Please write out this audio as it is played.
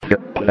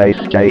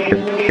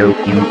PlayStation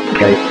UK.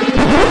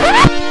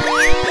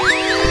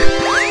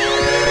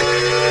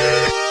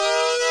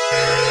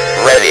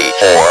 Ready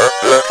for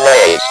the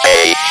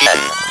PlayStation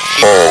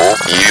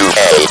UK.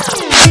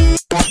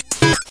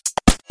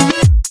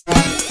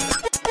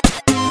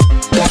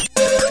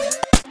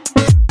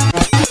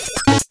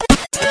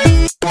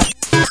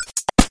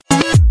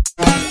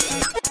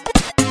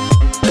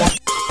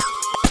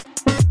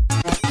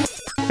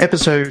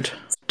 Episode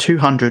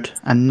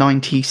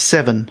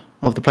 297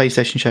 of the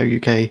PlayStation Show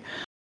UK.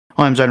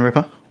 I'm Zone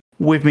Ripper.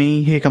 With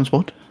me, here comes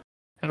Bod.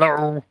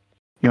 Hello.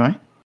 You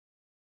alright?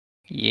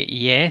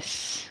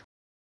 Yes.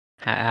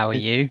 How are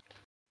you?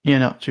 Yeah,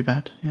 not too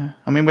bad. Yeah.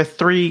 I mean, we're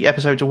 3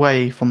 episodes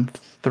away from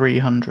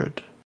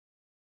 300.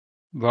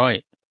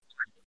 Right.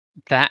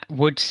 That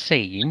would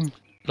seem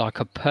like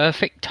a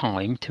perfect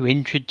time to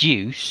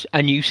introduce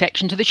a new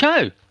section to the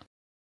show.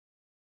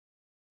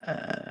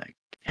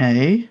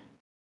 Okay.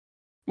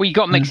 Well, you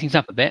got to mix things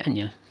up a bit, haven't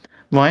you?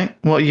 Right.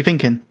 What are you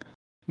thinking?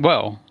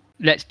 Well,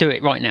 let's do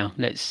it right now.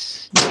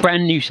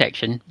 Brand new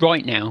section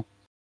right now.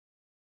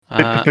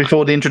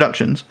 Before the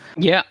introductions?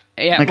 Yeah,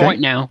 Okay. right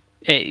now.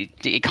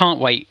 It can't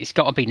wait. It's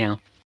got to be now.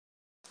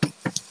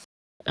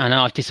 And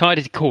I've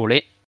decided to call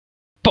it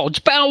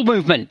Bods Bowel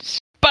Movements.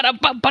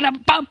 Ba-da-bum.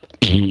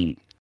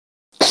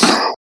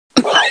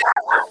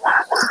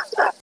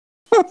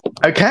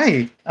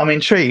 Okay. I'm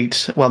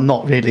intrigued. Well,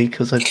 not really,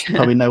 because I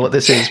probably know what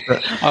this is,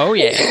 but... Oh,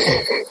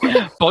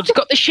 yeah. Bod's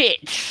got the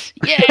shits.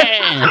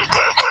 Yeah.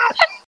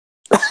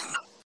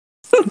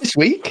 This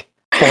week,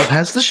 Bod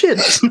has the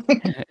shits.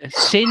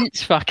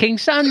 Since fucking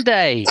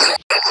Sunday.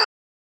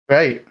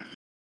 Great.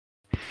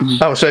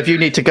 Oh, so if you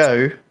need to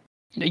go...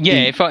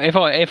 Yeah,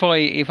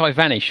 if I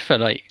vanish for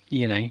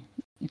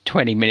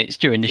 20 minutes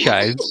during the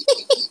show,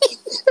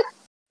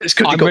 It's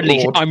good you got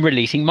bored. I'm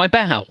releasing my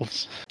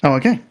bowels. Oh,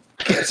 okay.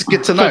 It's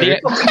good to know.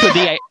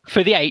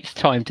 For the 8th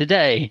time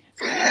today.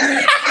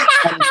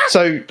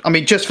 So, I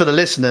mean, just for the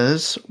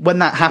listeners, when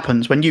that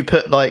happens, when you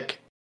put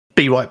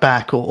be right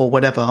back or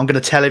whatever, I'm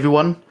going to tell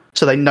everyone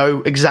so they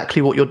know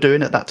exactly what you're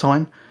doing at that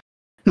time.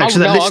 I was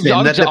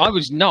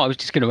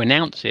just going to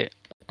announce it.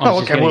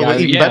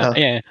 Even better.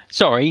 Yeah,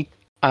 sorry.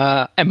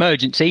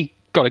 Emergency.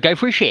 Got to go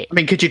for a shit. I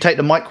mean, could you take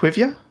the mic with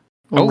you?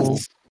 Oh,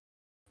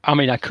 I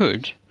mean, I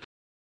could.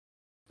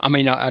 I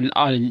mean,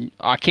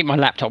 I keep my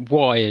laptop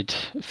wired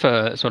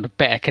for sort of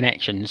better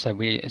connection, so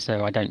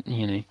I don't,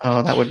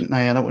 Oh, that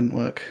wouldn't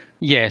work.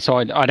 Yeah, so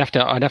I'd have to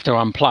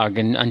unplug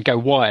and go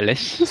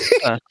wireless.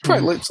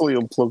 Quite literally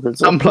unplug it.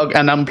 Unplug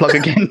and unplug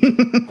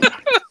again.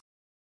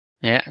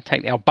 Yeah,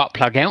 take the old butt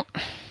plug out.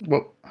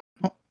 Well,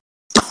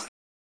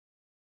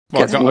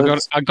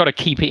 I've got to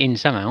keep it in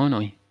somehow, haven't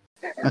I?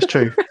 that's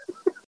true.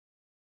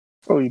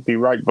 Oh, you'd be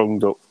right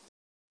bunged up.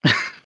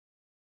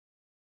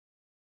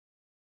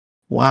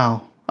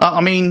 Wow. I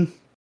mean,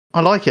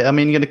 I like it. I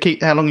mean,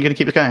 how long are you going to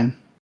keep it going?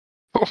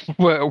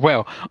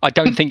 Well, I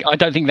don't think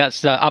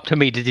that's up to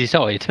me to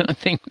decide. I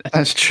think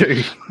that's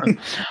true.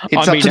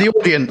 It's up to the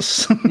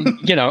audience.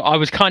 I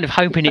was kind of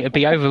hoping it would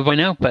be over by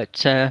now,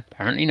 but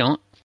apparently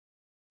not.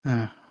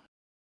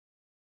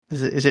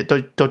 Is it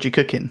dodgy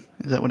cooking?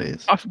 Is that what it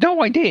is? I've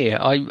no idea.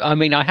 I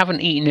mean, I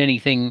haven't eaten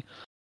anything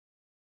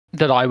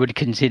that I would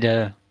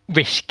consider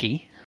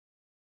risky.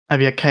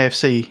 Have you had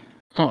KFC?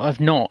 Oh, I've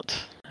not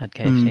had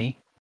KFC.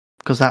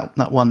 Because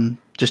that one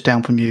just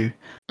down from you,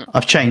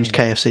 I've changed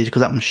KFC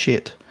because that one's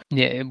shit.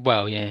 Yeah,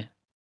 well, yeah.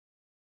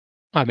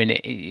 I mean,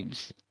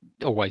 it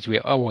always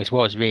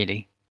was,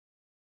 really.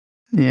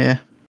 Yeah,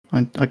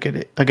 I get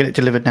it. I get it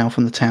delivered now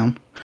from the town.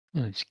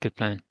 Oh, it's a good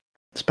plan.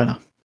 It's better.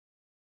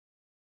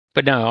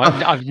 But no,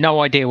 I've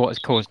no idea what has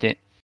caused it.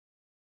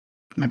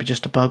 Maybe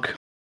just a bug.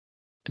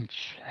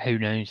 Who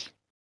knows?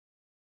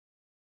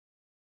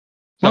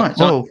 Right,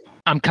 well...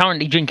 I'm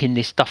currently drinking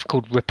this stuff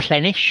called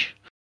Replenish.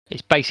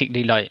 It's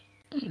basically like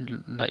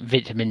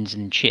vitamins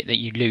and shit that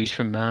you lose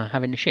from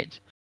having the shits.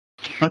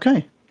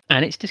 Okay.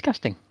 And it's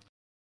disgusting.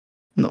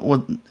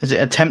 Is it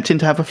attempting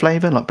to have a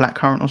flavour, like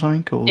blackcurrant or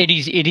something? Or? It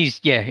is.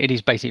 Yeah, it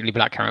is basically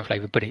blackcurrant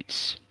flavour, but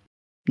it's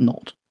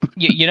not.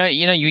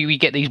 you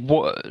get these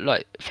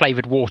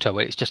flavoured water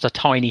where it's just a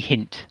tiny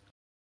hint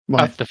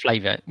of the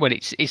flavour. Well,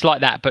 it's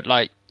like that,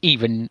 but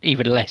even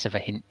less of a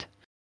hint.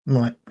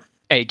 Right.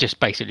 It just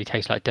basically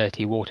tastes like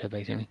dirty water,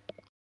 basically.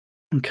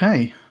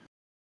 Okay.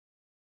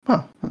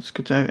 Well, that's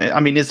good to know. I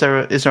mean, is there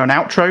an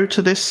outro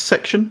to this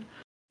section?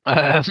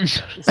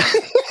 He's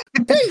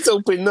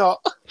hoping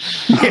not.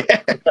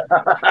 Yeah.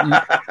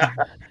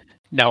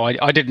 No,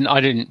 I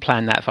didn't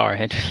plan that far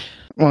ahead.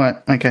 Right.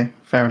 Okay.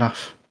 Fair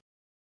enough.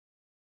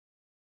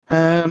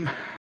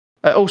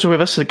 Also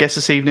with us, a guest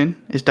this evening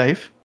is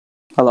Dave.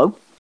 Hello.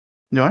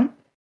 You alright?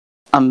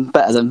 I'm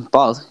better than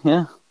Bod.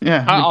 Yeah.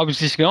 Yeah. I was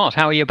just going to ask,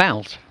 how are your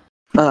bowels?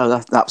 Oh,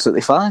 that's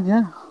absolutely fine.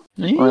 Yeah.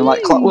 I mean,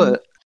 like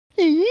clockwork.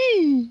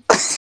 I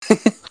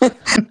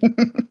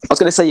was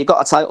going to say you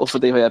got a title for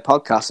the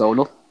podcast,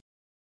 owner.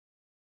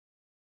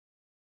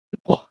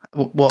 What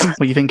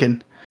are you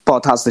thinking?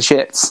 Bod has the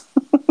shits.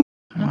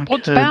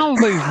 Bod's bowel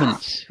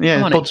movements.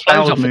 Yeah, Bod's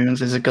bowel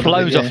movements is a good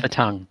flows idea. off the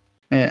tongue.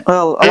 Yeah.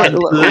 Well, I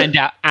like And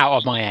out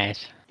of my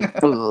ass.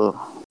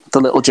 the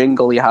little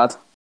jingle you had.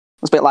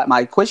 It's a bit like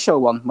my quiz show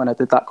one when I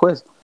did that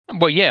quiz.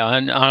 Well, yeah,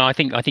 and I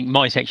think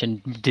my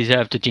section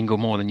deserved a jingle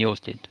more than yours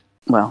did.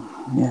 Well,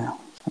 yeah.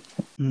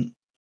 Mm.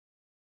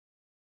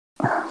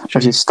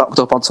 Have you stocked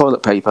up on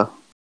toilet paper?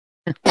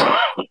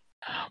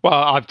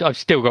 Well, I've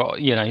still got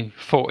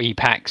 40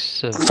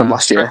 packs From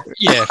last year.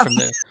 Yeah,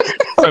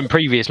 from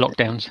previous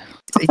lockdowns.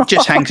 He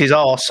just hangs his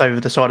arse over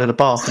the side of the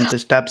bath and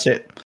just dabs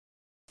it.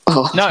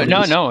 Oh, No.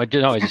 I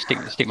just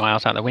stick my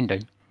ass out the window.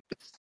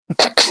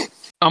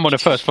 I'm on a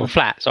first floor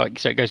flat, so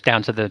it goes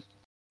down to the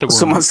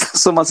woman.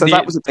 Someone said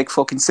that was a big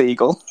fucking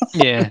seagull.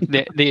 Yeah,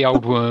 the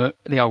old woman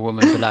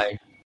below.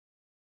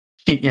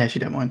 Yeah, she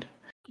don't mind.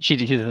 She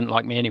doesn't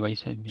like me anyway.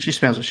 So She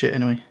smells of shit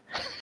anyway.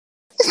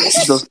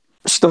 She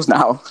does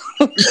now.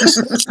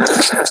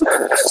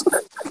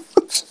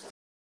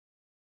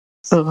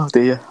 Oh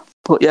dear.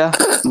 But yeah,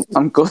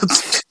 I'm good.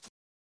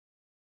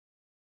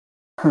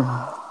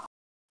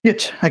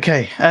 Good.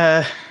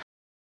 Okay.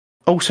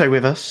 Also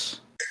with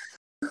us,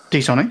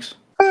 D-Sonics.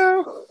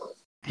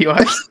 You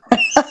alright?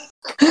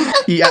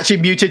 You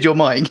actually muted your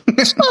mic.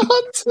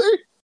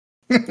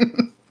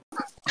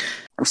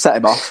 I've set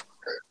him off.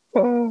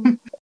 Oh,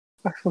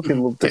 I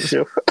fucking love this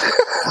show.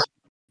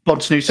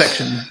 Bod's new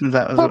section. Is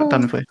that what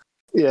done for you?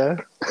 Yeah.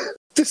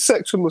 This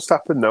section must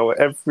happen now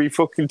every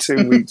fucking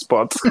 2 weeks,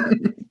 Bod. I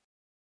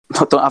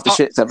don't have the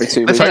shits every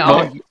 2 weeks.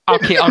 I'll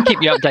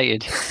keep you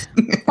updated.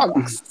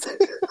 Thanks.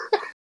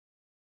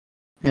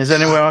 Is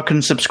there anywhere I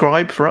can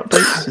subscribe for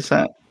updates? Is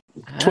that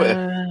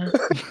Twitter.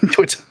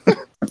 Twitter?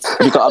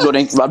 You got a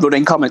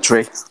running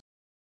commentary.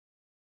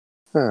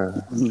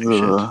 Okay,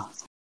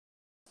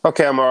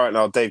 I'm alright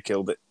now. Dave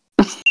killed it.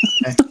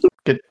 Okay,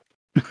 good.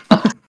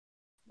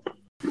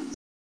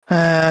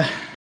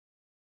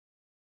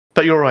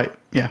 But you're right.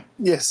 Yeah.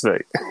 Yes,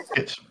 mate.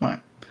 Good. Right.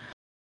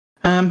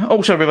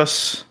 Also with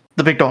us,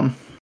 the Big Don.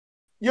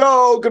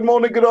 Yo, good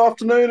morning, good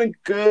afternoon, and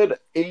good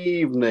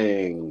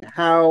evening.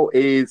 How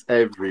is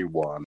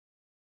everyone?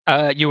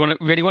 You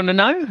really want to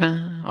know?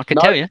 I can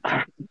tell you.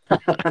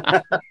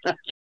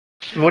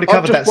 We've already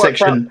covered that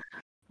section.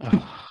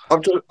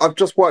 I've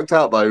just worked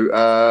out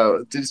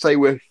though. Did you say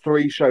we're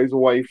 3 shows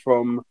away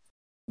from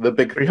the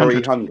big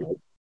 300?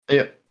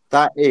 Yeah.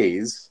 That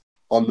is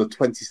on the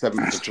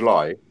 27th of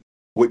July,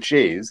 which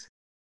is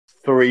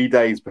 3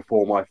 days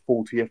before my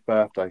 40th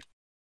birthday.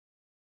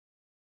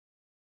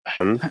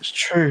 That's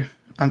true.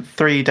 And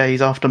 3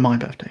 days after my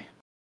birthday.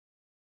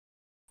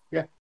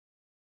 Yeah.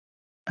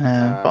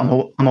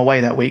 But I'm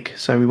away that week,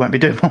 so we won't be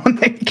doing one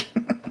week.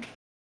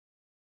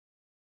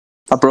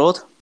 Abroad?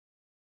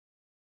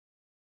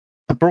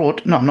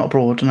 Abroad? No, I'm not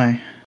abroad, no.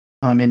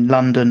 I'm in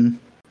London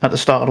at the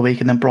start of the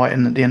week and then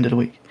Brighton at the end of the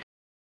week.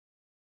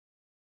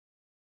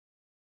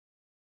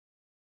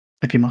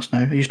 If you must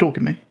know. Are you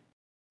stalking me?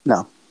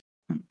 No.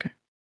 Okay.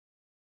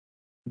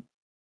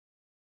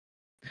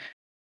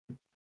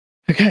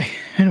 Okay,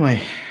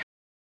 anyway.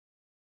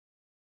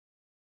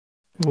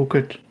 All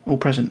good. All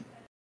present.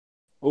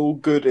 All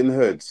good in the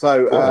hood.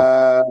 So,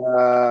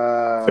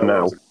 for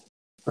now.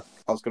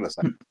 I was going to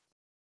say.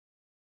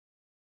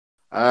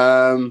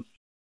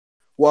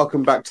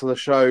 Welcome back to the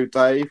show,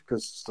 Dave,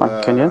 because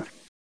Can you?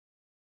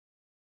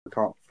 we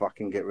can't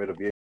fucking get rid of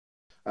you.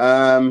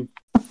 What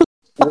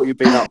you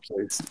been up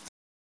to?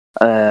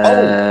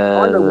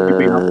 I know what you've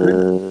been up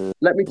to.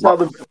 Let me tell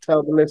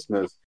the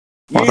listeners.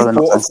 You brought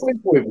a quiz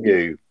with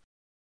you.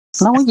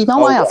 No,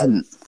 I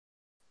haven't.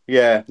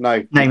 Yeah,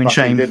 no. Name and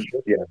shame.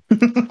 Yeah.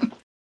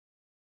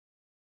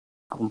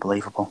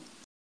 Unbelievable.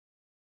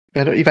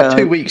 You've had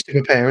 2 weeks to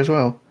prepare as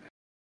well.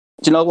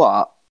 Do you know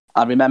what?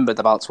 I remembered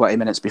about 20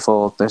 minutes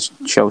before the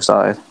show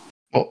started.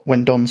 What,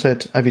 when Don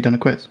said, have you done a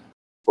quiz?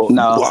 Well,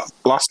 No.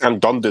 Last time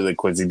Don did the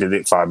quiz, he did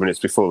it 5 minutes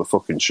before the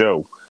fucking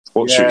show.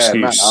 What's your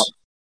excuse?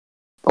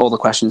 All the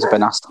questions have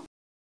been asked.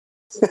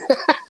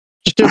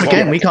 Just do them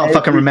again. We can't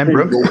fucking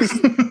remember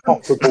them.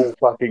 Possible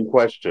fucking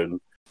question.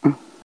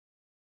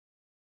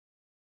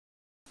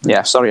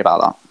 Yeah, sorry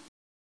about that.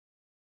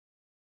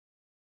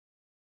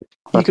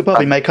 You could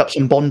probably make up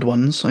some Bond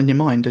ones in your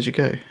mind as you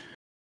go.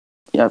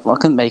 Yeah, well, I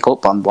couldn't make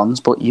up Bond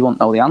ones, but you won't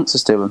know the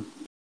answers to them.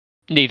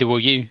 Neither will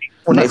you.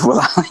 Well, neither will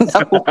I.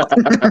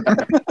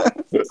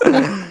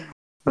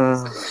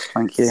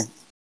 Thank you.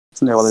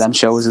 It's one of them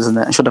shows, isn't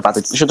it? I should have got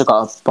a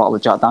bottle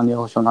of Jack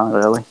Daniels, shouldn't I,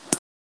 really?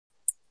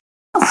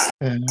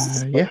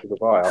 Yeah.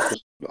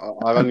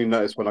 I've only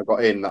noticed when I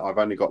got in that I've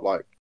only got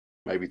like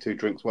maybe 2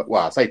 drinks worth.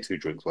 Well, I say 2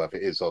 drinks worth.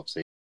 It is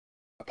obviously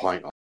a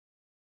pint.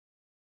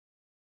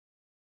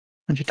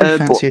 And you do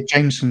fancy a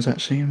Jameson's,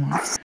 actually.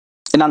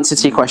 In answer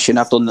to your question,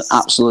 I've done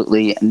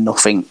absolutely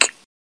nothing.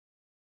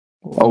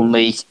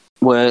 Only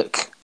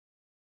work,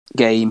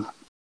 game,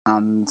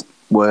 and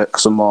work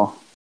some more.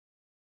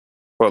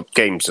 Well,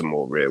 games some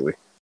more, really.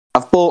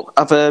 I've booked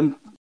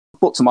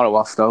tomorrow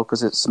off, though,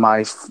 because it's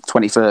my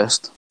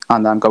 21st,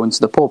 and I'm going to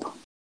the pub.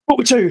 What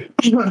we do?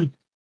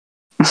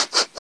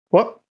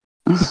 What?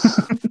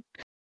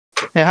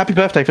 Yeah, happy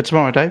birthday for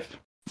tomorrow, Dave.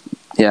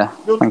 Yeah,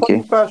 Your thank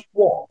you. 21st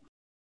what?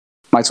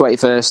 My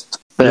 21st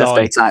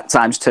birthday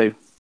times 2.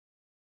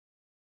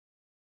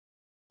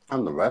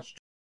 And the rest.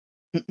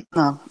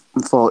 No,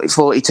 I'm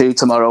 42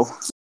 tomorrow.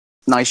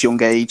 Nice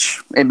young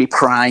age, in my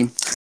prime.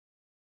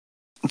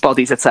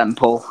 Body's a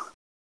temple.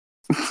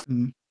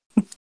 Mm.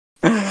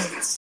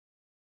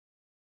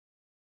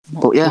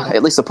 But yeah,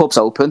 at least the pub's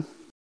open.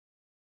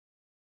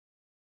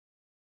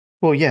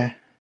 Well, yeah.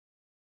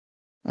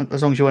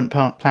 As long as you weren't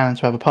planning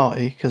to have a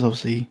party, because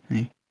obviously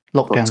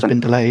lockdown's been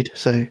delayed,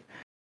 so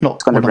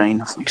It's going to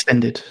rain.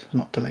 Extended,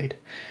 not delayed.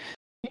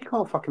 You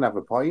can't fucking have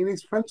a party. You need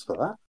friends for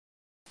that.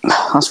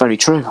 That's very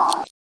true.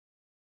 I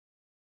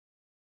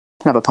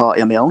can have a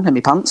party on my own in my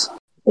pants.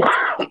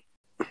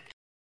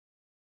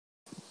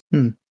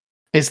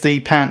 Is the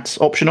pants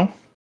optional?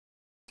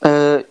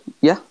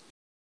 Yeah.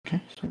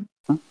 Okay. So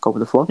go with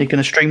the flow. you're going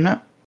to stream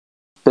that?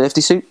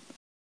 Birthday suit?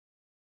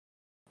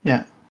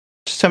 Yeah.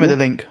 Just send me the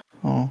link.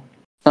 Or...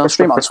 No,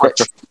 stream on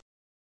Twitch.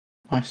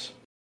 Nice.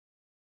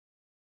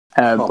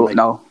 But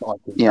no.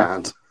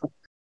 Yeah.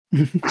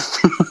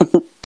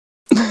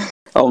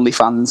 Only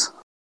fans.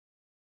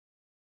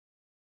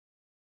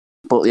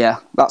 But yeah,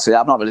 that's it.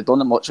 I've not really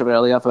done much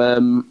really. I've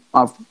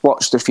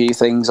watched a few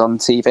things on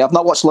TV. I've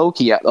not watched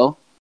Loki yet though.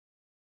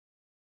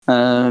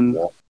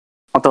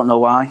 I don't know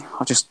why.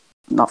 I've just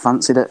not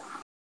fancied it.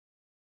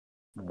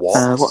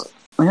 What?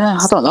 Yeah,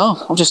 I don't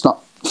know. I'm just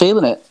not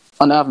feeling it.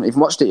 I haven't even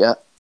watched it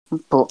yet.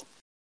 But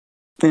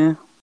yeah,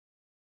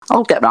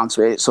 I'll get round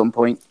to it at some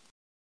point.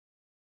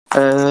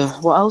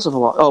 What else have I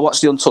watched? I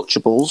watched The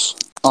Untouchables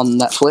on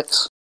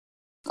Netflix.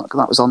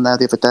 That was on there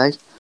the other day.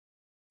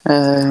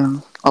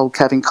 Old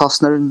Kevin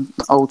Costner and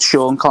old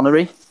Sean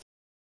Connery.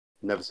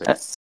 Never seen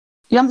it.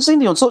 You haven't seen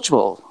The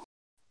Untouchable?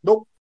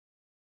 Nope.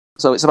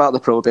 So it's about the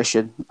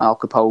Prohibition, Al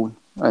Capone,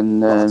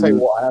 and I'll tell you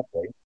what I have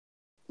seen.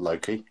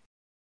 Loki.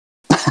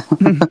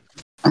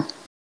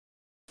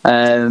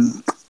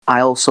 I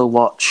also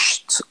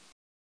watched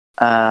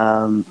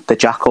The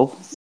Jackal.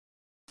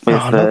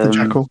 I love The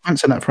Jackal. I haven't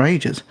seen that for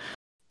ages.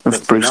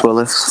 With Bruce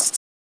Willis.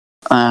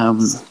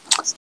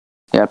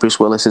 Yeah, Bruce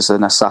Willis is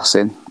an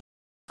assassin.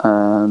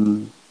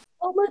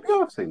 Maybe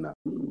I've seen that.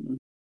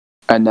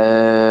 And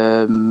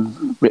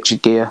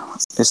Richard Gere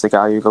is the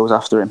guy who goes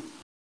after him.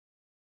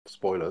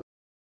 Spoilers.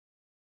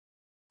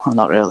 Well,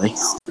 not really.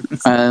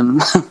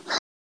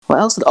 What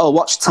else?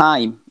 Watch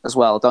Time as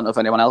well. I don't know if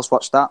anyone else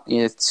watched that.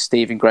 Yeah,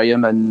 Stephen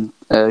Graham and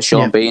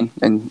Sean Bean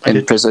in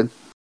prison.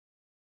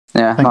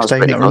 Yeah, thanks, that was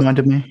pretty that good.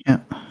 reminded me. Yeah,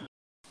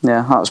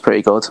 that was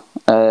pretty good.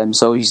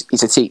 So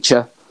he's a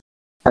teacher.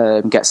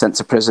 Gets sent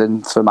to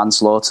prison for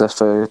manslaughter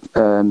for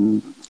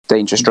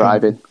dangerous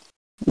driving.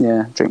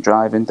 Yeah, drink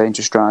driving,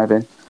 dangerous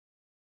driving.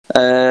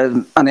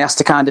 And he has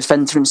to kind of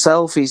fend for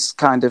himself. He's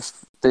kind of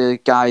the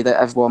guy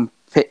that everyone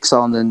picks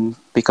on, and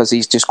because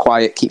he's just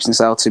quiet, keeps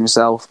himself to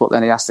himself. But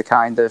then he has to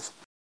kind of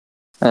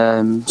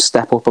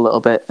step up a little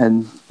bit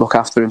and look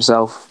after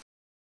himself.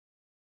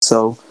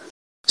 So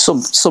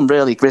some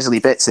really grisly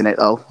bits in it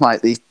though,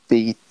 like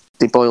they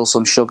boil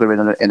some sugar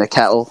in a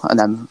kettle and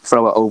then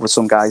throw it over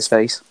some guy's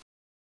face.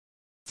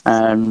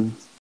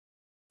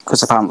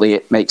 Because apparently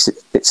it makes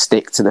it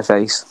stick to the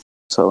face.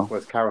 So well,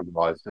 it's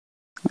caramelized.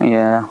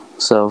 Yeah,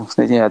 so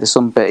yeah, there's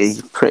some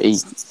pretty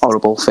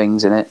horrible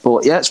things in it,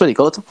 but yeah, it's really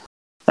good.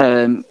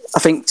 I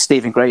think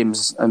Stephen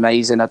Graham's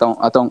amazing. I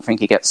don't think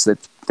he gets the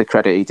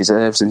credit he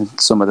deserves in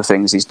some of the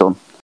things he's done.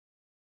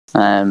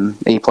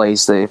 He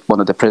plays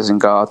one of the prison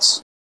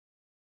guards.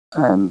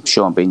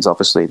 Sean Bean's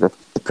obviously the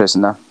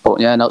prisoner, but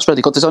yeah, no, it's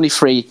really good. There's only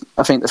 3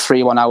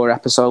 1 hour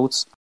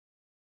episodes.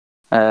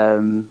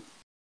 So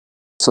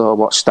I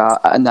watched that,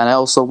 and then I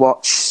also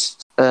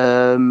watched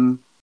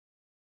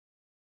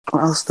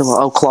what else?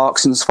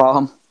 Clarkson's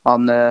Farm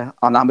on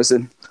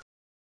Amazon.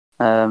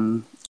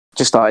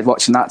 Just started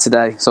watching that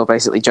today. So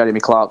basically, Jeremy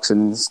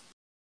Clarkson's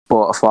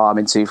bought a farm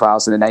in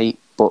 2008,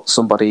 but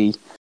somebody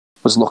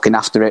was looking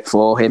after it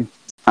for him,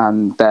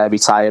 and they're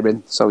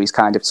retiring, so he's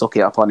kind of took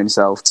it upon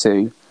himself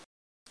to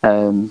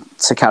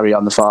carry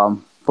on the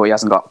farm, but he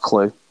hasn't got a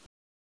clue.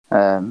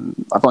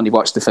 I've only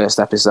watched the first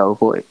episode,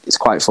 but it's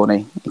quite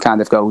funny. He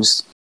kind of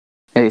goes.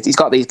 He's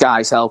got these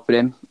guys helping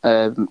him,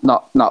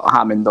 not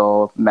Hammond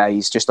or May.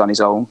 He's just on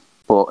his own,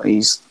 but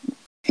he's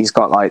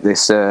got like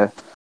this.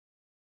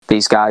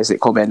 These guys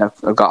that come in have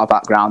got a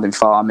background in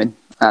farming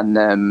and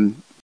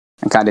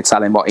kind of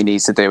tell him what he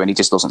needs to do, and he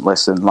just doesn't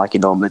listen like he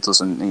normally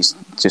doesn't. He's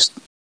just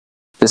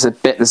there's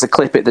a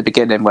clip at the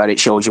beginning where it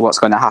shows you what's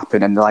going to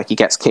happen, and like he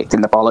gets kicked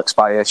in the bollocks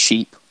by a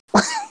sheep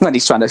when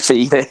he's trying to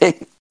feed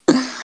it.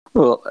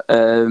 But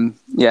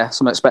yeah,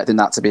 so I'm expecting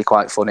that to be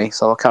quite funny,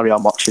 so I'll carry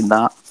on watching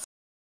that.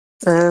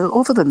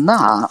 Other than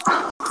that,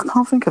 I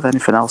can't think of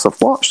anything else I've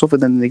watched other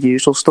than the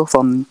usual stuff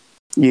on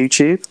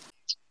YouTube.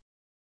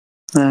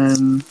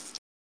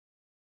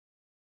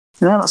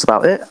 Yeah, that's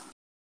about it.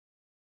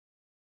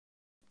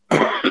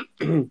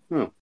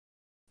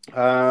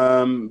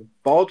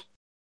 Bod,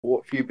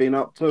 what have you been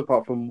up to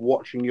apart from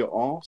watching your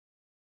arse?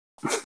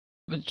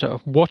 So,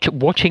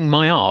 watching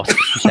my arse,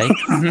 you say?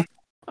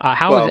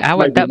 How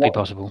would that be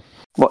possible?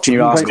 Watching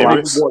your arse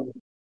collapse.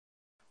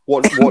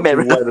 Watch where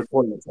Mirror. the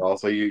toilets are,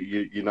 so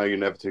you know you're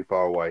never too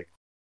far away.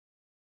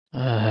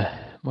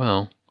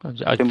 Well,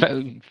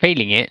 I'm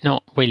feeling it,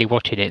 not really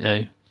watching it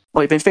though.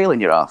 Well, you've been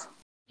feeling your arse.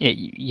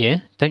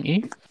 Yeah, don't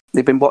you?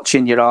 You've been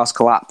watching your arse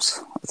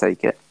collapse, I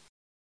take it.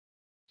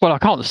 Well, I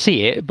can't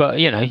see it, but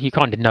you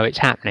kind of know it's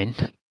happening.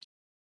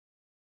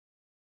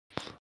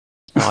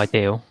 Not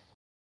ideal.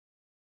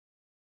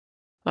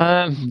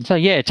 So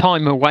yeah,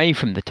 time away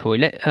from the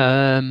toilet.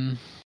 I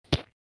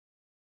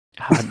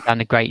haven't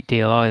done a great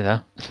deal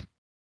either.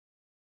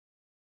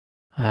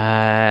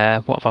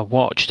 What have I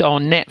watched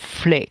on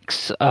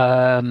Netflix?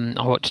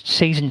 I watched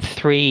season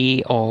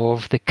 3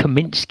 of The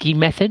Kaminsky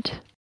Method.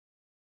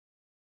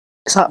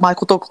 Is that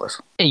Michael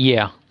Douglas?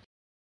 Yeah.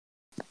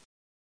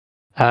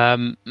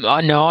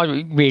 I know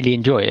I really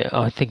enjoy it.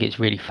 I think it's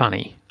really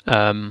funny.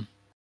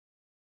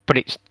 But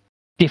it's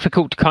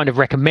difficult to kind of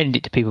recommend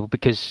it to people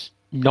because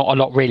not a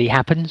lot really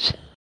happens.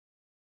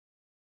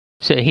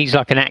 So he's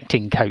like an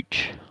acting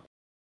coach.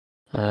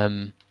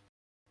 And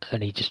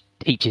he just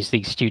teaches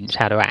these students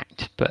how to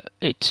act, but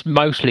it's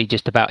mostly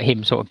just about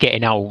him sort of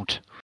getting old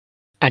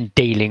and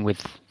dealing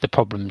with the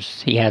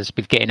problems he has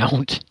with getting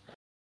old.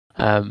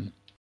 But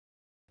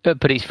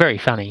it's very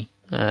funny.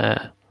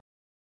 And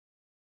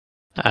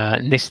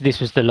this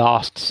was the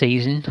last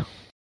season,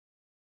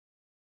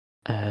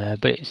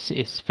 but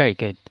it's very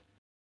good.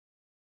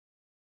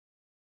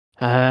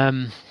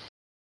 And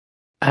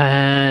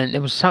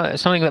there was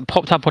something that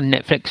popped up on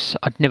Netflix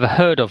I'd never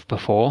heard of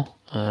before,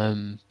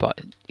 but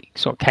it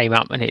sort of came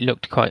up and it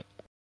looked quite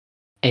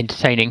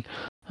entertaining,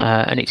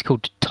 and it's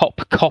called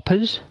Top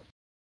Coppers.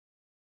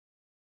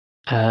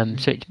 So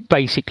it's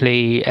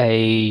basically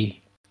a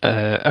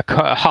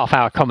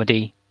half-hour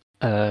comedy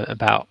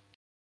about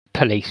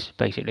police,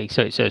 basically.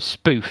 So it's a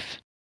spoof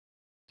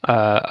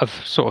of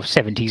sort of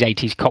 70s,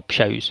 80s cop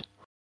shows.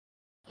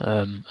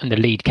 And the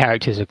lead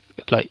characters are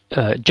like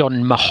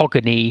John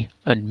Mahogany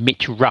and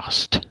Mitch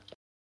Rust.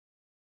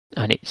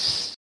 And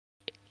it's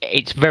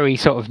very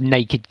sort of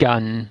Naked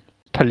Gun,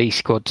 Police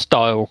Squad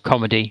style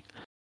comedy.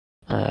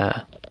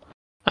 And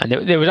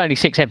there was only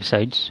 6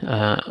 episodes,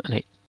 and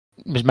it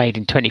was made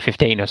in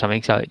 2015 or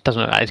something, so it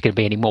doesn't look like there's going to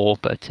be any more,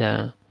 but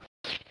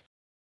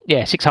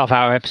yeah, 6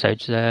 half-hour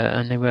episodes,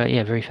 and they were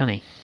very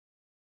funny.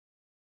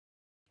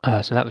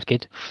 So that was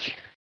good.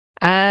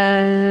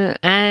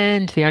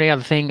 And the only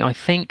other thing I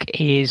think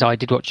is I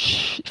did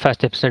watch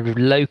first episode of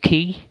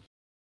Loki,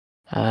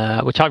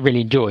 which I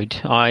really enjoyed.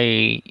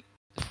 I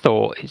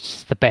thought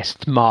it's the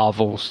best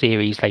Marvel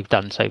series they've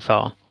done so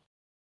far.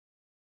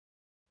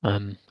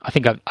 I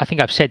think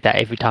I've said that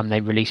every time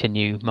they release a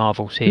new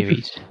Marvel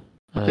series.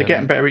 They're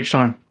getting better each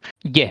time.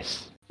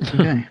 Yes.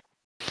 Okay.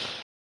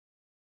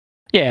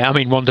 Yeah, I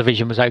mean,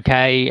 WandaVision was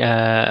okay.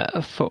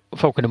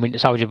 Falcon and Winter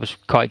Soldier was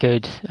quite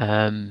good.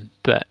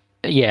 But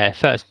yeah,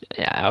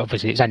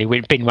 obviously it's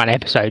only been 1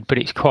 episode, but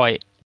it's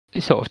quite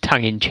sort of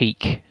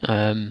tongue-in-cheek.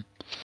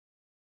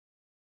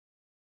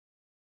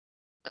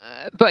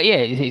 But yeah,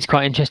 it's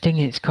quite interesting.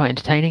 It's quite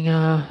entertaining.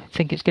 I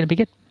think it's going to be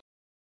good.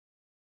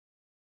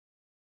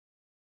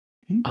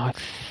 I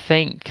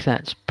think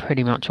that's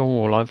pretty much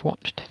all I've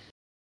watched.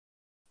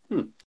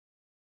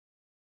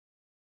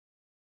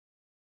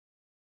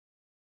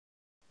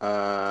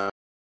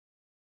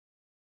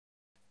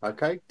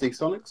 Okay,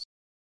 D-Sonics?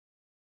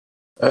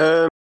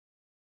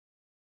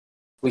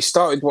 We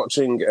started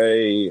watching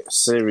a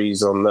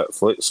series on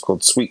Netflix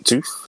called Sweet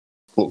Tooth.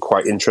 Looked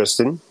quite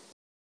interesting.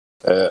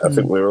 I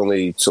think we're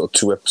only sort of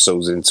 2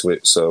 episodes into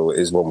it, so it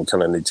is one we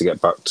kind of need to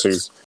get back to.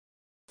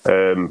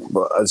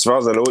 But as far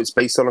as I know, it's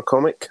based on a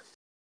comic.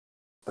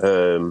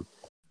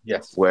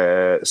 Yes.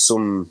 Where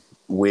some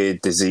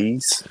weird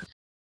disease,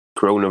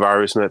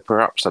 coronavirus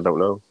perhaps, I don't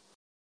know,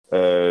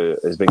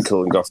 has been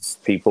killing off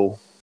people.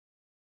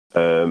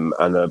 And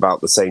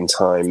about the same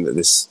time that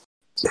this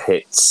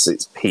hits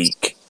its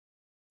peak,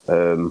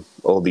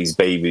 all these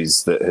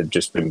babies that had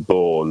just been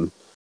born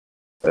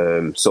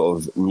sort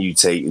of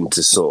mutate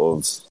into sort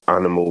of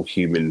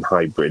animal-human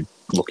hybrid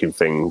looking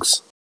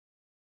things.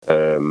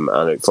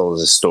 And it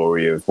follows a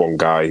story of one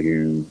guy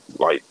who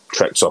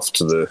treks off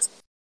to the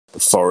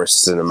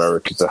forests in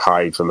America to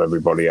hide from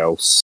everybody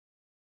else,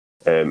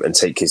 and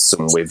take his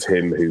son with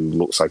him, who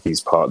looks like he's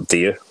part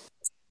deer,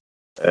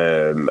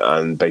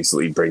 and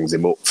basically brings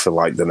him up for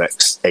the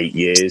next 8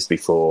 years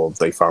before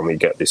they finally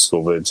get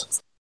discovered.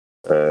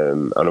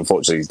 And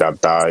unfortunately his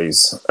dad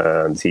dies,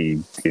 and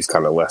he's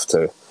kind of left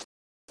to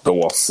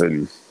go off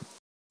and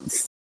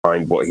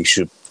find what he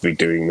should be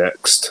doing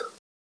next.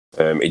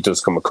 He does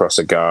come across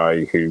a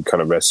guy who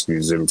kind of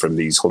rescues him from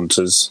these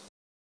hunters,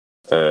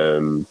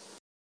 and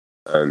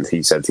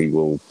he said he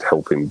will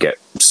help him get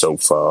so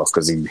far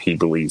because he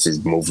believes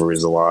his mother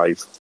is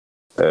alive.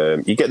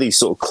 You get these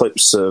sort of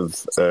clips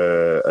of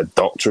a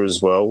doctor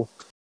as well,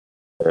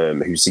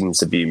 who seems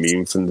to be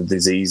immune from the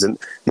disease, and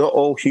not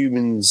all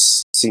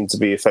humans seem to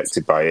be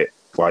affected by it.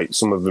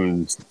 Some of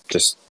them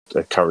just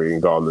are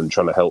carrying on and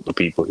trying to help the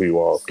people who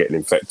are getting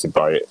infected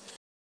by it.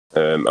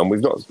 And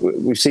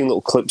we've seen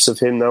little clips of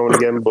him now and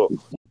again, but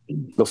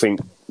nothing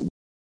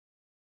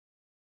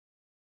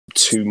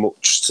too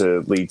much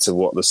to lead to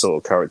what the sort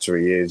of character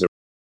he is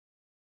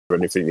or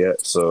anything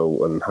yet.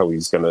 So, and how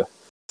he's going to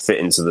fit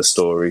into the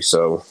story.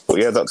 So, but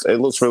yeah, it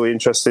looks really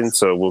interesting.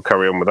 So we'll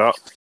carry on with that.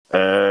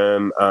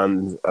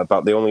 And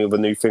about the only other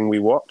new thing we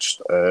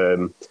watched,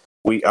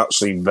 we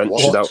actually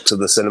ventured out to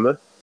the cinema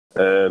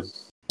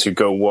to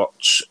go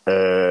watch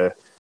A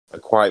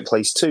Quiet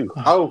Place 2.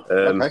 Oh,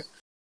 okay.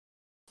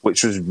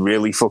 Which was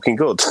really fucking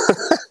good.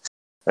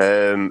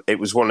 It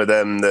was one of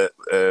them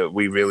that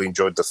we really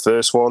enjoyed the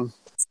first one.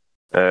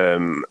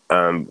 And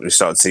we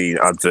started seeing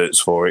adverts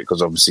for it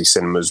because obviously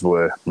cinemas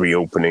were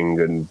reopening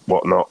and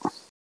whatnot.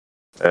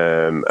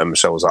 And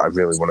Michelle was like, I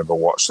really want to go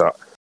watch that.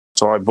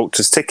 So I booked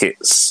us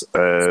tickets.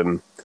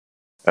 And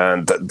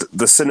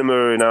the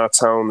cinema in our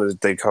town,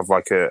 they have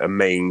like a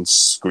main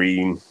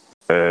screen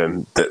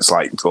that's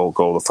like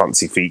all the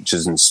fancy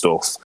features and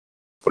stuff.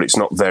 But it's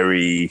not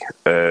very...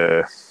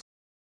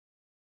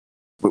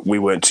 we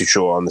weren't too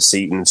sure on the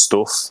seating and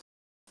stuff.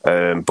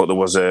 But there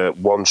was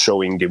one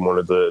showing in one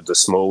of the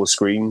smaller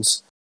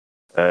screens.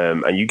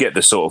 And you get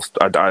the sort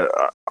of...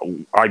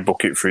 I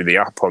book it through the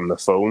app on the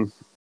phone.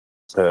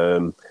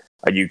 And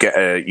you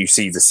get you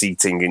see the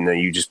seating and then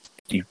you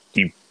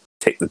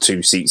pick the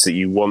 2 seats that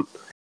you want.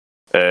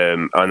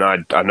 And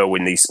I know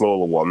in these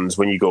smaller ones,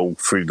 when you go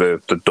through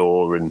the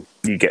door and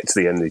you get to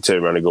the end, they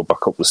turn around and go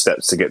back up the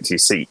steps to get to your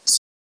seats.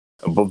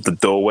 Above the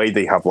doorway,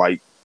 they have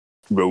like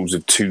rows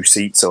of 2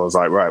 seats. So I was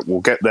like, right,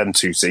 we'll get them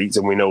 2 seats,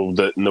 and we know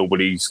that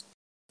nobody's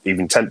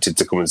even tempted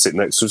to come and sit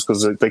next to us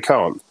because they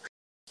can't.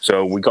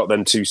 So we got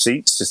them 2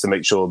 seats just to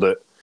make sure that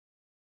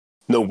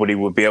nobody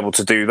would be able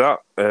to do that.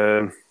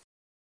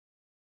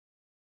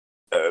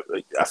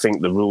 I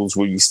think the rules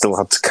were you still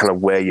had to kind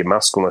of wear your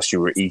mask unless you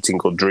were eating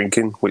or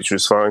drinking, which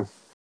was fine.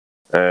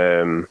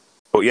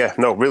 But yeah,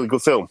 no, really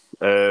good film.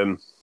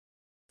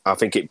 I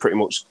think it pretty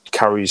much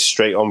carries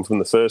straight on from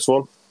the first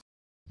one.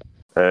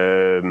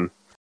 And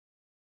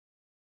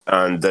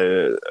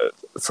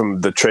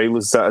from the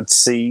trailers that I'd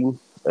seen,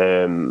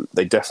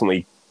 they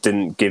definitely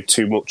didn't give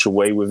too much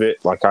away with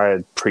it. Like, I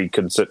had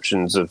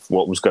preconceptions of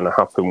what was going to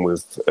happen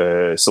with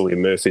Cillian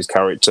Murphy's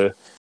character.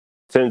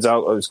 Turns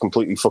out I was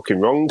completely fucking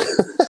wrong,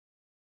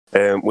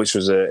 which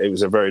was it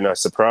was a very nice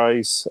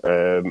surprise,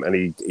 and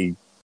he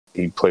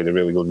played a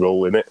really good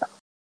role in it.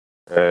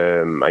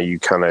 And you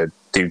kind of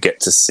do get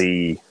to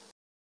see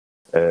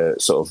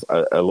sort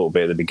of a little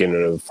bit at the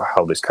beginning of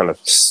how this kind of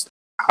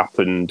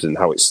happened and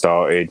how it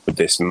started with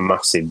this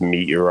massive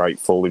meteorite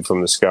falling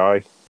from the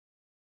sky.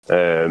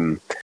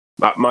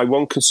 My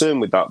one concern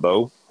with that,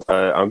 though,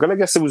 I'm going to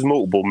guess there was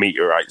multiple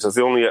meteorites. That's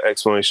the only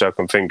explanation I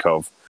can think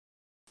of.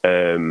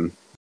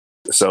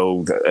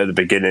 So at the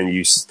beginning,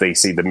 they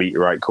see the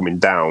meteorite coming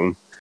down,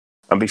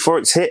 and before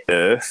it's hit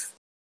Earth,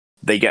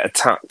 they get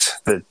attacked.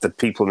 The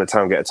people in the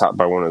town get attacked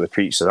by one of the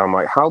creatures. I'm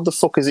like, how the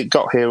fuck has it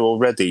got here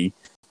already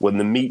when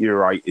the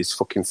meteorite is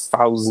fucking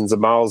thousands of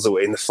miles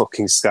away in the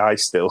fucking sky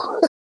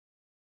still?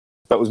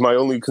 That was my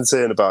only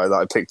concern about it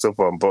that I picked up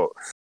on. But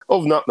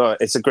other than that, no,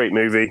 it's a great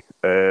movie,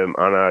 and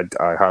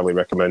I highly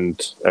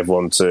recommend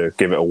everyone to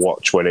give it a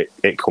watch when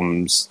it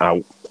comes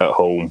out at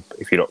home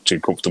if you're not too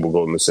comfortable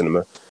going to the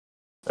cinema.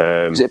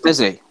 Is it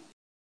busy?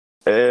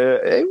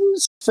 It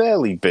was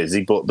fairly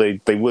busy, but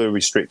they were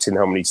restricting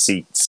how many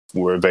seats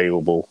were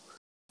available.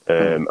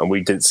 And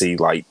we didn't see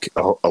like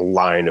a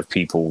line of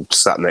people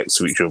sat next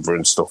to each other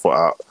and stuff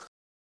like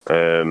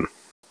that.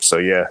 So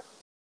yeah,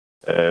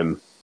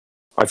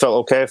 I felt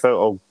okay. I felt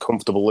all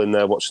comfortable in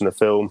there watching the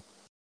film.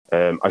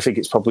 I think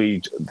it's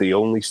probably the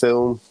only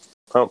film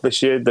out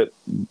this year that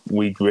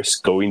we'd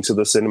risk going to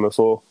the cinema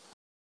for.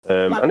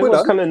 And it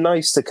was kind of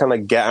nice to kind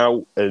of get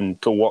out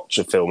and go watch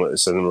a film at the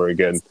cinema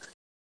again.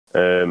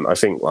 I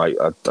think, like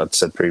I'd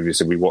said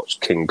previously, we watched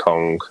King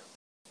Kong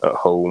at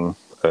home,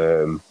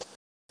 and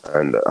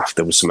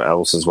there was something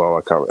else as well.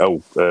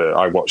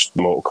 I watched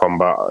Mortal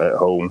Kombat at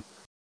home,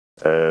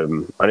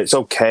 and it's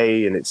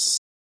okay, and it's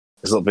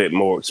a little bit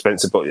more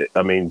expensive. But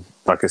I mean,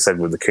 like I said,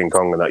 with the King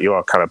Kong and that, you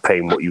are kind of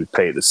paying what you would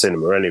pay at the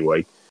cinema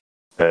anyway,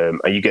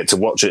 and you get to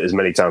watch it as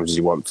many times as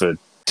you want for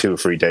 2 or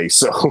 3 days.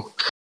 So.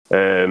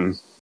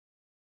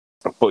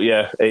 But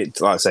yeah,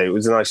 like I say, it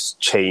was a nice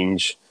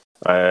change.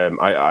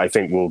 I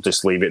think we'll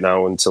just leave it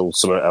now until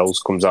something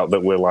else comes out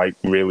that we like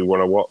really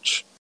want to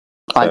watch.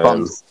 Like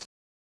Bond?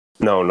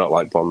 No, not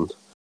like Bond.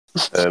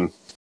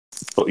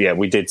 But yeah,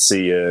 we did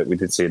see an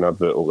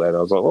advert up there, and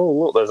I was like, oh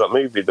look, there's that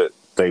movie that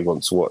they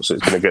want to watch. So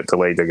it's going to get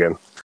delayed again.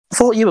 I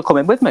thought you were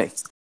coming with me.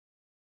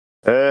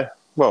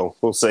 Well,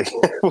 we'll see.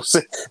 We'll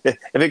see if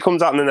it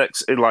comes out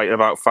in like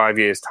about 5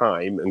 years'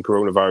 time, and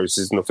coronavirus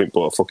is nothing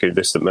but a fucking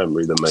distant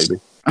memory. Then maybe.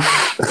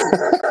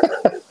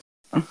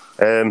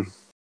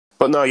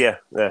 But no, yeah.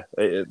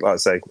 Like I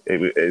say,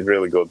 it's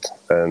really good,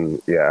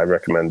 and yeah, I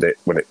recommend it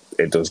when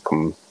it does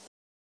come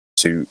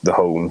to the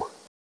home,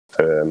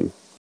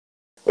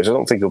 which I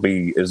don't think will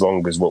be as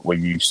long as what we're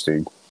used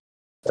to.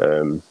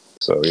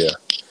 So yeah.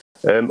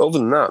 Other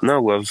than that,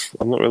 no, I've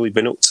not really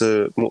been up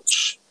to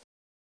much.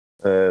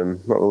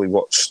 Not really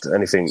watched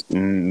anything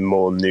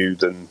more new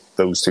than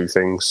those 2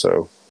 things.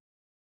 So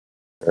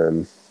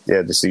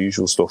yeah, just the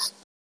usual stuff.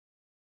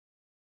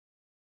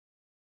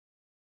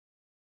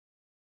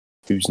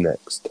 Who's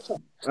next?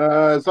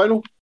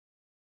 Zonal?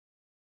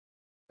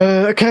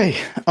 Okay,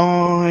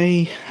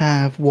 I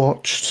have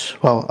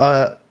watched.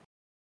 Well,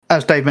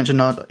 as Dave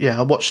mentioned,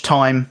 I watched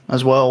Time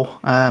as well.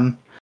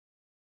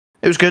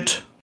 It was good.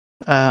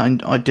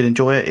 And I did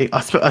enjoy it.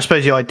 I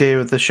suppose the idea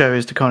of the show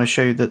is to kind of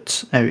show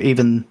that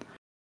even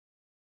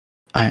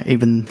I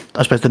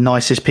suppose the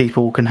nicest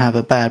people can have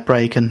a bad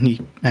break, and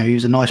he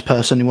was a nice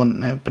person.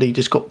 But he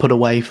just got put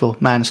away for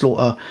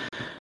manslaughter,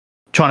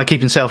 trying to keep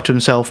himself to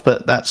himself.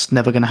 But that's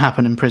never going to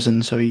happen in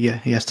prison. So he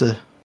has to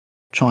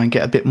try and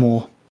get a bit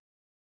more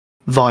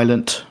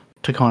violent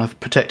to kind of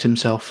protect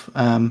himself.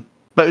 But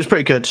it was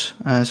pretty good.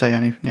 So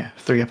only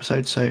 3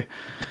 episodes, so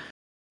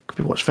could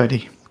be watched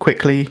fairly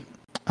quickly.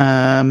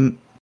 I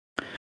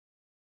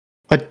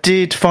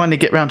did finally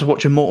get round to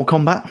watching Mortal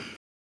Kombat.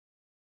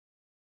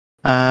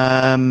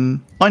 I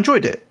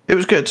enjoyed it. It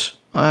was good.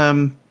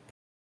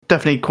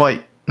 Definitely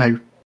quite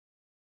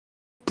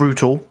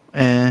brutal,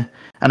 and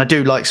I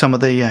do like some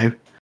of the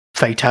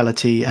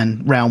fatality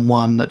and round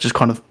one that just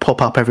kind of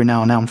pop up every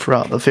now and then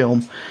throughout the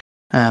film.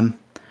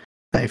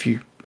 If you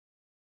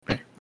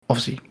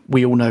obviously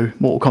we all know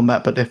Mortal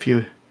Kombat, but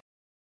even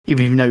if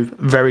you know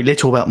very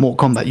little about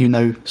Mortal Kombat, you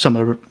know some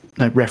of the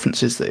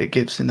references that it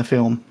gives in the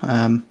film.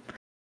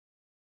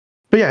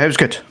 But yeah, it was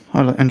good.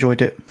 I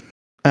enjoyed it.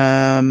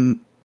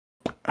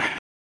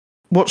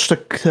 Watched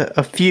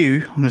a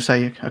few. I'm going to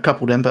say a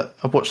couple then, but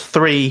I've watched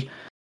 3.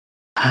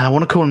 I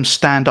want to call them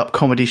stand-up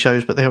comedy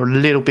shows, but they're a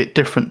little bit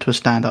different to a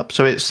stand-up.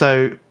 So it's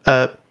Bo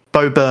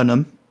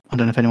Burnham. I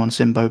don't know if anyone's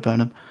seen Bo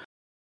Burnham.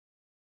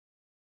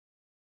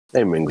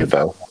 Name rings a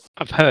bell.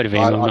 I've heard of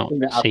him. I've not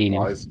seen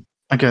him. advertised.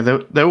 Okay,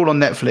 they're all on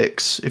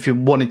Netflix if you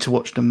wanted to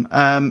watch them.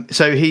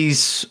 So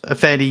he's a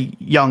fairly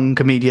young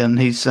comedian.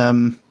 He's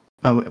one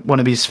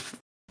of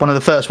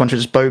the first ones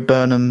was Bo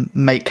Burnham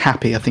Make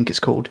Happy, I think it's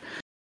called.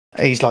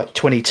 He's like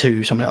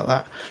 22, something like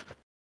that.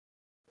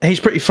 He's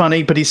pretty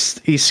funny, but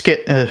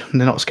they're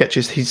not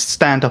sketches. His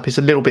stand-up is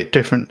a little bit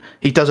different.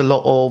 He does a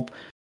lot of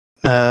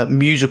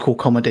musical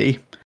comedy.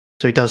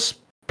 So he does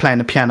playing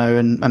the piano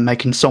and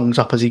making songs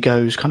up as he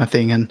goes kind of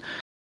thing. And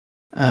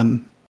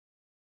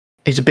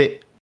he's a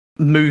bit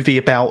movie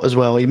about as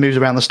well. He moves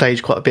around the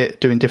stage quite a bit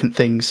doing different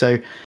things. So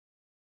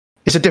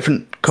it's a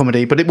different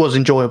comedy, but it was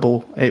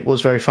enjoyable. It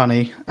was very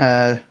funny.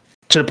 To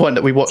the point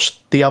that we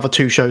watched the other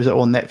 2 shows that are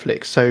on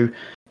Netflix. So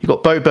you've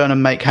got Bo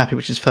Burnham Make Happy,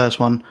 which is the first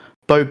one.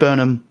 Bo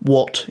Burnham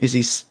What is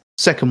his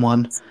second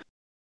one,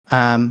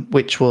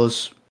 which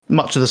was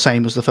much of the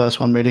same as the first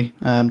one, really,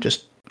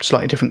 just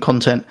slightly different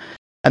content.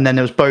 And then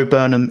there was Bo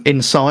Burnham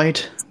Inside,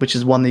 which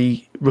is one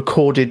he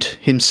recorded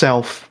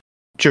himself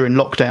during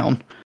lockdown.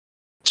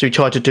 So he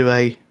tried to do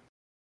a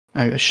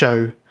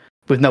show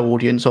with no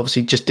audience,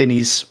 obviously just in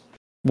his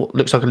what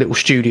looks like a little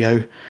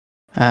studio,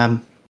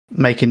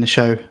 making the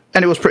show,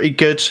 and it was pretty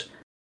good.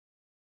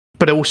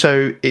 But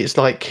also, it's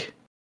like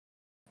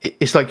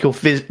you're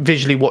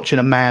visually watching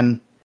a man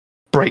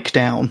break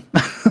down.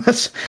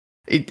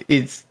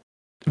 It's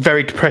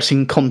very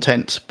depressing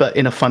content, but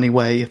in a funny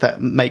way, if that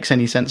makes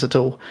any sense at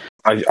all.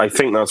 I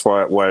think that's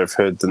why I've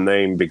heard the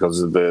name,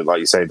 because of the, like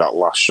you say, that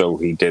last show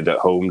he did at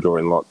home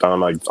during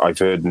lockdown. I've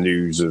heard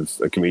news of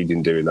a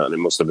comedian doing that, and it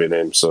must have been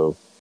him. So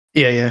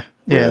yeah.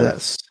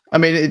 That's. I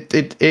mean,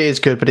 it is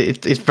good, but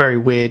it's very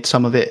weird.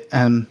 Some of it,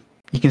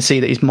 you can see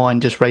that his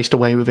mind just raced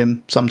away with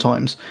him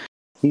sometimes.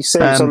 He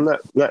said it's on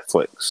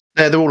Netflix.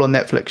 They're all on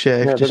Netflix.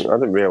 Yeah, I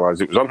didn't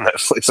realise it was on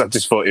Netflix. I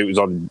just thought it was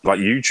on like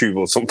YouTube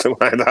or something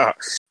like that.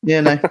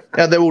 Yeah, no,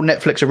 they're all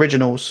Netflix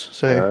originals.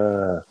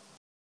 So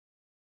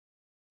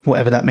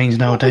whatever that means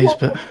nowadays,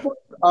 but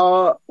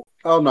oh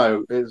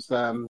no, it's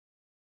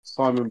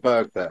Simon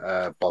Berg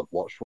that Bod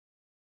watched.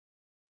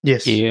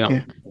 yes,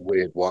 yeah.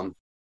 Weird one.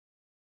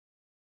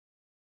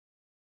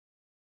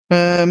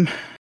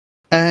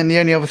 And the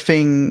only other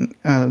thing,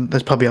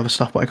 there's probably other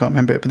stuff, but I can't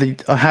remember it.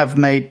 But I have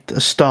made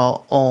a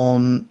start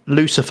on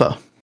Lucifer,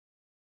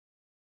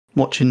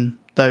 watching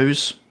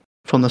those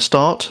from the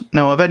start.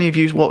 Now, have any of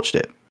you watched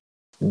it?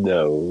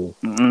 No.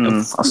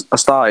 I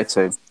started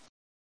to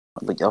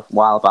a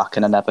while back,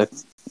 and I never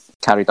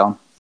carried on.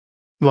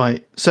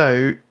 Right.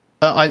 So,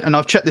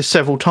 I've checked this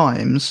several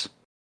times.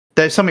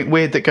 There's something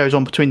weird that goes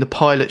on between the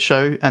pilot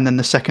show and then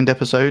the second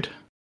episode.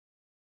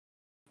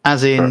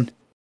 As in,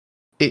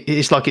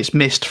 it's like it's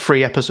missed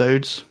 3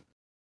 episodes.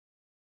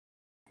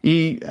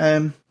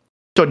 John,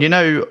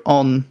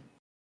 on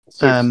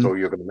Superstore,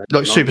 you're going to mention,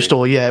 like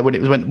Superstore, yeah, when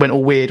it went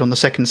all weird on the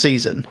second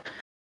season.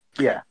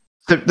 Yeah.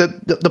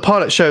 The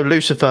pilot show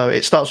Lucifer,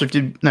 it starts with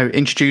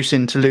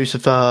introducing to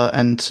Lucifer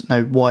and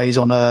why he's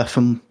on Earth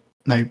and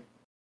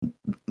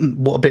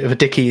what a bit of a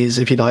dick he is,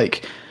 if you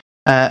like,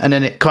 and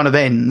then it kind of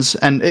ends,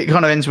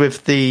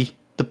 with the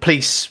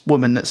police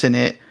woman that's in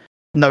it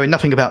knowing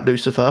nothing about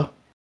Lucifer,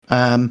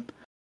 but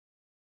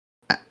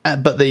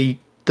the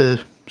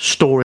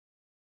story.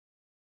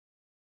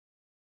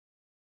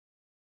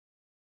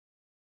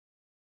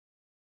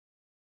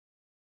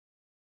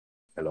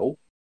 Hello.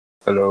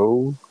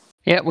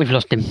 Yeah, we've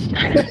lost him.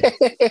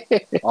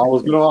 I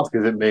was going to ask,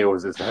 is it me or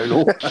is it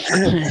Zonal?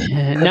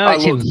 No,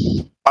 it's him.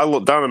 I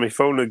looked down and my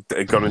phone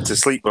had gone into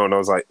sleep mode and I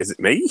was like, is it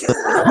me?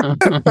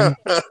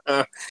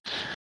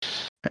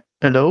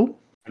 Hello?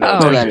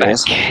 Oh, there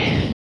he's he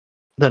is. back.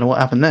 Don't know what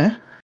happened there.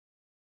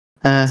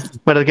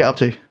 Where did I get up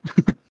to?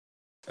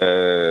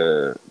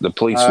 The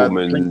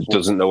policewoman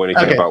doesn't know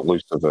anything Okay. about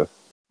Lucifer.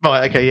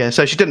 Right, okay, yeah.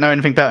 So she didn't know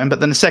anything about him, but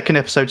then the second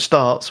episode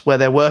starts where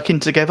they're working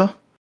together.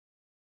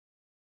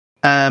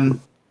 And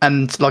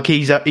like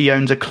he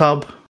owns a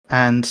club,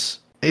 and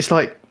it's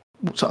like,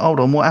 hold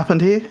on, what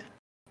happened here?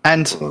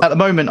 And at the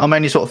moment, I'm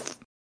only sort of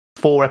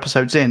 4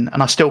 episodes in,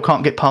 and I still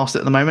can't get past it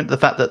at the moment. The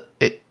fact that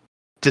it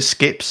just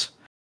skips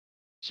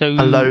So,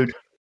 a load.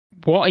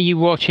 what are you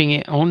watching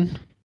it on?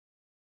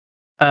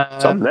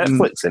 It's on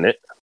Netflix, isn't it?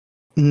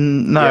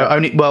 No, Yeah.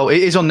 only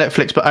it is on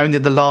Netflix, but only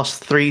the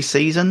last 3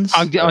 seasons.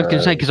 I was going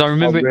to say, because I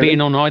remember it really?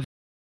 being on either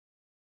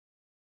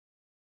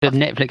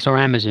Netflix or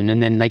Amazon,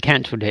 and then they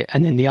cancelled it,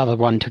 and then the other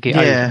one took it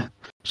Yeah. over.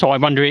 So I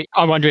wonder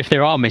if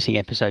there are missing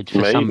episodes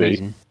for some Maybe.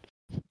 reason.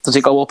 Does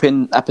it go up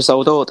in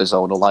episode orders,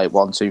 or like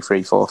 1, 2,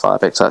 3, 4,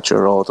 5,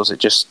 etc., or does it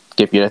just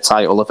give you a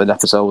title of an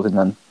episode and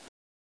then?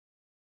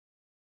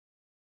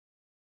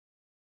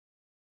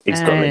 He's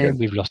gone again.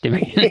 We've lost him.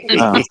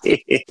 Oh.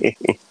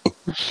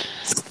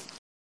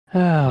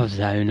 Oh,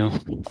 Zonal.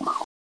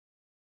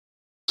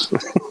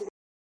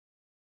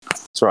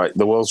 That's right.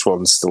 The Welsh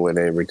one's still in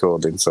here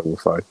recording, so we're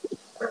fine.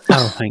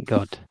 Oh, thank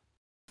God.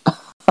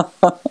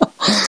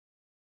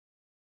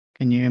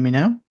 Can you hear me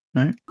now?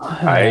 No.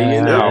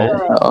 I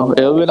know. Oh,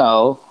 here we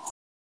know.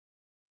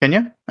 Can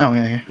you? Oh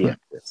yeah. Yeah.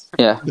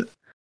 Yeah.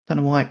 Don't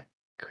know why it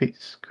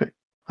quits.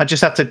 I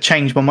just had to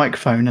change my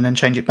microphone and then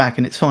change it back,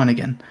 and it's fine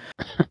again.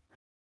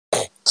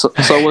 So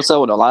was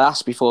Zonal, I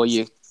asked before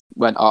you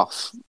went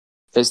off,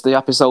 is the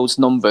episodes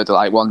numbered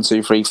like 1,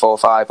 2, 3, 4,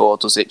 5, or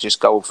does it just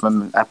go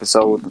from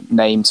episode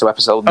name to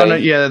episode Oh name? no,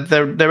 yeah,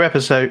 they're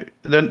episode.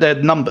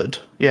 They're numbered.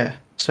 Yeah.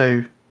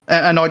 So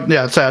and I've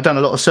done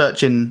a lot of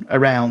searching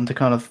around to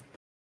kind of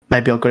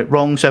maybe I got it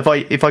wrong. So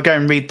if I go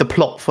and read the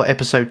plot for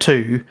episode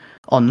 2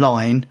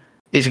 online,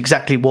 it's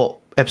exactly what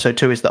episode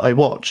 2 is that I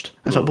watched.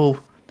 It's like,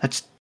 well,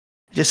 it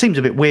just seems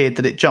a bit weird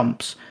that it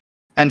jumps.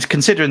 And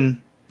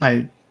considering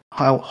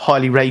how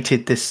highly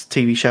rated this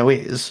TV show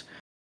is,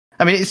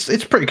 I mean,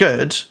 it's pretty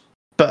good,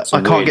 but It's a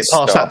I can't weird get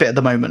past start. that bit at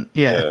the moment.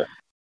 Yeah.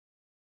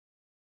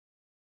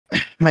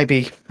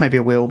 Maybe I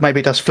will. Maybe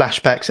it does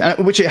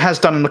flashbacks, which it has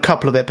done in a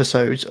couple of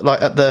episodes.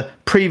 Like at the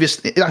previous,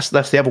 that's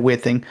the other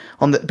weird thing.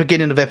 On the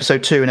beginning of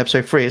episode 2 and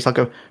episode 3, it's like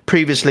a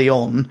previously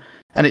on,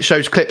 and it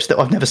shows clips that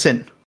I've never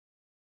seen.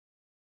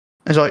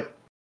 It's like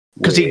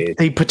because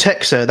he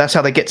protects her. That's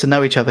how they get to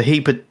know each other.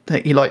 He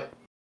like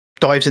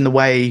dives in the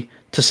way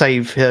to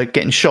save her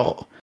getting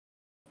shot,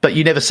 but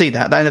you never see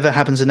that. That never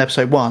happens in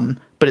episode 1,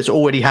 but it's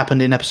already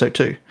happened in episode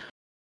 2.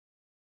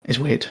 It's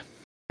weird.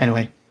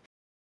 Anyway.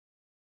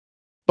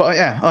 But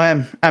yeah, I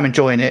am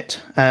enjoying it.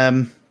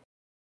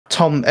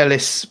 Tom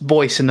Ellis'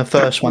 voice in the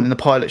first one, in the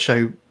pilot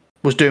show,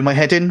 was doing my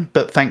head in,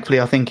 but thankfully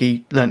I think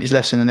he learnt his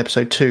lesson in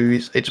episode 2.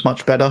 It's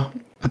much better.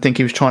 I think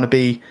he was trying to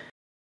be...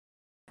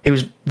 He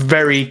was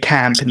very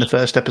camp in the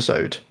first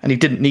episode, and he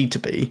didn't need to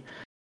be.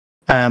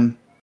 And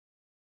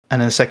in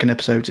the second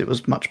episode, it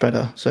was much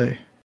better. So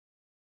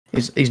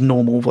his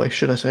normal voice,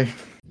 should I say.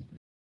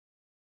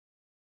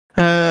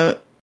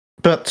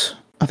 But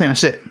I think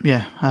that's it.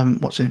 Yeah, I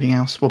haven't watched anything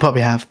else. We'll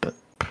probably have, but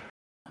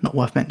not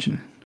worth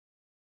mentioning.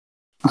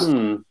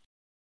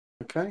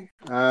 Okay.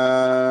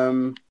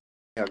 Yeah,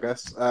 I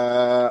guess.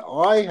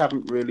 I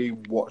haven't really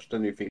watched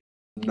anything.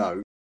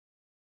 No.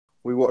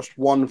 We watched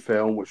one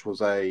film, which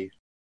was a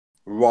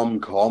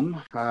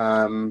rom-com.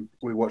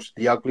 We watched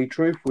The Ugly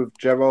Truth with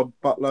Gerard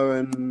Butler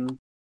and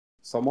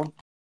someone.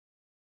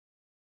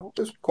 It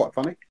was quite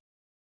funny.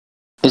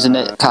 Isn't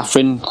it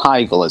Catherine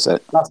Heigl, is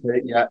it? That's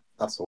it, yeah,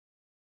 that's all.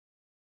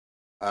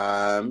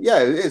 Yeah,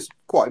 it is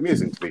quite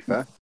amusing, to be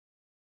fair.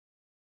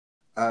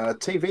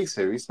 TV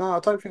series? No, I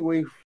don't think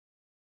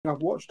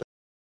I've watched it,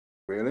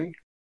 really.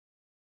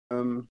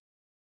 Been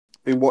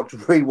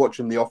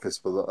rewatching The Office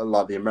for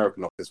the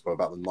American Office for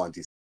about the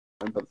 90s,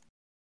 but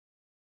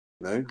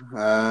no.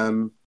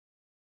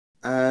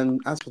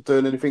 And as for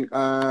doing anything,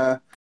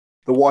 the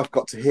wife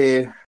got to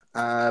hear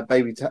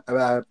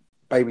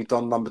Baby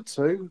Don number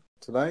 2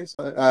 today,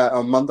 so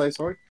on Monday,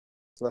 sorry.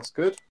 So that's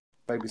good.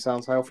 Baby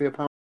sounds healthy,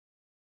 apparently.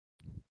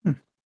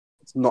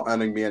 It's not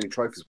earning me any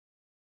trophies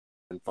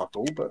and fuck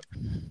all, but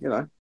you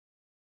know.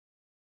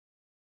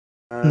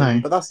 No.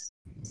 But that's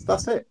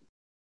it.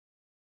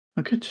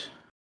 Oh, good.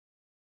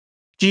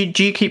 Do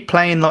you keep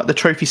playing like the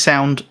trophy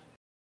sound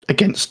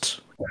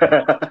against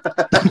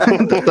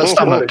the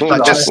stomach?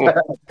 Like just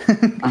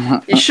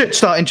you should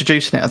start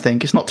introducing it. I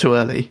think it's not too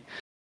early.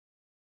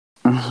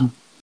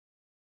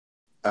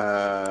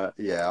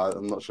 Yeah,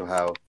 I'm not sure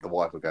how the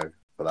wife would go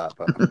for that,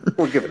 but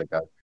we'll give it a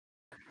go.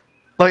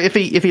 Like if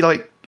he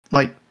like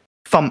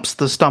thumps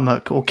the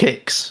stomach or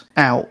kicks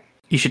out,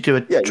 you should do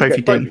a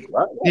trophy ding.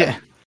 Yeah.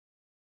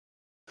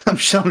 I'm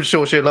sure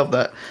she'll love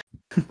that.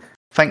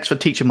 Thanks for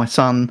teaching my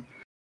son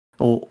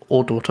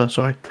or daughter,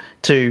 sorry,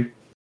 to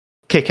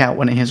kick out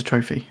when it hears a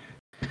trophy.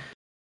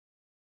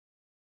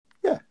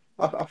 Yeah,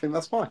 I think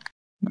that's fine.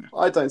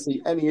 I don't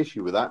see any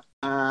issue with that.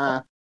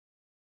 But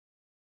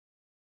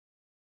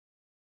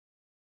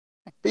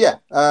yeah,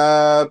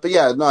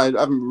 no, I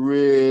haven't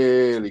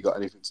really got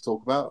anything to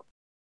talk about.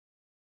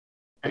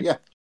 But yeah,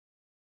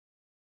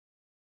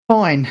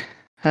 Fine.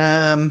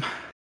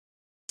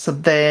 So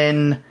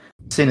then,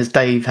 seeing as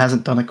Dave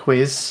hasn't done a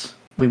quiz,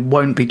 we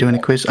won't be doing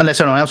a quiz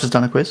unless anyone else has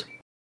done a quiz.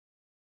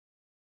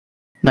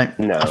 No,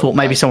 I thought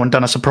maybe someone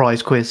done a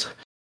surprise quiz,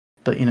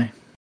 but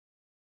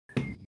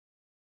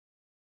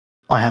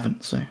I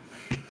haven't. So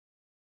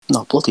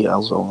No, bloody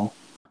hell, Zomo.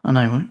 I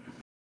know.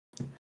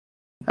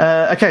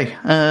 Right? Okay,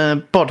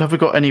 Bod, have we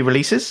got any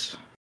releases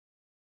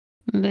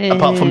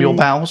apart from your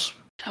bowels?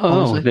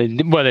 Oh,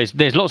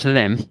 there's lots of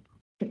them.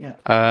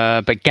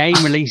 Yeah. But game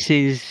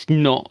releases,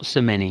 not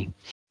so many.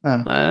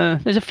 Oh.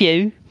 There's a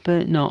few,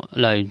 but not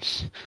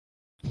loads.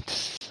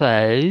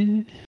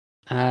 So,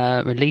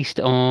 released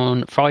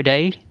on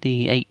Friday,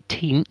 the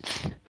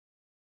 18th,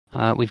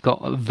 we've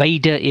got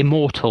Vader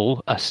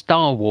Immortal, a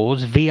Star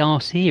Wars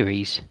VR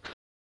series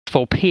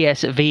for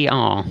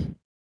PSVR.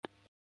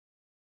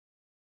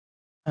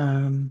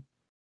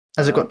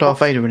 Has it got Darth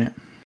Vader in it?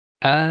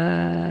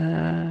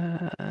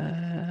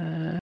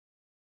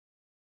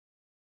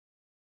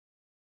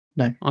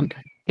 No. I'm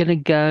gonna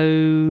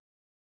go.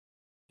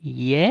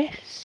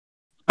 Yes.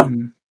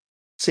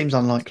 Seems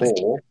unlikely.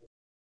 or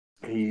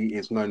he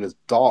is known as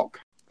Dark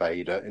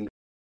Vader in.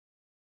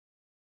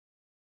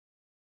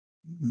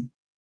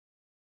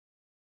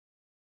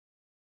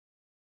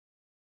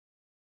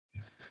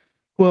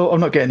 Well, I'm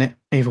not getting it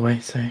either way,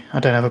 so I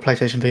don't have a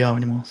PlayStation VR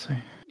anymore. So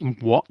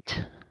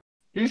What?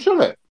 You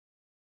sell it?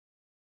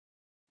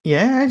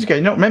 yeah, ages ago.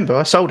 You don't remember?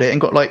 I sold it and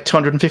got like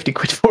 250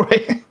 quid for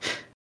it.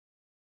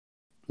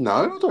 No,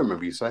 I don't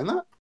remember you saying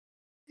that.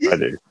 I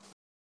do.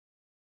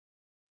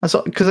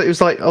 Because it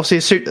was like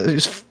obviously it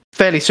was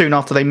fairly soon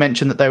after they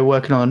mentioned that they were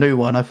working on a new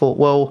one. I thought,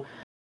 well,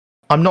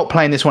 I'm not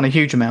playing this one a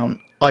huge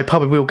amount. I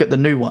probably will get the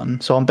new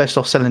one, so I'm best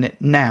off selling it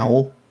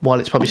now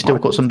while it's probably still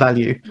got some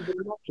value.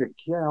 Logic.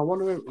 Yeah, I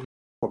wonder if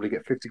probably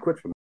get 50 quid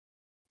from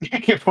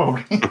it. Yeah,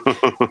 probably.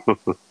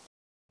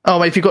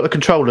 Oh, if you've got the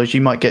controllers,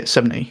 you might get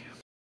 70.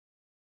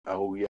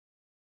 Oh yeah.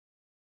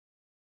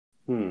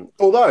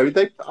 Although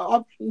they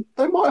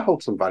might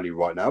hold some value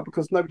right now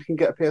because nobody can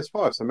get a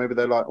PS5, so maybe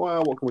they're like,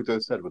 well, what can we do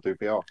instead? We'll do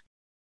VR.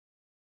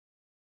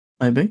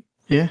 Maybe,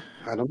 yeah.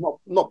 And I'm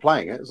not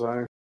playing it,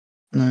 so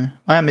No,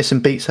 I am missing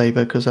Beat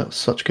Saber because that's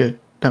such good.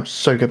 That was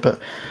so good, but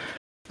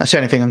that's the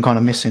only thing I'm kind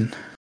of missing.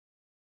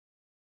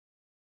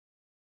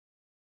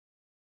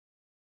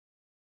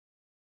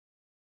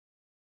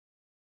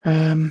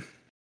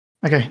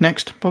 Okay,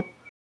 next, Bob.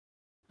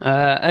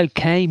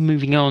 Okay,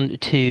 moving on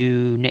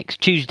to next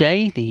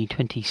Tuesday, the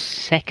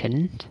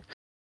 22nd.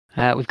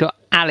 We've got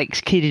Alex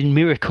Kidd in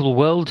Miracle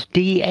World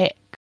DX,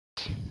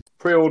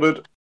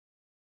 pre-ordered.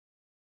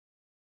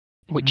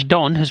 which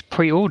Don has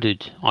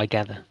pre-ordered, I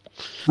gather.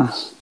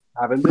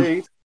 Have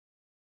indeed.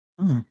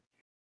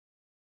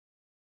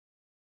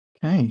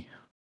 Okay.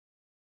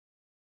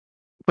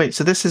 Wait,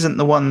 so this isn't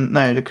the one?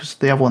 No, because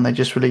the other one they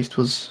just released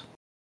was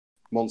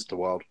Monster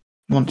World.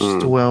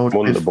 Monster World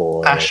Wonder with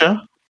Boy.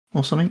 Asher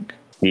or something.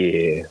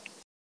 Yeah.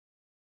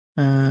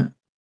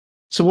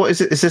 So what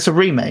is it? Is this a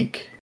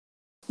remake?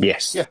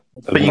 Yes. Yeah.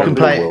 But you can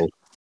play it.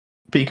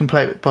 But you can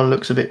play it by the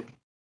looks of it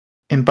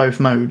in both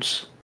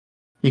modes.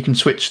 You can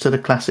switch to the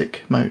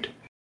classic mode.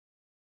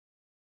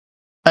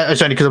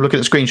 It's only because I'm looking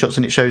at the screenshots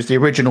and it shows the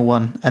original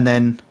one and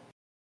then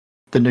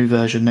the new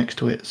version next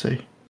to it. So,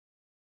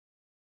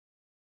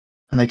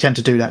 and they tend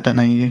to do that, don't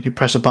they? You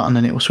press a button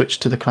and it will switch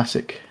to the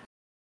classic.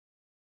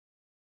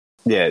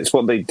 Yeah, it's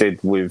what they did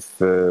with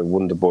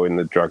Wonder Boy and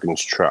the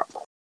Dragon's Trap.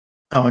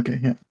 Oh, okay,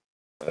 yeah.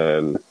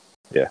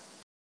 Yeah.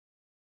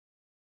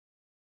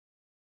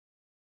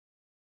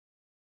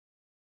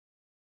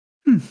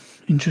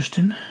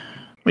 Interesting.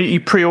 Well,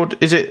 you pre-order?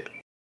 Is it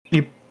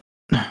you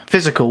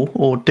physical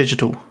or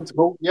digital?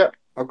 Physical, yeah.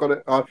 I've got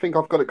it. I think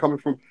I've got it coming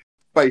from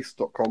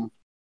base.com.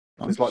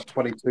 It's like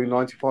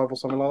 $22.95 or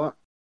something like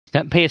Is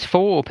that PS4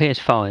 or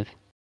PS5?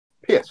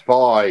 that.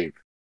 PS5.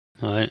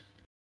 Right.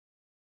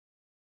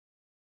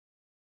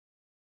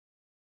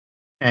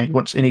 Yeah,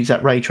 it needs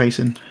that ray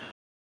tracing.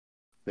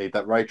 Need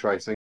that ray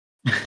tracing.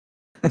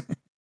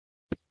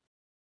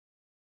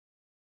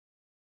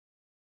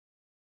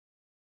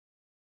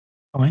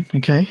 Fine.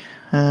 Okay.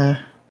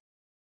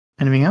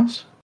 Anything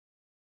else?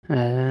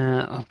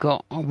 I've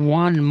got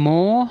one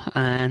more,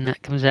 and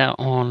that comes out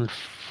on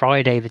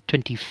Friday the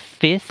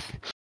 25th,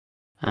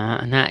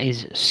 and that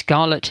is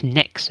Scarlet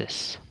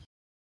Nexus.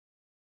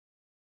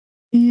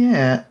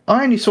 Yeah,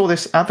 I only saw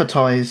this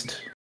advertised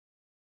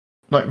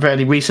like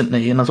fairly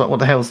recently, and I was like, "What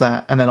the hell's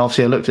that?" And then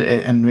obviously I looked at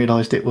it and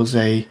realised it was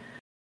a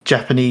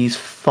Japanese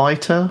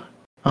fighter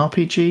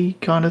RPG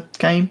kind of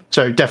game.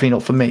 So definitely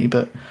not for me,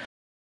 but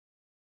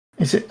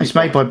it's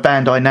made by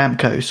Bandai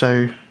Namco,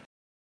 so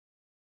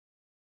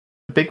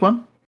a big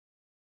one.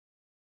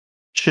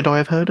 Should I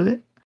have heard of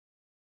it?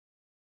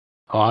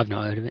 Oh, I've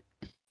not heard of it.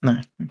 No.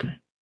 Okay.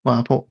 Well,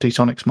 I thought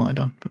D-Sonics might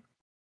have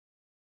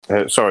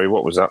done. Sorry,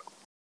 what was that?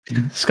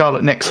 But...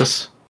 Scarlet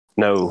Nexus.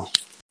 No.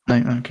 No.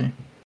 Okay.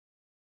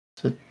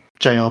 It's a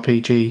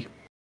JRPG.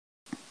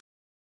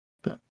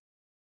 But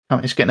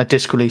it's getting a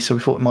disc release, so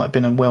we thought it might have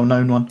been a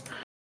well-known one.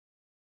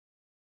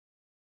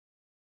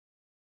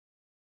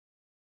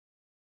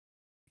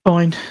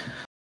 Fine.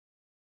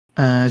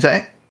 Is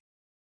that it?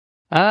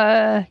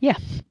 Yeah.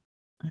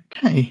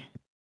 Okay.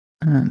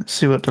 Let's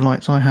see what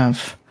delights I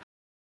have.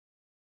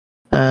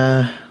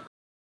 I'll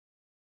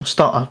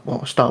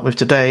start with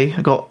today.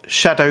 I got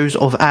Shadows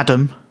of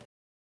Adam.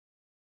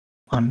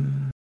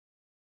 Don't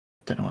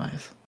know what that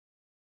is.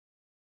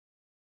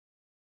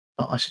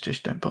 Oh, I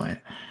suggest don't buy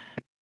it.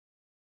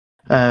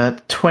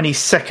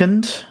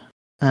 22nd.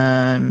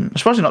 I'm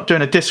surprised you're not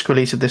doing a disc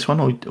release of this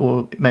one,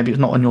 or maybe it's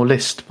not on your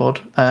list,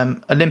 Bod.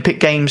 Olympic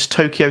Games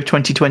Tokyo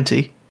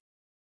 2020.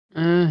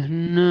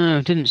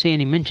 No, didn't see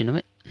any mention of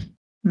it.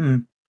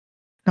 Now,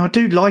 I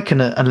do like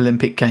an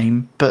Olympic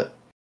game, but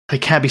they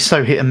can be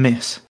so hit and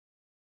miss.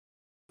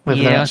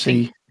 Whether Yeah,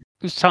 actually...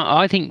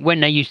 I think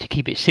when they used to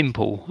keep it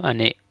simple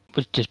and it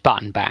was just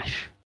button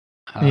bash,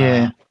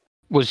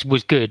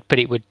 was good, but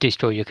it would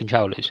destroy your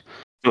controllers.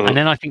 Mhm. And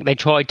then I think they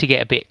tried to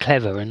get a bit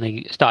clever and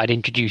they started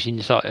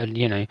introducing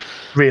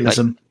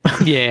realism.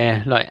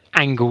 like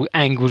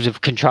angles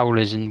of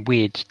controllers and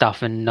weird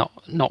stuff, and not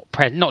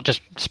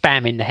just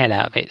spamming the hell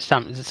out of it.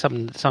 Some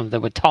of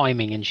them were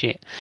timing and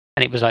shit,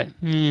 and it was like,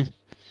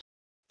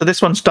 So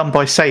this one's done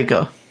by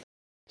Sega.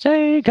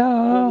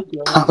 Sega.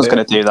 I was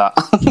going to do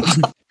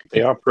that.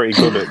 They are pretty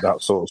good at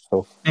that sort of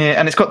stuff. Yeah,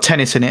 and it's got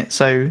tennis in it,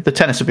 so the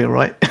tennis will be all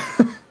right.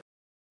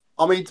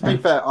 I mean, to be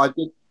fair, I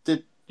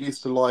did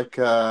used to like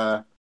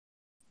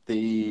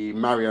the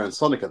Mario and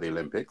Sonic at the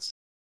Olympics.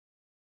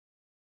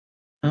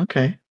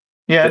 Okay.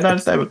 Yeah, no,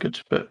 they were good,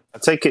 but I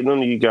take it none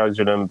of you guys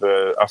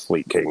remember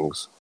Athlete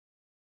Kings.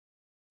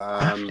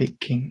 Athlete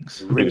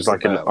Kings. It was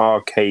like an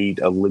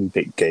arcade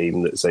Olympic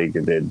game that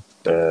Sega did.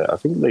 I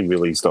think they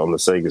released it on the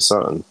Sega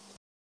Saturn.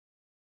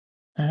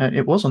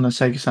 It was on the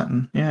Sega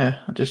Saturn. Yeah,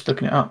 I'm just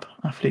looking it up.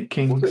 Athlete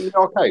Kings. Was it in the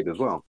arcade as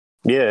well?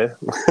 Yeah,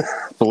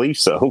 I believe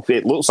so.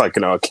 It looks like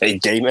an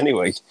arcade game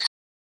anyway.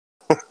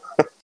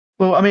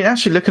 Well, I mean,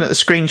 actually, looking at the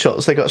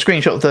screenshots, they got a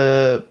screenshot of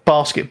the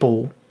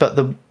basketball, but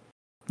the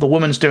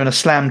woman's doing a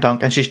slam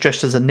dunk and she's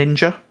dressed as a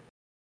ninja.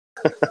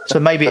 So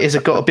maybe it has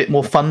got a bit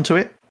more fun to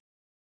it.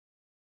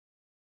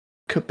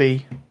 Could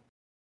be.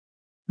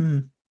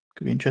 Could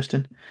be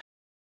interesting.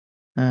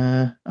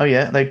 Oh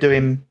yeah, they're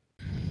doing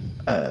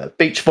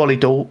beach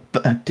volleyball.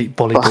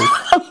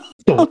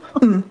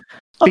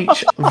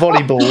 Beach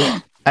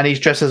volleyball, and he's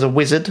dressed as a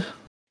wizard.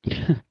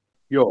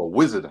 You're a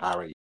wizard,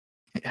 Harry.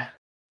 Yeah.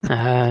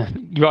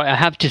 Right, I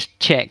have just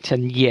checked,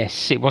 and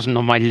yes, it wasn't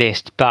on my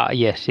list, but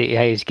yes, it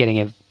is getting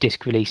a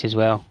disc release as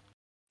well.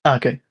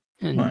 Okay.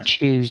 On Right.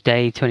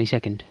 Tuesday,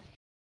 22nd.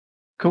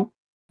 Cool.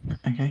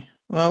 Okay.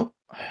 Well,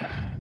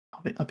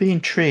 I'll be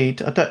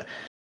intrigued.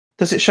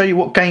 Does it show you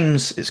what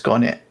games it's got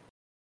in it?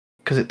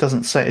 Because it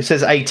doesn't say. It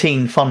says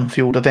 18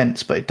 fun-fueled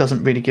events, but it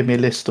doesn't really give me a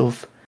list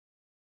of.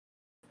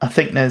 I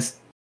think there's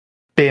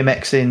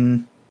BMX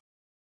in.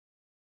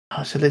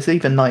 Oh, so there's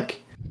even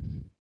like.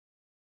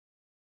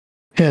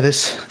 Yeah,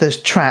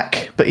 there's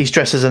track, but he's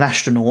dressed as an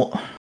astronaut.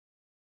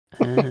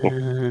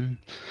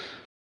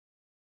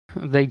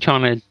 They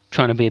trying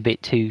to be a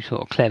bit too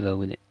sort of clever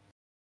with it.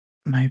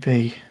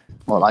 Maybe.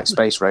 More like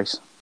Space Race.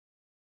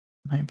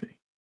 Maybe.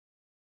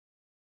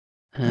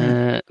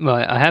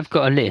 Right, I have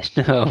got a list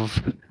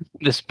of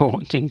the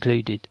sports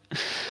included.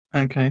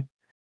 Okay.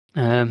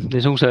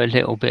 There's also a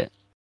little bit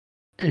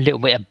of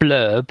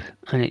blurb,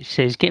 and it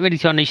says, "Get ready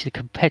to unleash the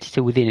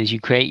competitor within as you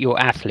create your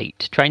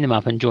athlete. Train them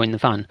up and join the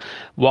fun.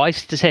 Why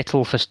to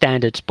settle for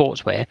standard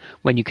sportswear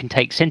when you can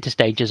take centre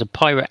stage as a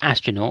pirate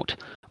astronaut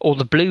or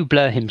the blue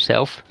blur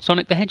himself,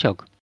 Sonic the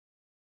Hedgehog?"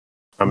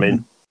 I'm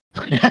in.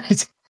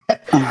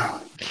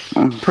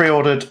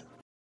 Pre-ordered.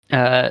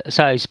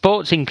 So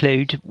sports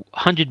include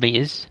 100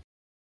 metres,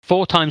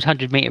 4 times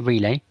 100 metre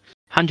relay,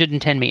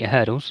 110 metre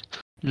hurdles,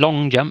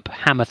 long jump,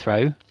 hammer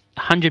throw,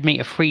 100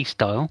 metre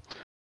freestyle,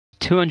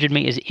 200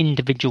 metres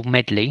individual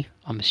medley.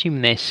 I'm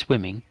assuming they're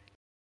swimming.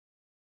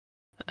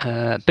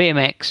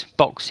 BMX,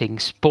 boxing,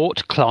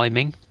 sport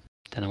climbing.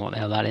 Don't know what the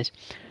hell that is.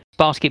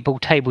 Basketball,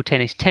 table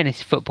tennis,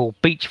 tennis, football,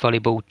 beach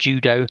volleyball,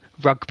 judo,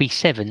 rugby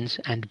sevens,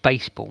 and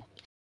baseball.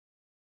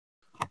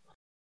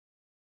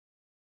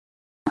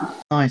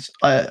 Nice.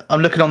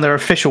 I'm looking on their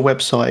official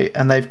website,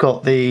 and they've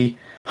got the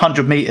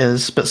 100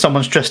 meters, but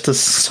someone's dressed as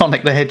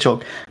Sonic the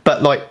Hedgehog,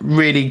 but like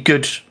really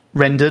good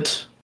rendered,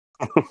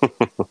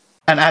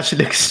 and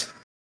actually looks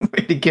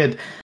really good.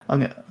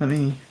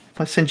 If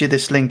I send you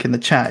this link in the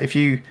chat, if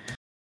you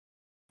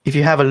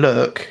have a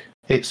look,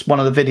 it's one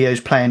of the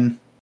videos playing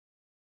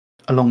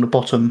along the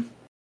bottom.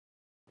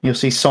 You'll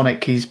see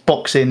Sonic. He's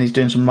boxing. He's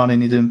doing some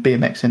running. He's doing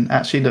BMXing.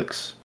 Actually,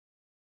 looks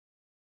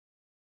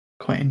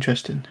quite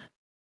interesting.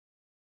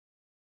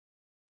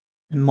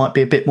 It might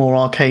be a bit more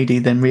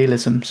arcadey than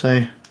realism,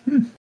 so...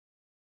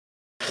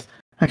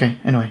 Okay,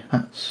 anyway,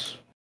 that's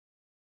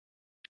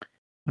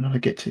When did I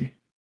get to?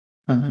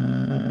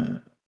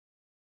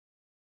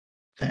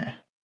 There.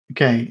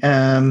 Okay.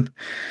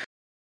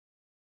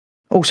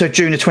 Also,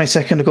 June the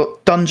 22nd, I've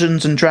got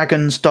Dungeons and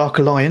Dragons Dark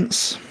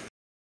Alliance.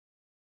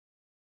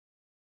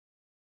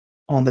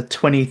 On the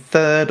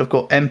 23rd, I've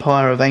got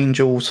Empire of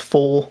Angels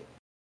 4.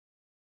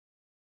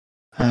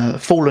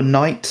 Fallen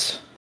Knight.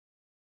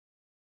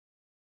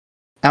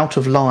 Out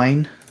of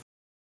Line.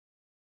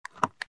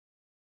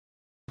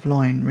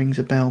 Line rings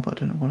a bell, but I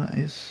don't know what that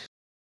is.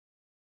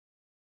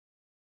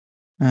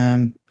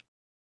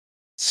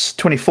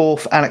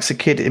 24th, Alex the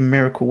Kid in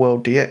Miracle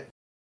World DX.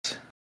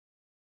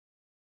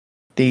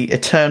 The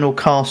Eternal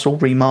Castle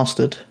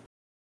Remastered.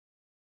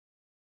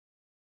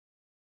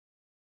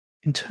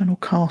 Eternal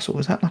Castle,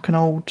 is that like an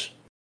old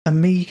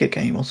Amiga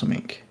game or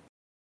something?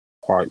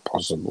 Quite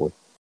possibly.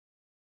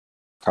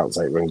 Can't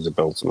say it rings a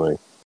bell to me.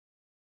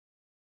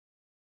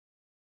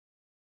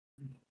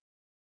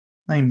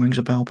 Name rings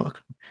a bell, but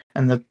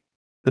and the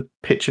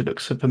picture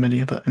looks so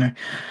familiar, but anyway.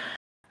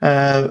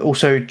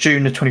 Also,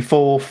 June the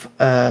 24th,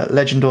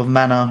 Legend of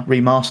Mana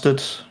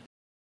Remastered.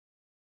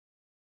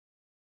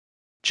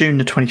 June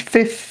the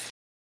 25th,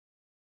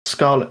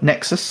 Scarlet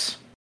Nexus.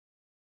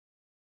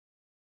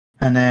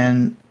 And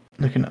then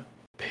looking at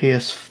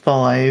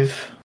PS5,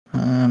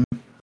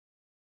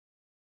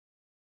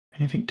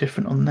 anything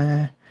different on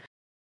there?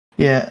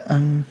 Yeah.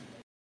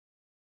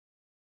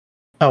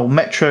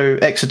 Metro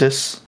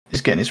Exodus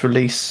is getting its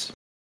release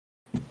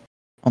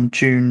on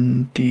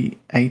June the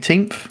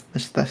 18th.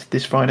 That's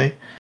this Friday.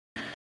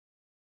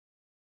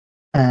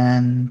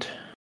 And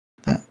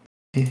that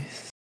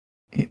is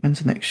it. When's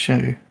the next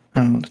show?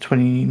 Oh, the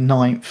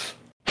 29th.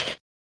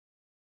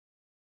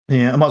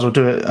 Yeah, I might as well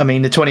do it. I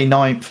mean, the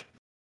 29th,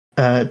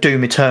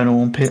 Doom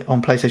Eternal on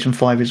PlayStation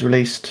 5 is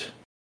released,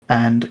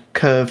 and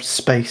Curved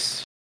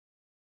Space,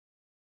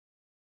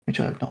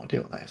 which I have no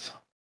idea what that is.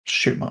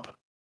 Shoot 'em up.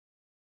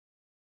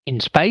 In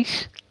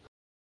space?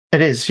 It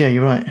is, yeah,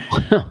 you're right.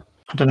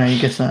 I don't know how you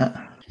guess that.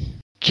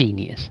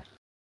 Genius.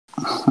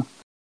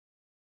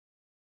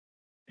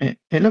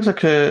 It looks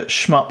like a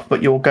shmup,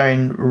 but you're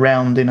going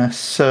round in a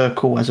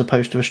circle as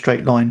opposed to a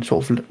straight line,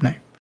 sort of. No,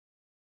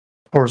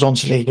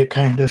 horizontally, you're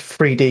kind of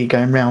 3D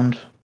going round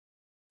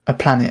a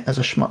planet as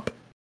a shmup.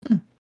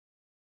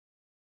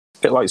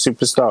 Bit like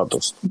Super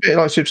Stardust. A bit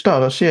like Super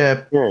Stardust,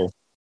 yeah. Yeah.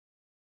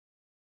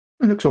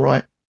 It looks all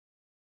right.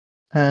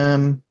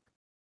 But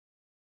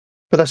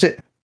that's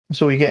it.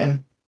 That's all you're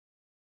getting.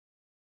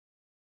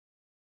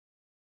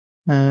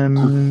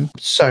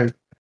 So,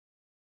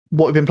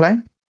 what have you been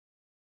playing?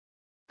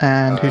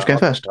 And who's going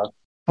first?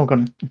 Oh, go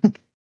on.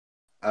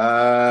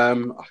 I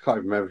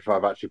can't remember if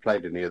I've actually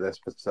played any of this,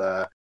 but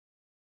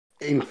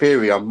in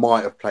theory, I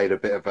might have played a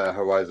bit of a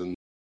Horizon,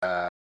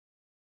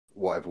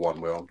 whatever one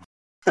we're on.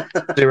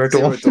 Zero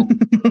Dawn.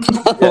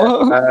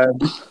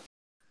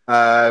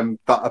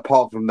 But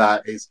apart from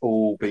that, it's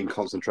all been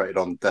concentrated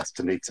on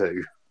Destiny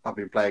 2. I've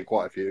been playing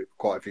quite a few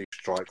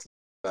strikes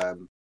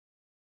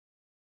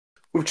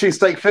with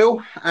Cheesesteak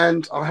Phil,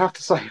 and I have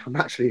to say I'm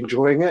actually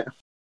enjoying it.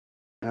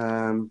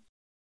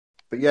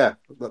 But yeah,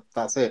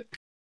 that's it.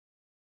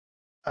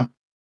 Oh.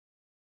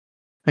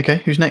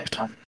 Okay, who's next?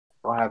 I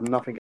have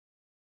nothing.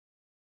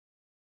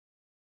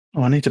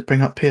 Oh, I need to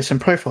bring up PSN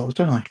profiles,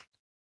 don't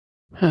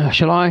I?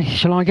 Shall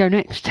I go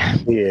next?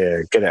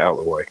 Yeah, get it out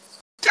of the way.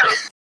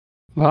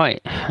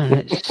 Right.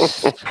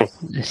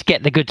 Let's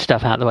get the good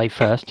stuff out of the way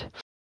first.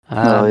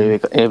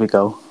 Here we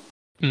go.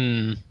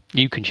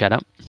 You can shut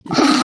up.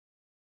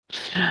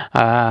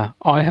 I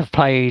have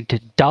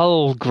played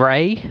Dull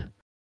Grey,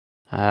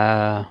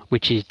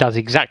 which does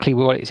exactly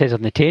what it says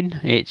on the tin.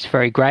 It's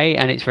very grey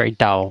and it's very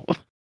dull.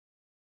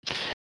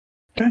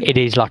 Okay. It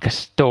is like a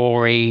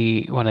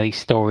story, one of these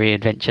story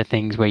adventure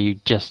things where you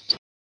just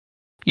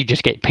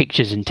get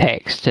pictures and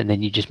text, and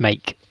then you just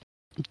make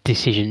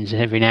decisions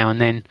every now and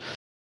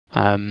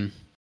then.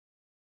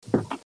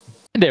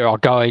 There are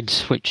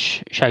guides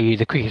which show you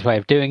the quickest way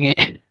of doing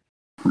it,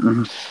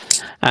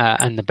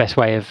 and the best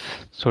way of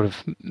sort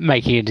of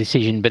making a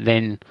decision, but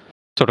then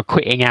sort of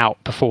quitting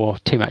out before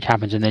too much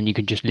happens, and then you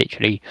can just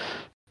literally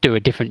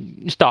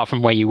start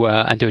from where you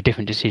were and do a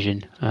different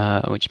decision,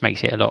 which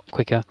makes it a lot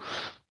quicker.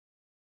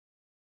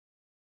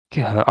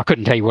 I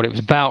couldn't tell you what it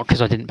was about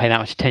because I didn't pay that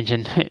much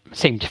attention. It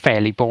seemed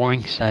fairly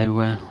boring, so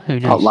who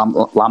knows?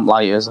 Lamp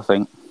lighters, I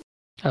think.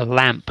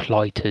 Lamp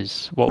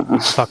lighters. What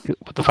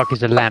the fuck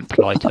is a lamp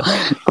lighter?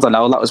 I don't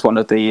know. That was one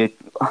of the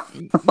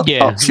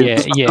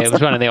options. Yeah. It was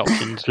one of the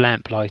options.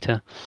 Lamp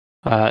lighter.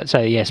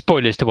 So yeah,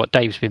 spoilers to what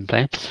Dave's been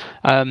playing.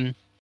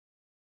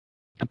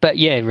 But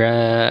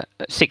yeah,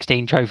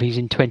 16 trophies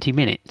in 20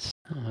 minutes.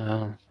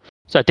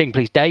 So ding,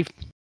 please, Dave.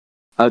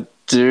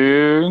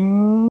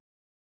 Ding.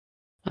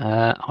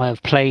 I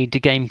have played a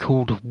game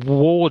called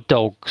War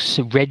Dogs: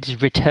 Red's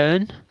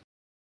Return,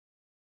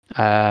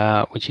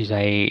 which is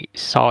a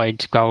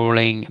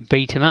side-scrolling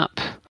beat 'em up.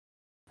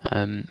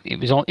 It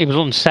was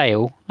on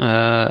sale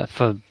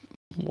for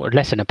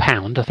less than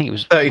 £1. I think it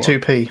was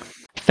 32p.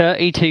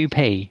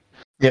 32p.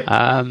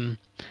 Yeah.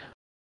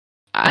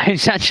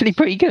 It's actually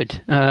pretty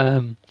good.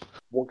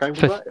 What game was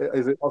For- that?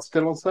 Is it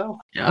still on sale?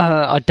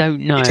 I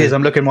don't know. It is.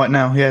 I'm looking right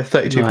now. Yeah,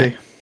 32p. Right.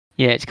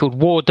 Yeah, it's called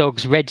War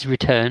Dogs Red's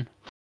Return.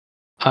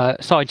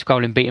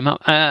 Side-scrolling beat 'em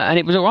up, and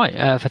it was all right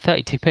for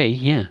 32p.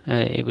 Yeah,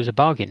 it was a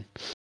bargain.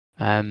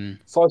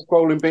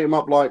 Side-scrolling beat 'em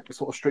up like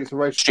sort of Streets of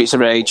Rage. Streets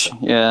of Rage,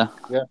 yeah.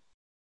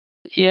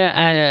 Yeah,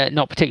 and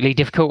not particularly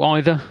difficult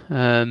either.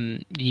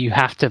 You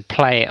have to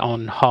play it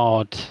on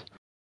hard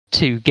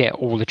to get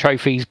all the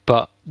trophies,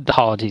 but the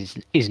hard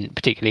isn't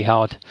particularly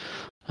hard.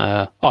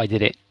 I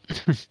did it,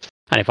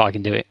 and if I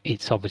can do it,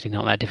 it's obviously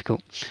not that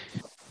difficult.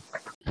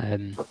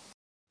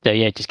 So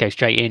yeah, just go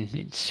straight in.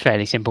 It's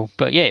fairly simple,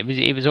 but yeah,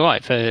 it was all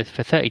right for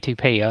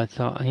 32p. I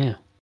thought, yeah.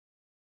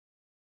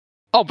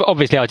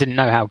 Obviously, I didn't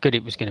know how good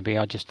it was going to be.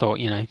 I just thought,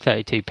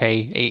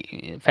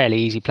 32p, fairly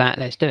easy plat.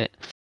 Let's do it.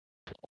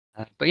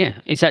 But yeah,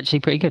 it's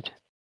actually pretty good.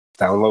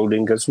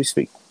 Downloading as we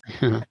speak.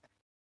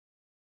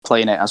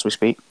 Playing it as we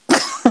speak.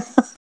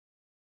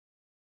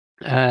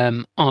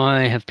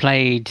 I have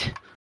played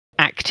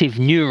Active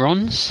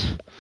Neurons,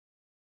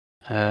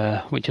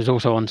 which is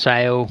also on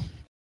sale.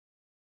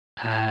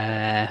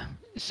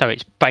 So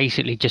it's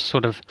basically just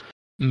sort of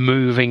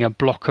moving a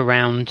block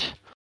around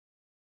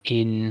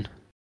in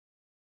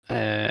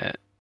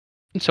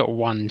sort of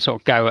one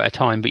sort of go at a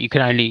time, but you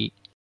can only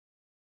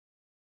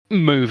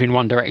move in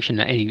one direction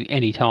at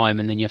any time,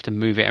 and then you have to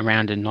move it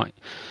around and like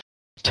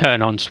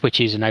turn on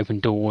switches and open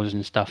doors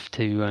and stuff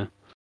to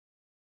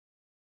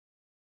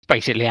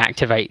basically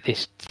activate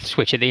this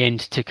switch at the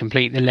end to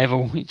complete the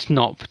level. It's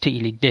not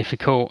particularly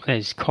difficult.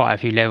 There's quite a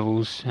few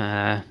levels,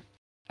 and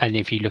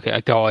if you look at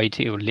a guide,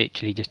 it will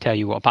literally just tell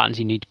you what buttons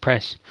you need to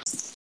press.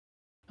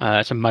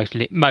 So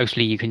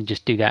mostly you can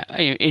just do that.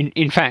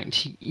 In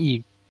fact,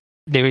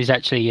 there is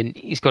actually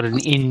it's got an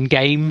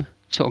in-game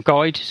sort of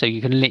guide, so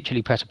you can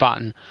literally press a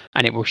button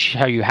and it will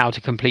show you how to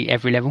complete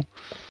every level.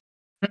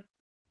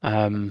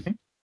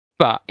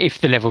 But if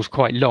the level's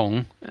quite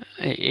long,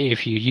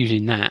 if you're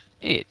using that,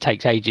 it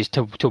takes ages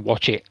to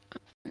watch it,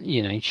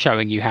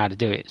 showing you how to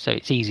do it. So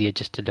it's easier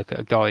just to look at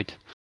a guide.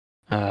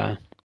 And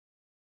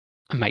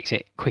makes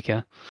it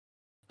quicker.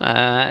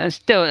 It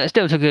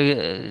still took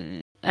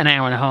an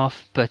hour and a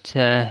half, but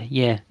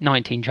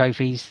 19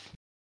 trophies.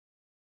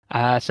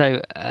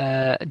 So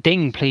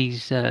ding,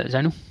 please,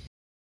 Zonal.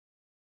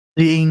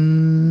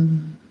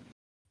 Ding.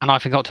 And I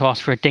forgot to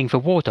ask for a ding for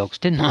War Dogs,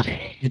 didn't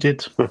I? You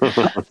did.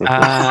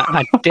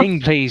 A ding,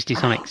 please,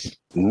 Dsonics.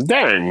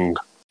 Dang!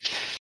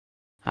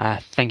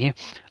 Thank you.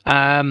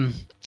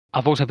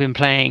 I've also been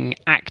playing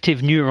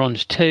Active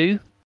Neurons 2,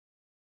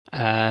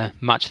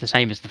 much the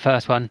same as the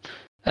first one.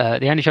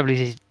 The only trouble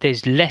is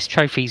there's less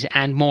trophies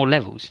and more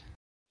levels.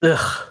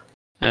 Ugh.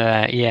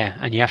 Yeah,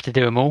 and you have to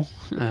do them all.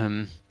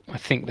 I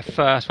think the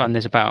first one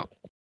there's about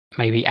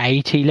maybe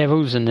 80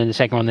 levels, and then the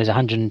second one there's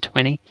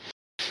 120.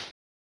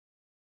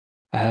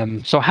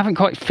 So I haven't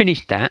quite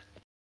finished that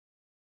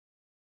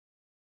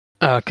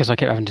because I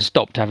kept having to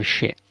stop to have a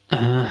shit.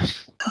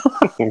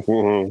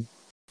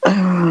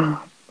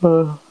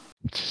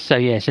 So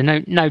yeah, so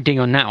no ding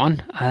on that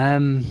one.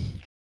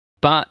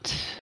 But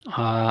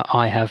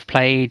I have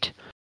played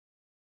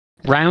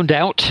Round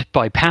Out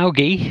by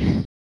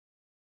Paugi.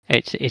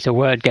 It's a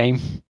word game.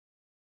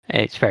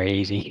 It's very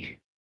easy.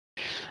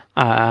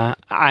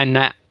 And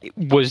that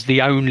was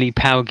the only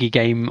Paugi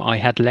game I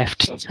had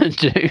left to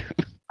do.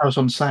 That was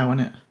on sale,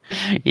 wasn't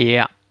it?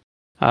 Yeah.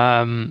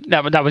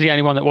 That was the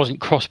only one that wasn't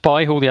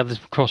cross-buy. All the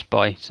others were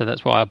cross-buy, so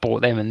that's why I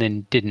bought them and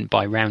then didn't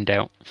buy Round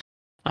Out.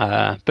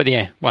 But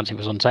yeah, once it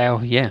was on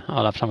sale, yeah,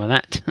 I'll have some of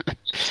that.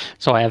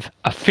 So I have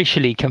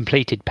officially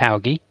completed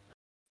Paugi.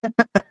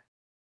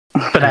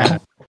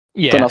 But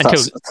yeah,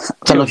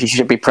 Don't know if you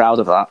should be proud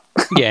of that.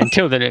 Yeah,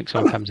 until the next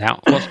one comes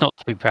out. What's not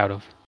to be proud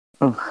of?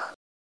 Oh.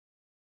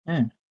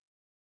 Yeah.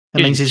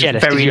 It means he's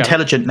very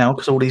intelligent now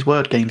because all these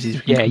word games he's...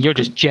 Yeah, you're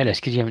just jealous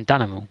because you haven't done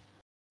them all.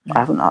 I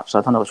haven't actually.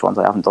 I don't know which ones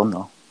I haven't done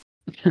though.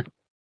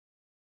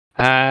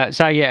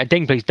 So yeah, a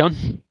ding please,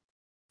 Don.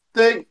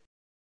 Ding.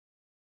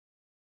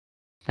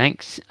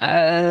 Thanks.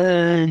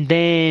 And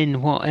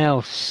then what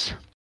else?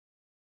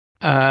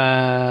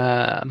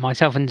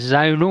 Myself and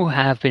Zonal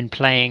have been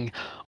playing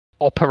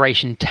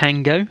Operation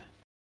Tango,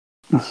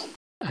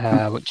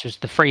 which is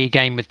the free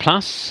game with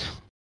Plus,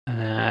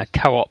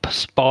 co-op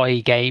spy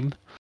game,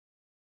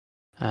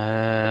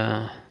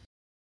 and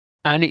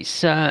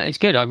it's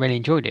good. I really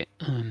enjoyed it.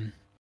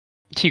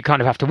 So you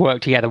kind of have to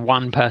work together.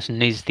 One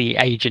person is the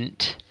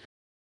agent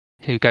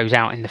who goes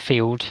out in the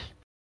field,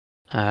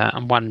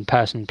 and one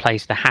person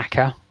plays the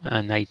hacker,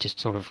 and they just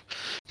sort of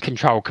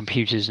control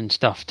computers and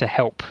stuff to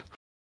help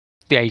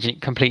the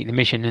agent complete the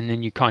mission, and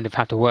then you kind of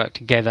have to work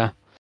together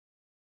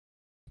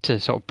to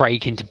sort of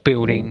break into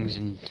buildings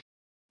and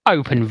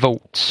open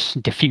vaults,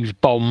 defuse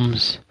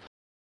bombs,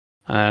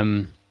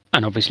 and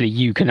obviously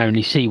you can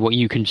only see what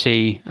you can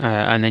see,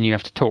 and then you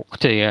have to talk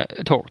to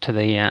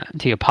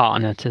your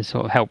partner to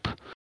sort of help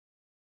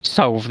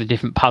solve the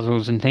different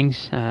puzzles and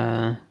things.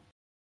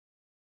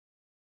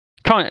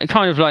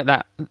 kind of like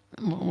that.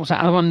 What was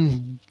that other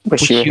one?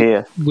 Wish you were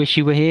here. Wish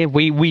you were here.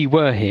 We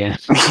were here.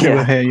 You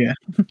were here,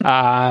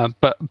 yeah.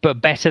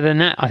 But better than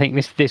that. I think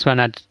this one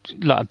had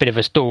like a bit of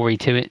a story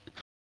to it,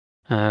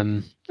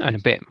 and a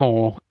bit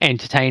more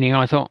entertaining,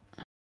 I thought.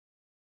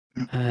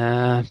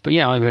 But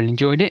yeah, I really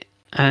enjoyed it,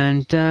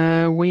 and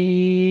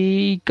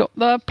we got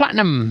the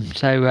platinum.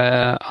 So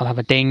I'll have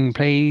a ding,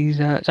 please,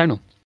 Zonal.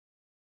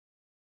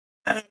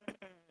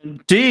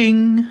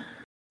 Ding.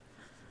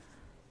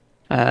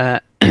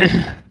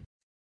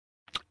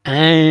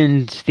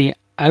 And the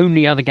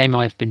only other game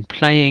I've been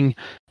playing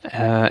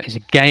is a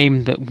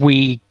game that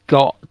we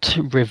got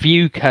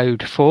review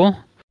code for,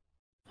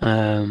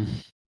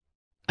 and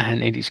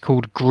it is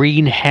called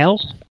Green Hell.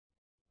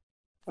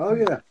 Oh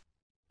yeah.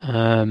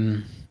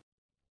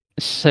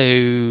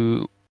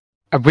 So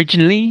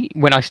originally,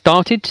 when I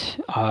started,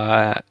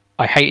 I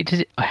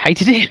hated it.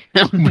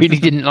 I really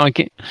didn't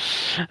like it.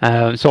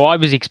 So I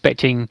was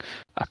expecting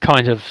a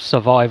kind of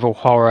survival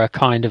horror,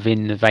 kind of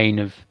in the vein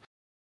of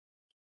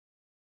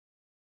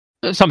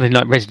something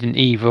like Resident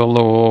Evil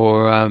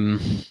or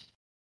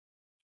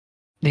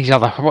these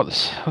other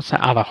what's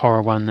that other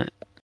horror one that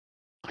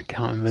I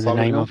can't remember the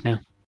name of now.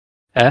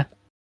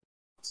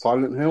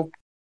 Silent Hill.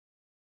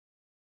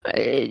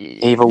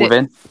 Evil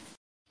Within.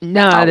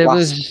 No, Outlast. there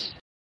was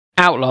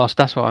Outlast.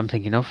 That's what I'm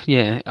thinking of.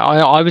 Yeah,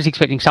 I was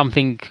expecting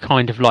something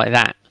kind of like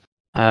that.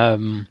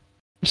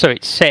 So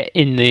it's set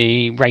in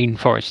the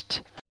rainforest,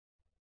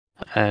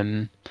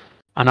 and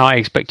I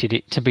expected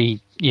it to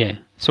be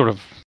sort of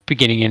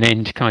beginning and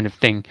end kind of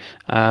thing.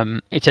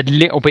 It's a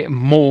little bit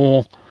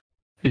more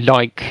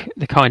like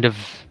the kind of,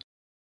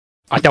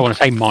 I don't want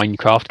to say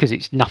Minecraft because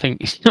it's not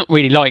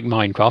really like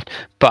Minecraft,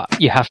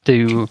 but you have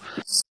to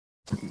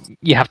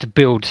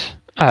build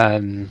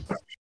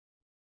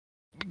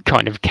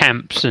kind of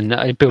camps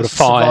and build a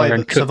fire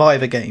and cook.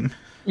 Survivor game.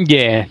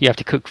 Yeah, you have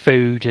to cook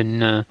food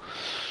and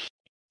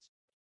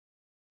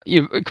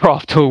you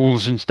craft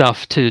tools and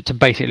stuff to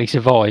basically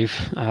survive.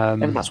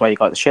 Maybe that's where you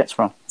got the shits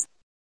from.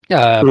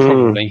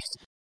 Probably.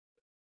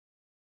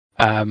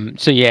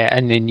 So yeah,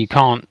 and then you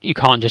can't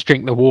just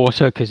drink the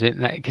water because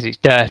it's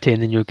dirty,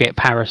 and then you'll get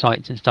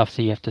parasites and stuff.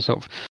 So you have to sort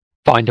of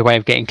find a way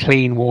of getting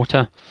clean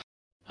water.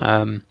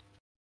 So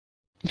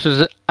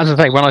as I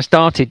say, when I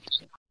started,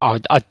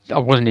 I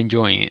wasn't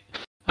enjoying it.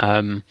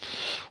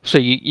 So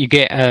you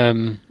get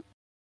a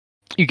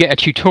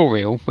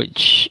tutorial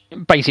which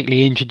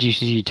basically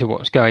introduces you to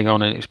what's going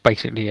on, and it's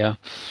basically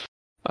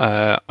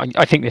I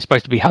think they're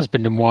supposed to be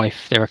husband and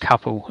wife. They're a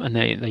couple, and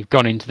they've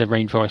gone into the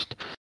rainforest.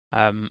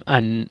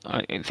 And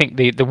I think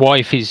the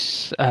wife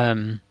is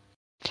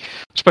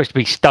supposed to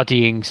be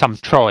studying some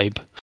tribe.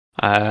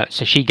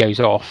 So she goes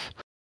off,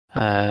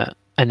 and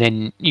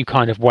then you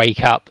kind of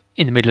wake up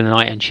in the middle of the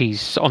night, and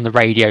she's on the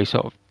radio,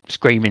 sort of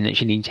screaming that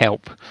she needs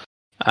help.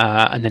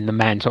 And then the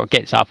man sort of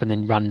gets up and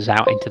then runs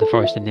out into the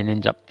forest, and then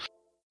ends up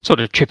sort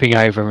of tripping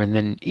over, and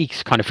then he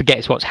kind of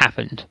forgets what's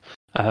happened.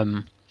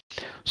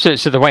 So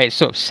the way it's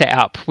sort of set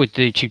up with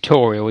the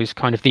tutorial is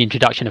kind of the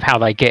introduction of how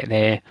they get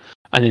there,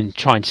 and then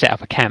try and set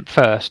up a camp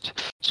first.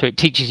 So it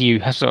teaches you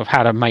how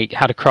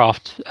to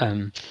craft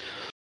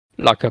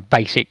like a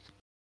basic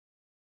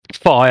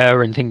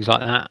fire and things like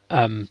that.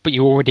 But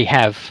you already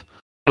have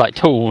like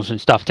tools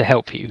and stuff to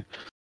help you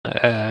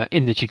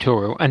in the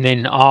tutorial. And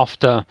then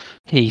after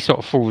he sort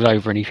of falls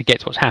over and he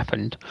forgets what's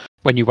happened,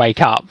 when you wake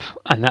up,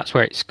 and that's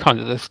where it's kind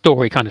of the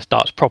story kind of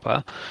starts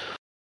proper,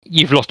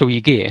 you've lost all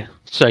your gear.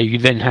 So you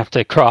then have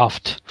to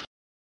craft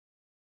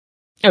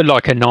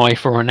like a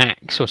knife or an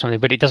axe or something,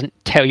 but it doesn't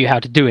tell you how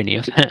to do any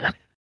of that.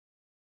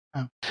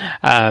 Oh.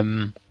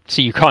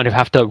 So you kind of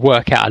have to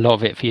work out a lot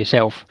of it for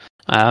yourself,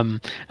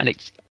 and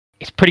it's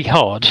pretty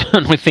hard.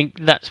 And I think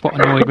that's what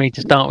annoyed me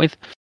to start with.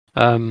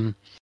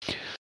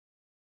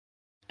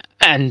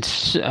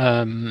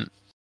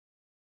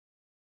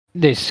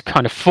 There's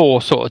kind of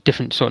 4 sort of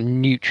different sort of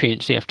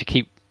nutrients you have to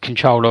keep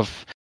control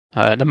of.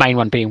 The main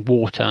one being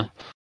water.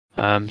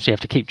 So you have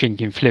to keep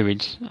drinking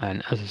fluids,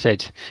 and as I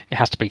said, it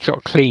has to be sort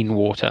of clean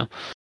water.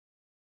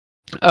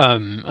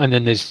 And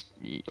then there's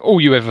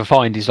all you ever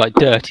find is like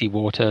dirty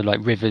water, like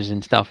rivers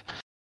and stuff.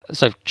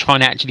 So trying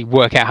to actually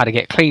work out how to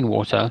get clean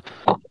water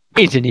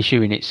is an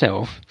issue in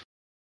itself.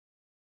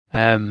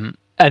 And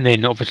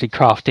then obviously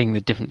crafting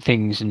the different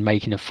things and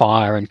making a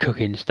fire and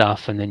cooking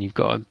stuff, and then you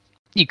can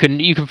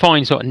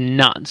find sort of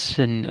nuts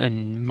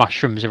and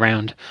mushrooms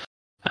around.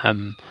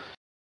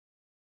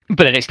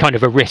 But then it's kind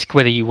of a risk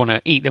whether you want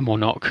to eat them or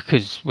not,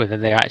 because whether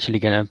they're actually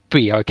going to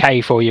be okay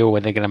for you or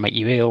whether they're going to make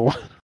you ill.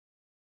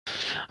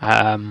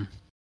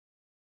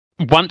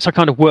 Once I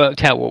kind of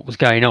worked out what was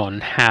going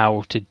on,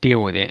 how to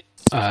deal with it,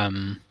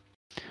 I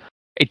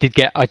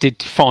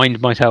did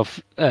find myself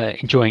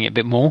enjoying it a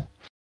bit more.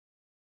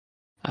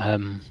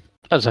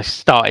 As I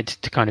started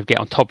to kind of get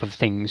on top of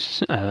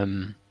things,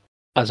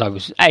 as I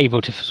was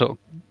able to sort of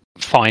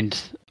find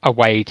a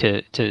way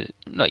to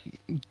like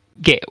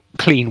get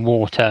clean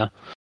water,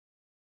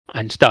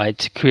 and started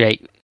to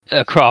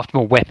craft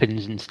more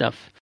weapons and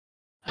stuff.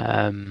 So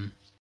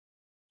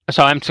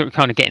I'm sort of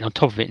kind of getting on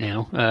top of it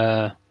now.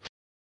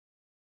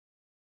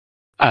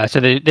 So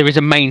there is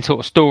a main sort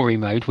of story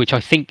mode, which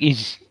I think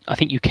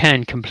you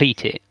can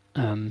complete it.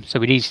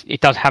 So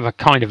it does have a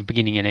kind of a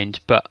beginning and end,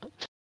 but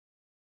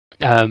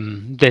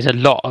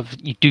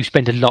you do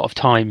spend a lot of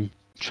time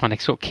trying to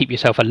sort of keep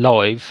yourself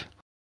alive.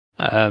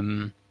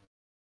 So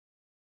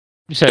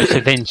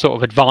then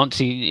sort of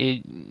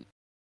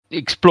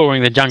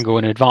exploring the jungle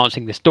and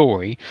advancing the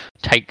story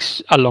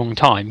takes a long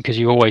time because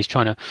you're always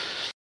trying to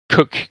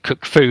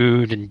cook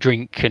food and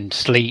drink and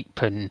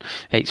sleep, and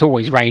it's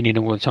always raining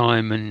all the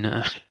time,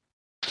 and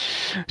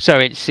so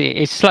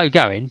it's slow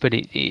going, but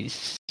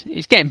it's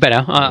getting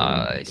better.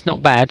 It's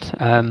not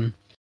bad.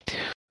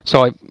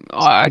 So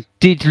I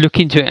did look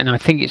into it, and I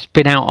think it's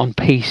been out on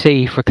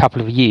PC for a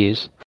couple of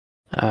years.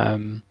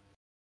 And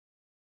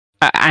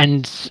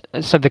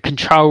so the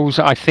controls,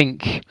 I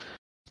think,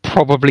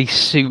 probably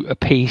suit a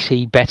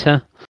PC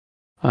better.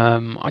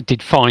 I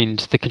did find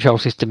the control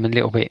system a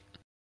little bit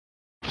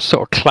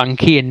sort of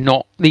clunky and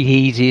not the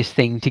easiest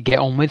thing to get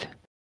on with.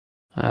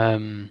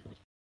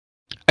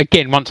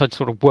 Again, once I'd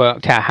sort of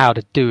worked out how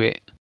to do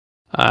it,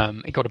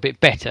 it got a bit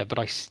better, but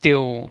I'm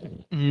still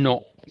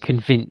not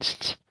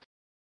convinced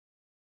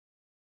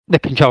the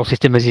control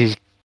system is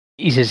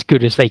as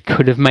good as they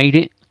could have made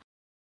it.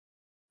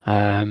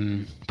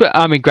 But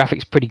I mean,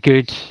 graphics pretty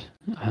good.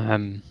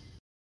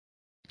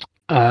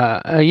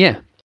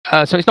 Yeah.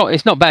 So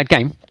it's not a bad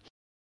game.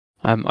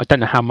 I don't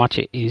know how much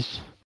it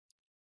is.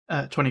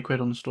 20 quid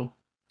on the store.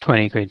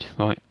 20 quid,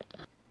 right.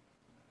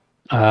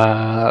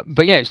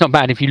 But yeah, it's not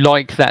bad if you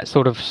like that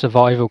sort of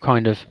survival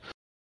kind of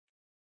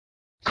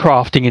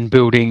crafting and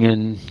building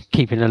and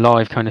keeping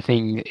alive kind of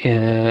thing.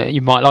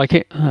 You might like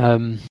it.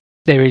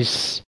 There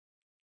is,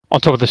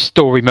 on top of the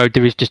story mode,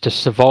 there is just a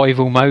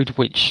survival mode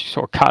which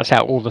sort of cuts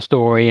out all the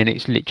story, and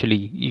it's literally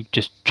you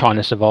just trying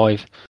to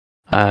survive.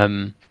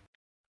 There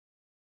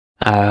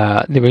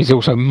is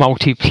also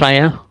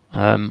multiplayer.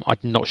 I'm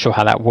not sure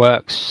how that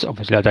works.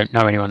 Obviously, I don't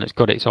know anyone that's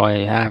got it, so I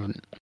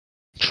haven't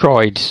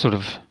tried sort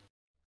of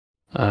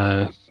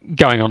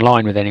going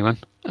online with anyone.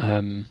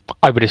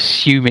 I would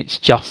assume it's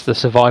just the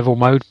survival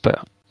mode,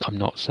 but I'm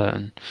not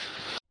certain.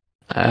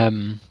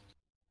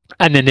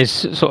 And then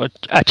there's sort of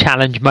a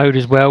challenge mode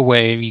as well,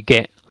 where you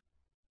get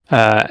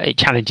it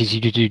challenges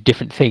you to do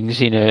different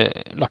things in a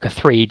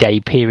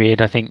 3-day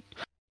period, I think.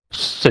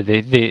 So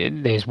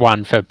there's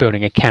one for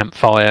building a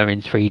campfire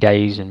in 3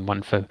 days, and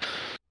one for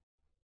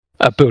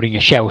building a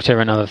shelter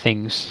and other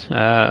things.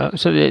 So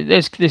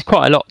there's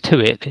quite a lot to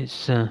it.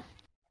 There's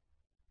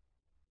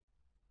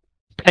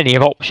plenty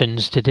of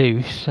options to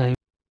do. So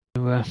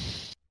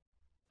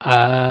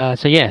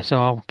yeah,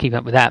 so I'll keep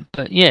up with that.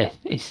 But yeah,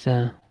 it's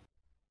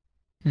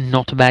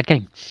not a bad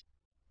game.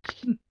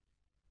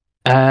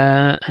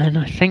 And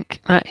I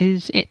think that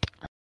is it.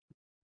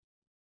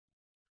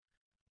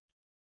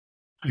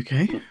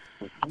 Okay.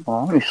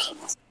 Nice.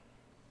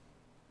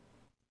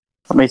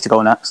 For me to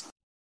go next.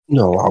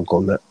 No, I'll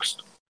go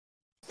next.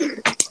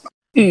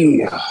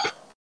 Yeah.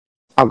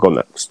 I'll go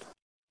next.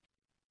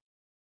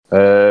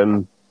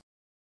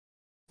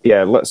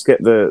 Yeah, let's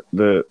get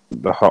the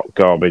hot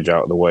garbage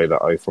out of the way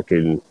that I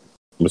fucking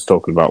was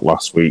talking about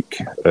last week.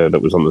 That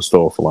was on the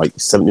store for like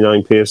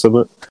 79p or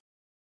something.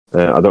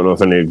 I don't know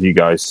if any of you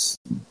guys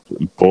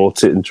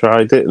bought it and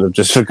tried it and have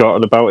just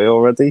forgotten about it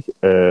already.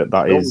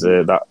 That is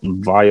that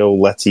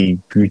Violetti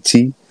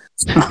Beauty.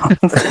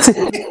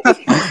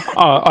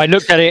 I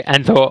looked at it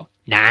and thought,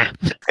 nah.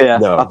 Yeah,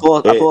 No, I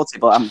bought it,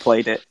 but I haven't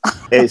played it.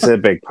 It's a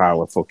big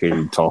pile of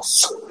fucking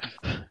toss.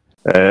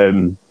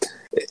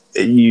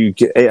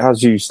 It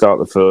has you start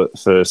the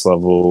first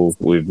level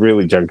with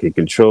really janky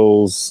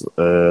controls.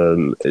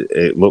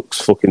 It looks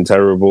fucking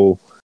terrible.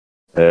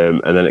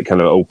 And then it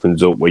kind of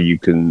opens up where you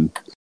can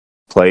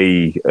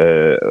play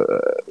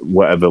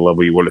whatever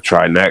level you want to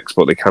try next,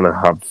 but they kind of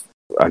have,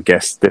 I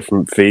guess,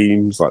 different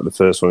themes. Like the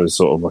first one is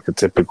sort of like a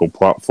typical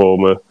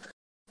platformer.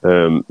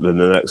 Then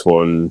the next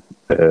one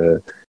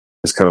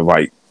is kind of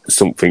like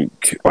something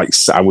like,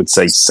 I would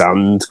say,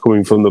 sand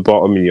coming from the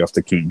bottom, and you have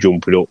to keep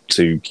jumping up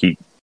to keep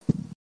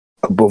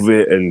above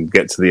it and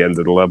get to the end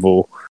of the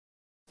level.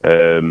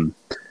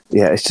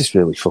 Yeah, it's just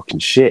really fucking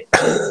shit.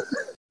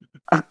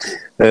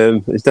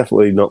 It's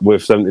definitely not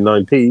worth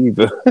 79p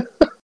either. I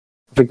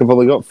think I've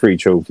only got 3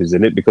 trophies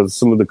in it because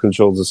some of the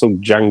controls are so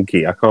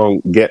janky I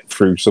can't get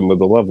through some of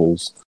the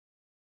levels.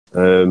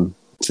 So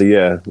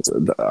yeah,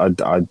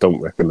 I don't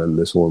recommend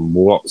this one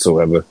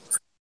whatsoever.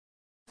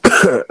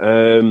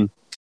 The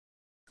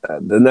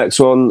next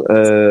one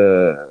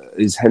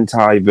is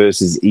Hentai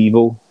versus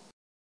Evil.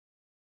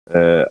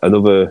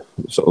 Another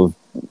sort of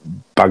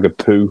bag of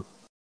poo.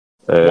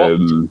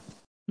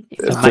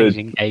 It's an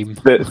amazing game.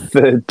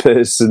 Third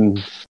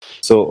person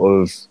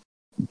sort of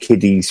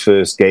kiddie's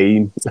first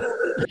game.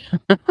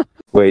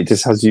 Where it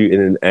just has you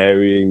in an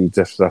area and you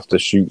just have to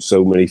shoot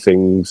so many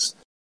things.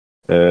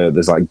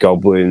 There's like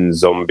goblins,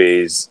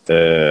 zombies,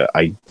 the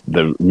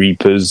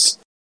Reapers.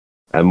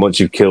 And once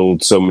you've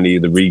killed so many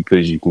of the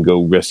Reapers, you can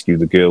go rescue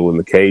the girl in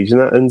the cage,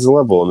 and that ends the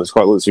level. And there's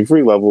quite literally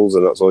 3 levels,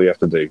 and that's all you have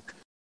to do.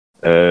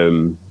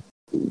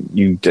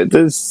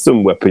 there's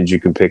some weapons you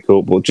can pick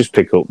up, but just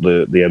pick up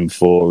the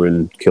M4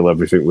 and kill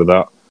everything with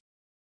that.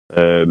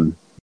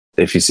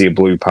 If you see a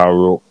blue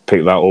power up,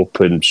 pick that up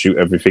and shoot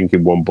everything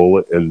in one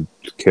bullet and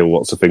kill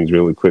lots of things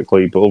really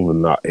quickly. But other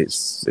than that,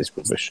 it's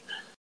rubbish.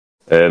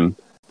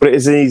 But it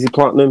is an easy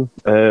platinum,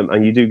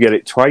 and you do get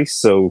it twice.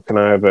 So can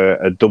I have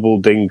a double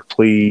ding,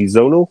 please,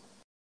 Zonal?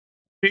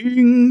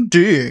 Ding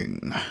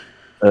ding.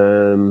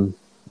 The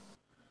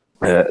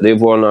other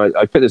one,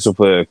 I picked this up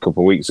a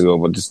couple of weeks ago,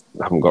 but just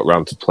haven't got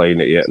around to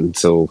playing it yet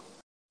until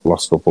the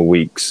last couple of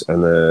weeks.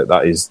 And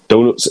that is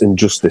Donuts and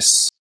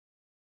Justice,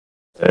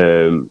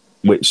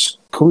 which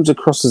comes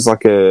across as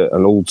like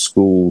an old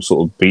school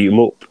sort of beat 'em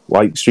up,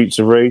 like Streets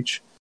of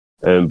Rage.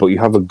 But you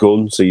have a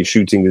gun, so you're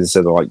shooting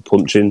instead of like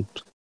punching.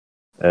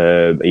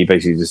 You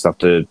basically just have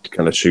to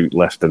kind of shoot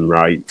left and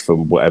right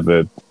from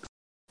whatever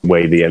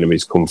way the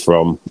enemies come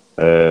from.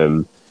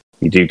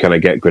 You do kind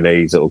of get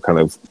grenades that will kind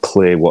of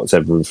clear what's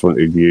ever in front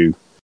of you,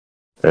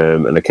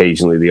 and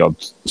occasionally the odd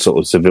sort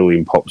of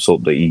civilian pops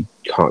up that you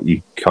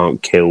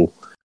can't kill.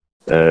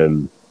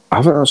 I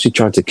haven't actually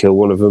tried to kill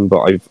one of them,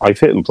 but I've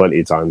hit them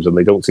plenty of times and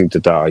they don't seem to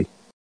die.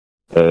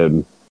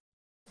 But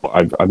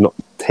I've not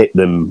hit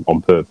them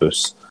on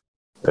purpose.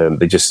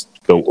 They just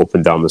go up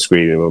and down the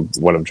screen, and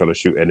when I'm trying to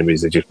shoot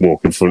enemies, they just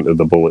walk in front of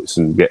the bullets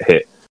and get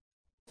hit.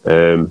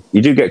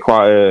 You do get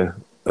quite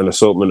an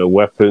assortment of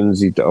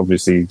weapons. You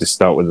obviously just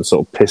start with a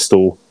sort of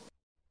pistol,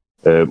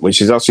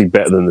 which is actually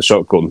better than the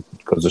shotgun,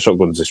 because the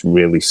shotgun's just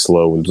really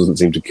slow and doesn't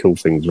seem to kill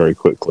things very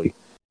quickly.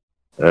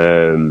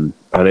 And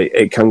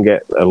it can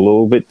get a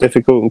little bit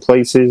difficult in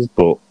places,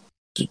 but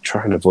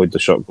try and avoid the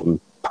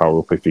shotgun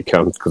power-up if you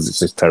can, because it's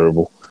just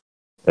terrible.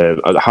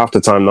 Half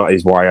the time, that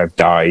is why I've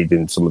died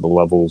in some of the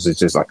levels. It's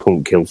just I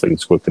couldn't kill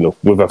things quick enough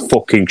with a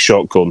fucking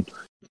shotgun.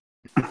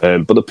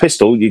 But the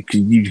pistol, you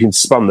can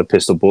spam the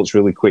pistol bullets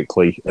really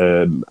quickly,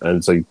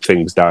 and so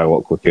things die a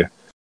lot quicker.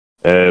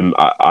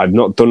 I've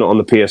not done it on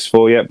the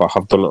PS4 yet, but I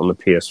have done it on the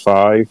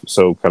PS5.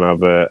 So can I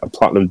have a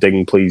platinum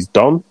ding, please,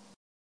 Don?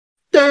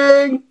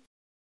 Ding!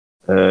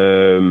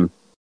 And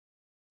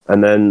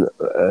then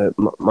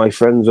my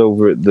friends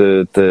over at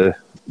the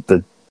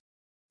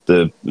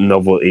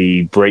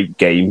novelty Break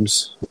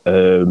Games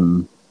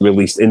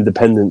released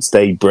Independence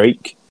Day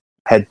Break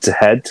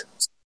head-to-head,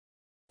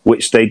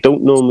 which they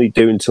don't normally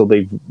do until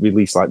they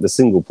release like the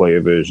single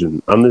player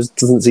version, and there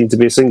doesn't seem to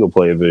be a single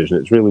player version.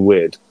 It's really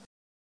weird.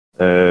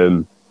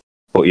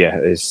 But yeah,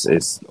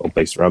 it's all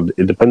based around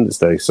Independence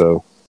Day,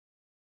 so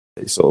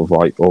it's sort of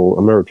like all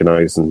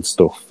Americanized and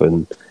stuff.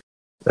 And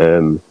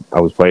I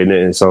was playing it,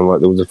 and it sounded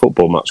like there was a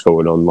football match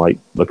going on, like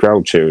the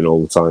crowd cheering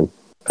all the time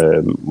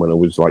when I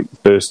was like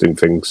bursting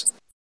things.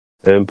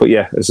 But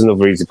yeah, it's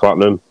another easy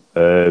platinum.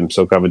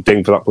 So can I have a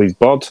ding for that, please,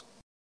 Bod?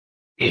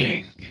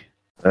 Ding.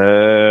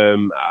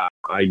 I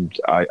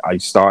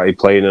started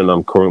playing, and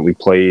I'm currently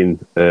playing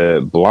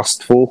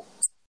Blastful.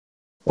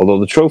 Although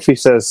the trophy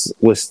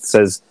list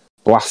says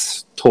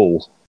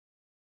Blastful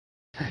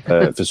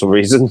for some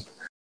reason.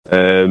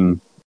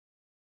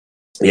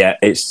 Yeah,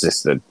 it's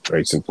just a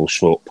very simple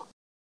shmup.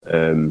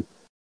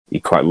 He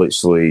quite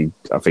literally,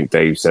 I think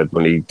Dave said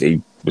when he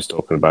was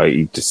talking about it,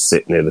 he'd just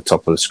sit near the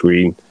top of the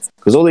screen,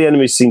 because all the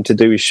enemies seem to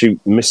do is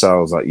shoot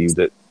missiles at you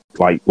that,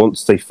 like,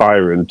 once they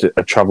fire and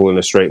travel in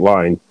a straight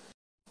line,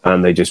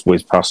 and they just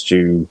whiz past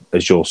you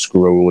as you're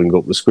scrolling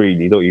up the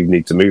screen. You don't even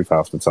need to move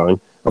half the time.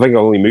 I think I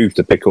only moved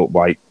to pick up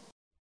like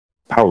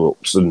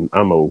power-ups and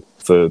ammo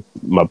for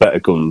my better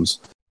guns,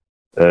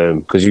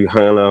 because you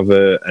can have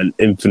an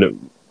infinite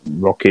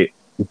rocket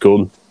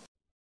gun,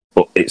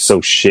 but it's so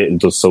shit and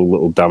does so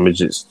little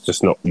damage, it's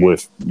just not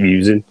worth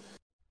using.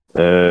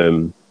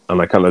 And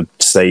I kind of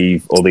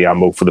save all the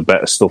ammo for the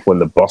better stuff when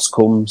the boss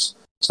comes,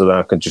 so that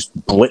I can just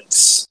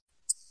blitz.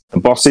 The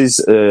bosses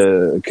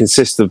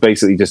consist of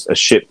basically just a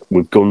ship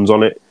with guns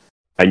on it,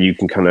 and you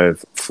can kind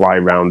of fly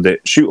around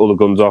it, shoot all the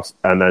guns off,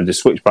 and then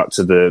just switch back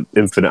to the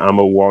infinite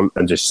ammo one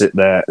and just sit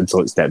there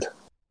until it's dead.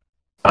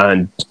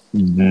 And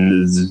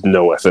there's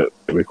no effort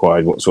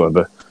required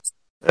whatsoever.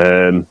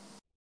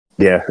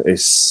 Yeah,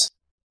 it's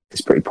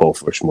pretty poor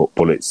for a shmup,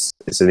 but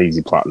it's an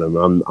easy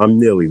platinum. I'm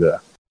nearly there.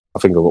 I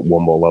think I've got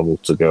one more level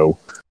to go.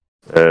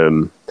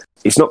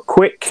 It's not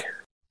quick,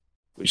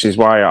 which is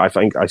why I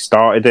think I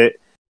started it,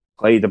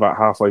 played about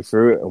halfway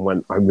through it, and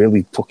went, I'm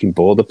really fucking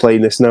bored of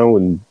playing this now,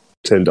 and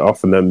turned it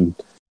off. And then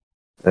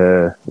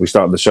we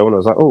started the show, and I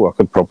was like, oh, I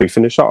could probably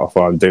finish that off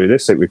while I'm doing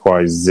this. It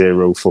requires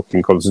zero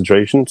fucking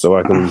concentration, so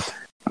I can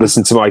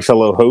listen to my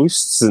fellow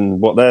hosts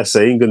and what they're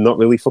saying and not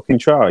really fucking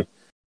try.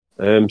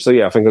 So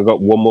yeah, I think I've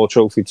got one more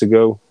trophy to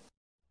go,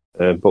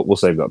 but we'll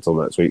save that till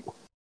next week.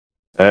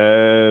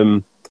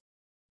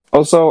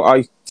 Also,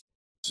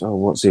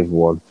 what's the other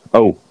one?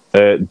 Oh,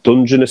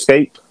 Dungeon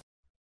Escape.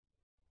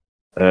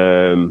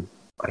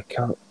 I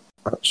can't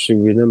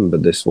actually remember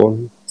this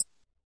one.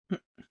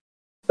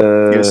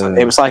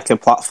 It was like a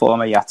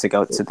platformer. You had to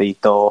go to the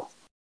door.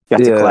 You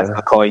had to collect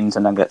the coins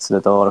and then get to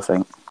the door, I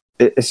think.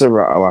 It's a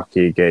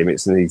Ratalaki game.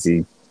 It's an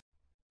easy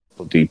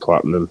bloody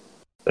platinum.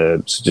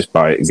 So just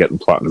buy it and get the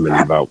platinum in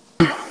about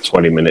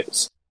 20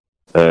 minutes.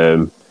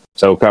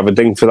 So can I have a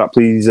ding for that,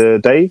 please,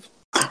 Dave?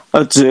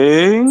 A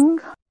ding.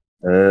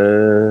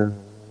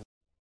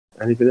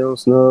 Anything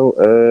else?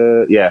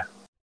 No. Yeah.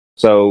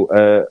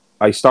 So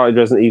I started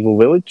Resident Evil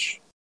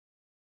Village.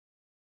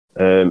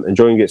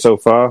 Enjoying it so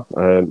far.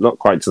 Not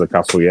quite to the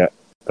castle yet.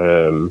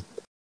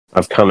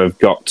 I've kind of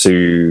got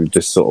to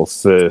this sort of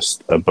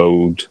first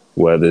abode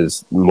where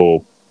there's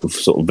more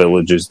sort of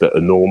villagers that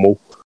are normal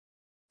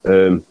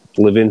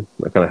living.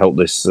 I kind of helped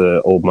this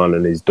old man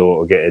and his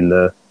daughter get in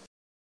there.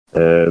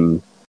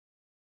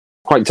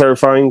 Quite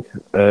terrifying.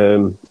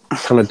 Kind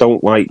of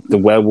don't like the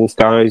werewolf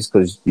guys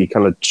because you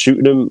kind of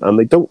shoot them and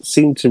they don't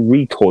seem to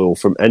recoil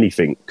from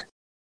anything.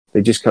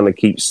 They just kind of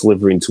keep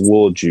slithering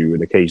towards you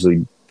and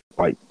occasionally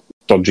like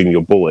dodging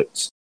your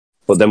bullets.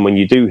 But then when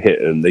you do hit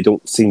them, they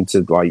don't seem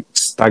to like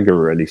stagger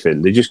or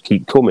anything. They just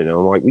keep coming. And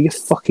I'm like, will you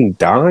fucking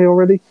die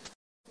already?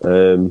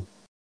 So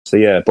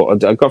yeah,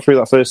 but I got through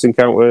that first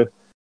encounter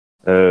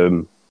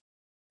and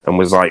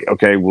was like,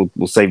 okay, we'll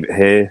save it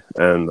here.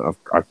 And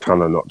I've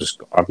kind of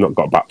I've not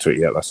got back to it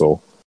yet. That's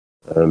all.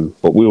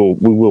 But we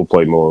will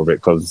play more of it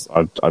because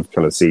I've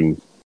kind of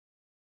seen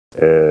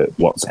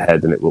what's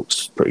ahead and it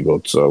looks pretty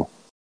good. So,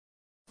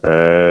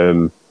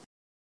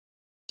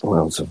 what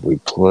else have we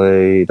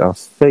played? I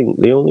think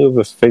the only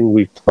other thing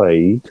we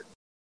played,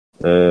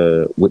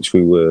 which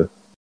we were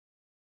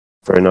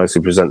very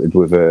nicely presented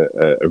with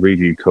a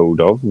review code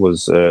of,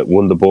 was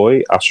Wonder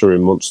Boy, Asher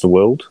in Monster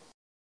World.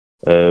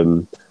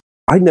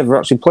 I never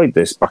actually played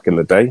this back in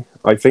the day.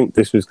 I think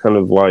this was kind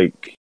of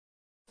like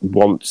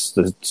once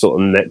the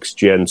sort of next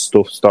gen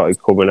stuff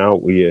started coming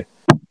out with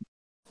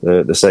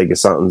the Sega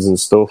Saturns and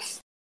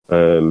stuff.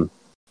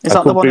 Is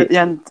that the one at the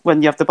end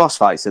when you have the boss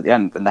fights at the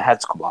end when the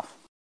heads come off?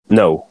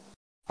 No.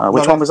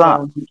 Which one was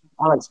that?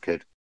 Alex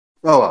Kid.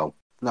 Oh, well,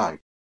 no.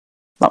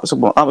 That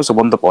was a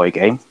Wonder Boy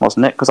game,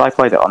 wasn't it? Because I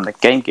played it on the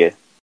Game Gear.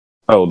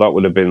 Oh, that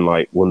would have been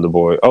like Wonder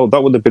Boy. Oh,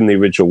 that would have been the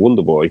original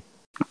Wonder Boy,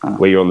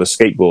 where you're on the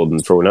skateboard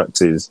and throwing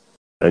axes.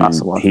 And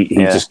he's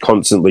just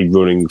constantly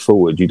running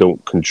forward. You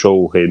don't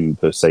control him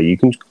per se. You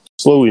can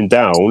slow him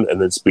down and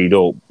then speed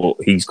up, but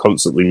he's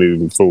constantly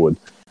moving forward.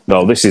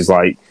 No, this is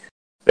like,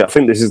 I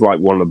think this is like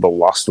one of the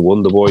last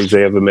Wonder Boys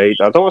they ever made.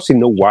 I don't actually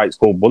know why it's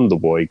called Wonder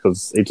Boy,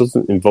 because it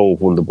doesn't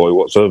involve Wonder Boy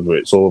whatsoever.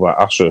 It's all about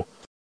Asher.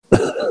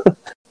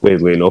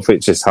 Weirdly enough,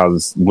 it just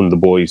has Wonder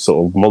Boy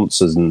sort of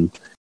monsters and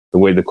the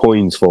way the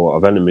coins fall out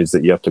of enemies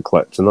that you have to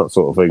collect and that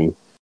sort of thing.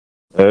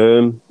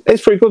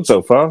 It's pretty good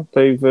so far.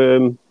 They've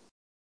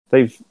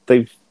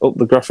upped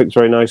the graphics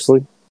very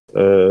nicely.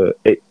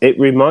 It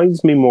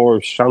reminds me more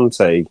of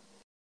Shantae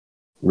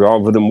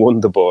rather than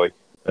Wonder Boy.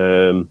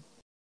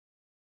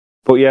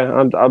 But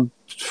yeah,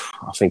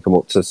 I think I'm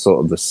up to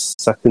sort of the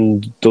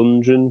second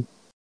dungeon.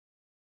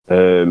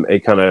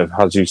 It kind of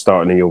has you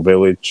starting in your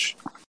village,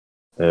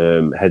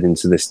 head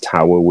into this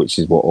tower, which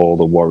is what all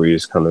the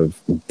warriors kind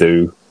of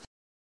do.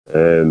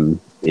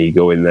 You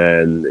go in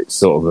there and it's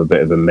sort of a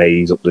bit of a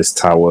maze up this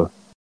tower.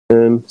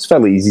 It's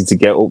fairly easy to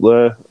get up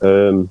there.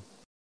 You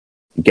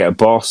get a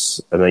boss,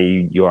 and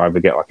then you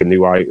either get like a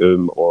new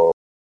item or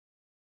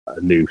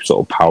a new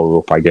sort of power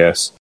up, I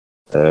guess.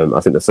 I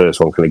think the first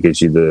one kind of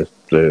gives you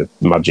the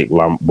magic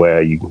lamp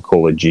where you can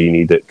call a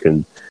genie that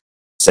can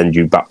send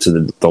you back to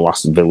the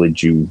last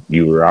village you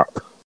were at.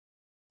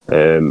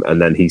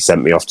 And then he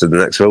sent me off to the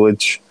next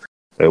village,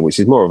 which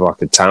is more of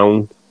like a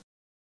town.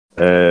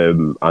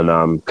 And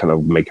I'm kind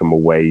of making my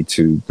way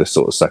to the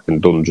sort of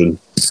second dungeon.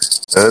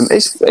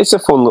 It's a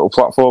fun little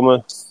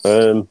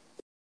platformer.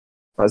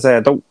 I say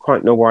I don't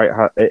quite know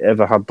why it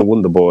ever had the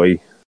Wonder Boy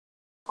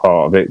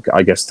part of it.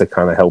 I guess to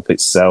kind of help it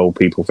sell.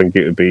 People think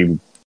it would be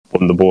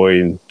Wonder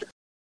Boy, and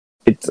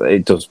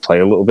it does play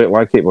a little bit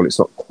like it, but it's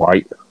not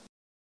quite.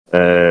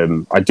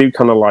 I do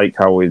kind of like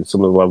how in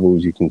some of the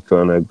levels you can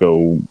kind of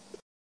go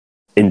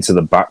into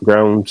the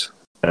background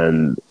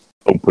and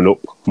open up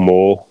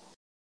more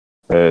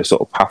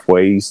sort of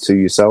pathways to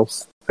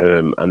yourself,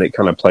 and it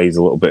kind of plays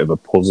a little bit of a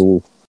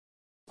puzzle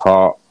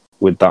part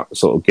with that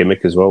sort of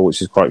gimmick as well,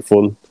 which is quite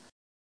fun.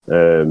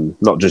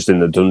 Not just in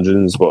the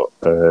dungeons, but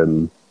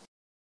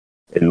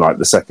in like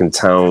the second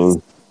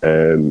town,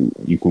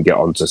 you can get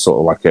onto sort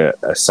of like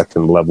a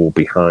second level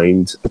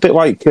behind, a bit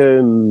like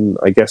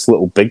I guess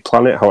Little Big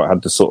Planet, how it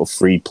had the sort of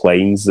 3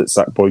 planes that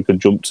Sackboy could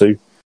jump to.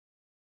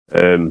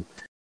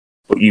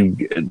 But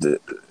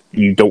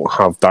you don't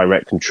have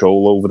direct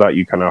control over that.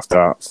 You kind of have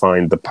to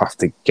find the path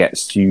that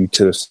gets you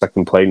to the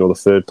second plane or the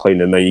third plane,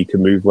 and then you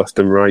can move left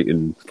and right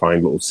and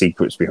find little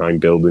secrets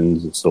behind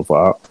buildings and stuff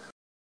like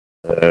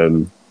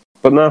that.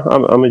 But no,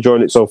 I'm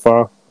enjoying it so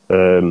far.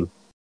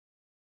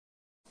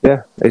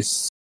 Yeah,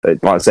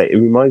 like I say, it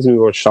reminds me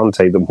more of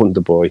Shantae than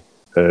Wonder Boy.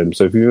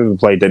 So if you've ever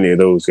played any of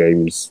those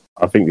games,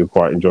 I think you'll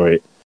quite enjoy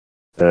it.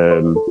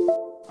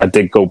 I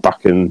did go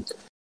back and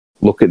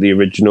look at the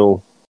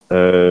original,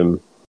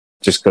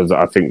 just because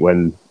I think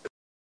when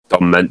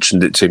Don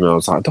mentioned it to me, I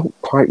was like, I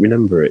don't quite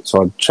remember it.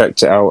 So I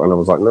checked it out and I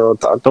was like, no,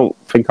 I don't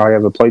think I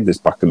ever played this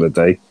back in the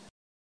day.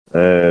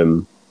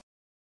 And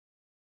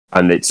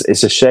it's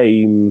a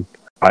shame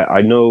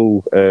I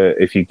know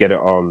if you get it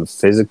on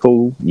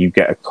physical, you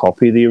get a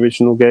copy of the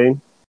original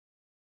game.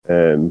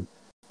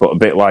 But a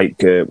bit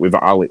like with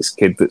Alex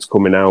Kidd that's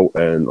coming out,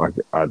 and like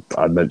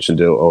I mentioned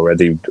it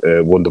already,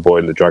 Wonder Boy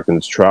and the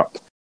Dragon's Trap,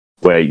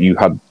 where you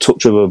had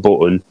touch of a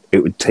button,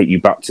 it would take you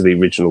back to the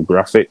original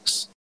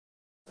graphics.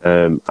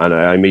 And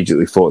I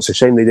immediately thought, it's a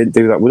shame they didn't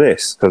do that with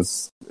this,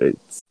 because it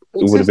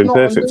would have been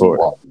perfect for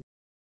it.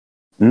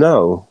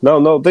 No.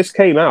 This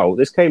came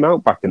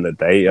out back in the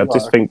day. I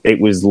just think it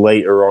was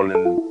later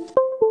on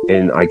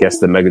in I guess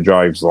the Mega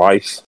Drive's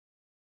life.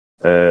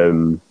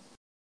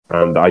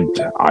 And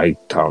I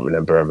can't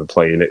remember ever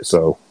playing it,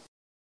 so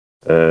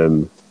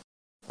I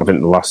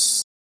think the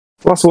last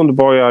Wonder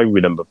Boy I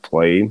remember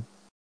playing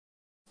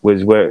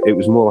was where it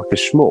was more like a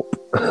shmup.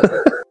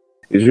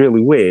 It was really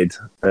weird,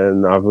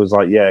 and I was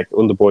like, yeah,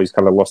 Wonder Boy's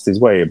kind of lost his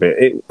way a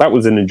bit. That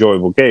was an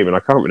enjoyable game, and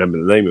I can't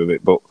remember the name of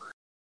it, but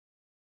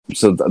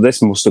so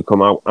this must have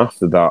come out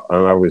after that,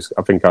 and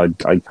I think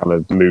I kind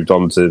of moved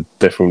on to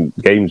different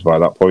games by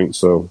that point,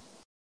 so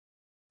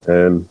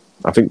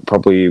I think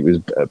probably it was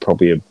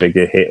probably a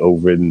bigger hit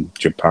over in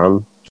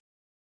Japan.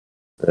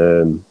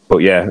 But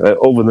yeah,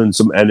 other than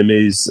some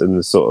enemies and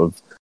the sort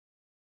of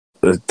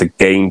the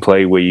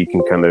gameplay where you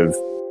can kind of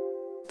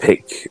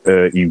pick,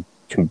 you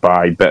can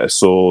buy better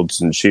swords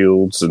and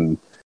shields and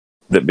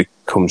that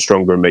become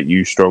stronger and make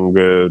you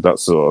stronger.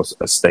 That's sort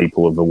of a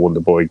staple of a Wonder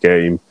Boy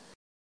game.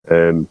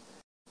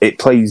 It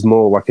plays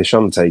more like a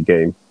Shantae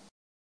game,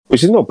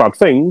 which is not a bad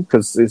thing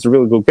because it's a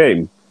really good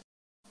game.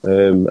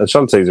 And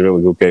Shantae is a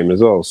really good game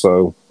as well.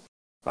 So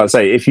I'd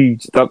say if you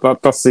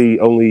that's the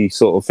only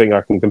sort of thing I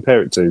can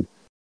compare it to.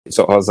 It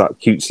sort of has that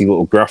cutesy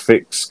little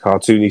graphics,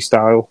 cartoony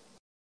style.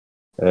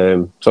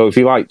 So if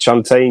you like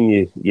Shantae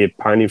and you're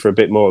pining for a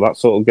bit more of that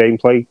sort of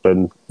gameplay,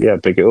 then yeah,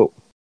 pick it up.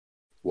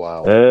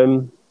 Wow.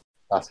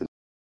 I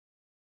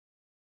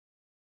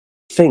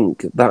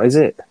think that is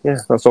it. Yeah,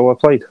 that's all I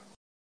played.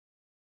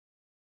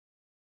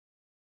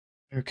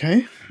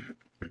 Okay.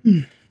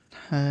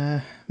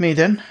 Me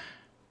then?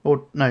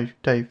 Or no,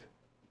 Dave?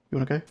 You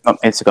want to go?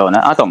 Want me to go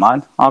now? I don't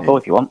mind. I'll go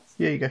if you want.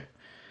 Yeah, you go.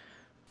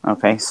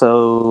 Okay,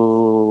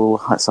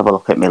 so let's have a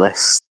look at my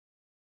list.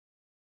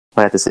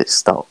 Where does it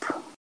stop?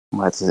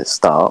 Where does it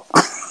start?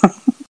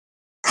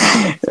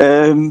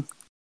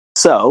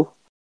 So,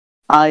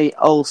 I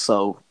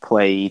also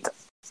played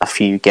a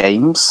few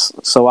games.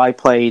 So I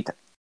played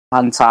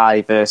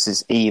Anti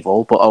versus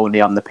Evil, but only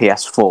on the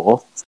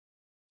PS4.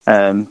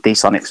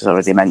 D-Sonics has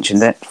already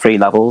mentioned it. 3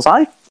 levels.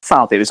 I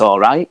found it was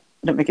alright.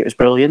 I don't think it was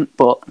brilliant,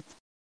 but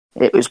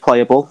it was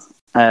playable.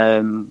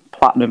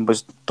 Platinum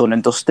was done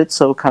and dusted,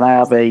 so can I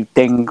have a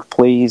ding,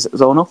 please,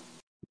 Zonal?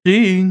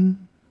 Ding!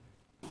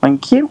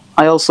 Thank you.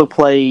 I also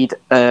played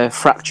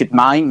Fractured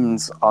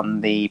Minds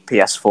on the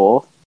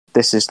PS4.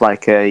 This is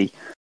like a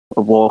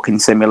walking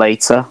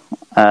simulator.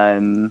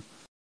 No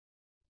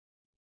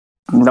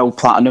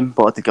platinum,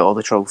 but I did get all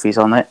the trophies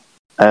on it.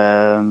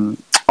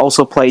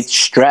 Also played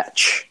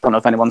Stretch. Don't know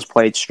if anyone's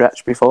played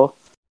Stretch before.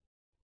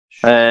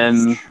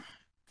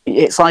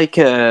 It's like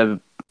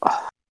I'm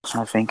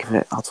trying to think of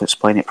it, how to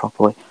explain it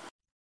properly.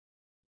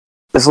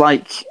 There's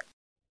like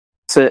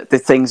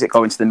the things that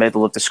go into the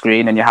middle of the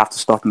screen, and you have to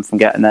stop them from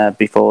getting there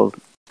before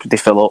they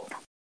fill up.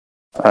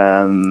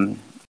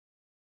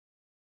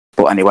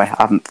 But anyway,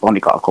 I've only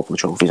got a couple of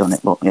trophies on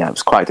it, but yeah, it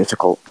was quite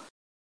difficult.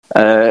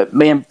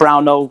 Me and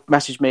Browno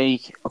messaged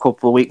me a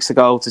couple of weeks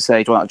ago to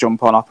say, do you want to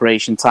jump on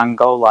Operation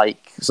Tango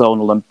like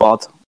Zonal and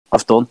Bod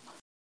have done?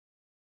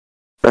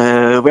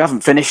 We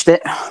haven't finished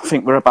it. I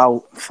think we're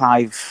about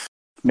 5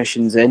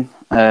 missions in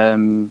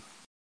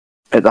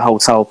at the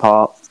hotel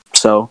part.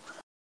 So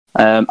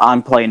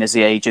I'm playing as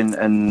the agent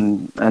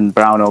and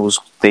Browno's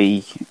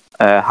the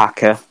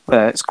hacker.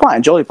 It's quite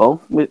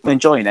enjoyable. We're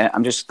enjoying it.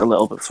 I'm just a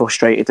little bit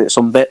frustrated at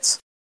some bits.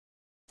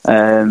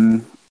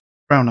 Browno.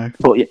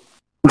 But yeah.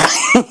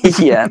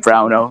 Yeah,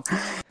 Browno.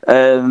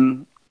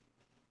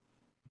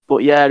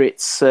 But yeah,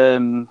 it's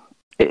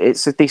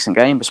a decent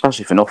game,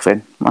 especially for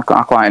nothing. I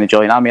quite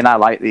enjoy it. I mean, I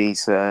like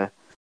these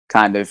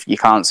kind of, you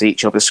can't see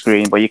each other's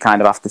screen, but you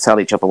kind of have to tell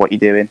each other what you're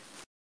doing.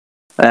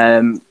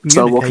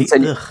 So we'll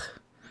continue.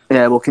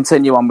 Yeah, we'll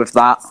continue on with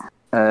that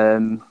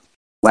when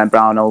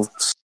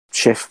Browno's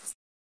shift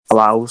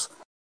allows.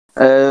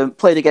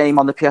 Played a game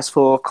on the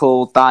PS4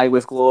 called Die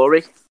with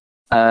Glory.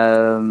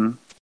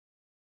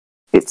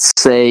 It's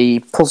a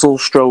puzzle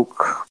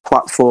stroke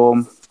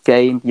platform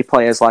game. You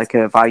play as like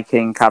a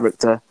Viking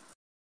character,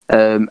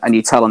 and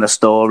you're telling a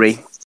story.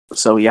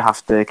 So you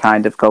have to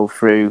kind of go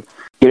through.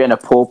 You're in a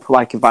pub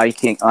like a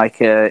Viking,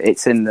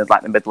 it's in the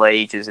Middle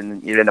Ages,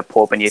 and you're in a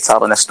pub and you're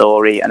telling a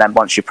story. And then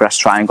once you press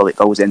triangle, it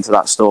goes into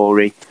that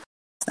story.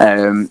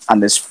 And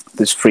there's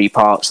 3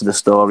 parts of the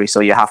story. So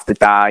you have to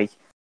die.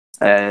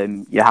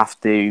 You have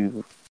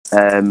to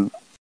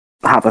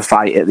have a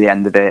fight at the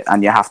end of it,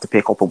 and you have to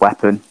pick up a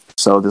weapon.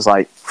 So there's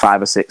like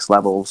 5 or 6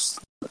 levels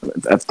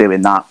of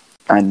doing that,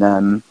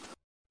 and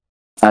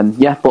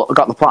yeah, but I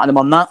got the platinum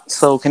on that.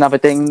 So can I have a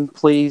ding,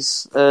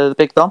 please, the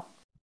Big Dom?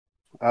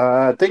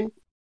 Ding.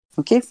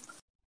 Thank you.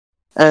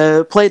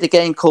 Played a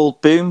game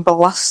called Boom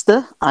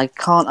Blaster. I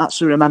can't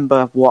actually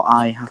remember what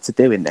I had to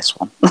do in this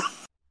one.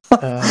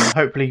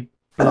 Hopefully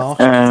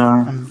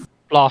blast.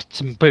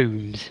 Blasts and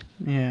booms.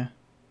 Yeah.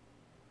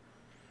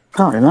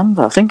 Can't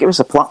remember. I think it was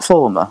a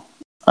platformer.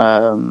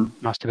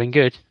 Must have been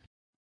good.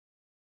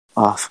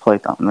 I've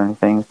played that many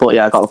things. But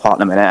yeah, I got the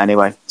platinum in it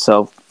anyway.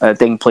 So,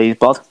 ding please,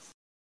 Bod.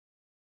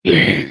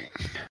 Played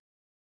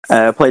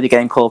a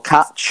game called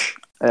Catch,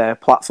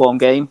 platform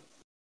game.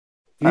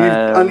 You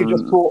only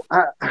just taught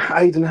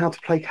Aiden how to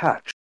play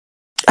catch.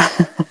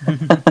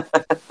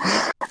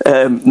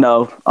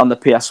 No, on the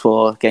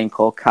PS4, a game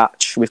called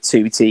Catch with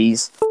 2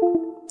 T's.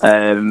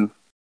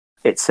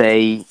 It's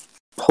a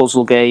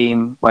puzzle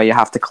game where you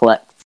have to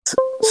collect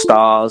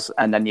stars,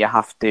 and then you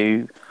have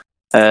to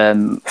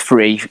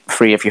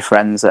free of your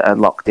friends that are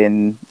locked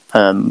in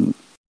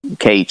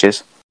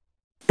cages.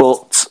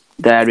 But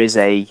there is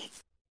a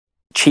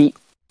cheat,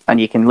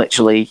 and you can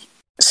literally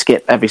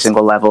skip every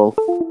single level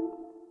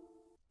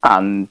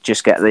and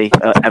just get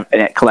and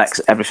it collects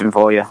everything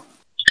for you.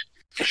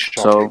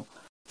 So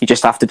you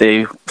just have to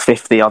do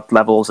 50 odd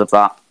levels of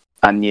that,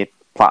 and you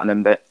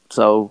platinum it.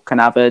 So can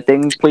I have a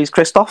ding, please,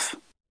 Christoph?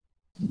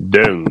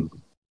 Ding.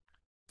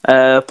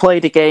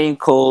 Played a game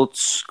called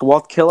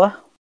Squad Killer.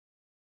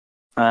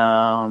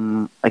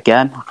 Again,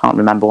 I can't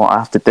remember what I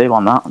have to do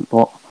on that,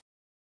 but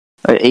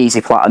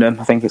easy platinum.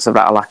 I think it's a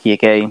Rattalakia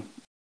game.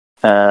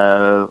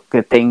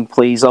 Good ding,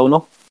 please,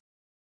 Zonal.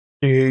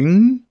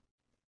 Ding.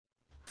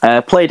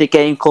 Played a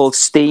game called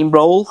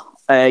Steamroll.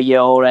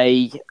 You're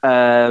a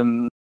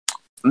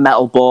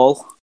metal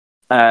ball,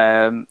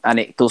 and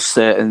it does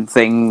certain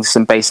things,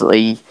 and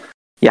basically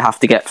you have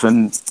to get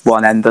from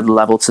one end of the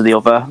level to the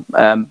other.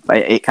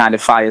 It kind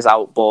of fires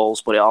out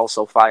balls, but it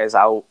also fires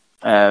out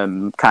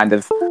kind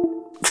of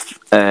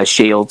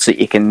shields that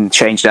you can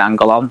change the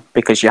angle on,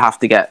 because you have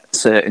to get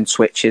certain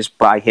switches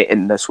by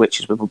hitting the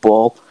switches with a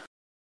ball.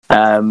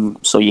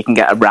 So you can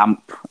get a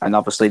ramp, and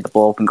obviously the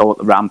ball can go up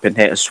the ramp and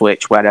hit a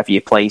switch wherever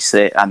you place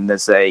it, and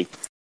there's a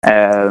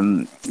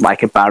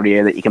like a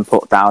barrier that you can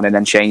put down and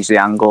then change the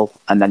angle,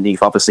 and then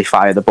you've obviously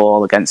fired the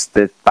ball against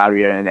the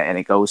barrier, and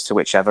it goes to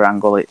whichever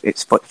angle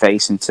it's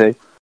facing to.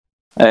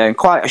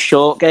 Quite a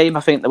short game.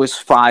 I think there was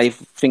 5. I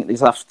think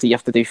you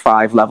have to do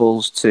 5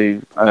 levels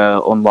to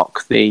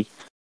unlock the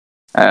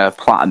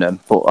platinum,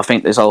 but I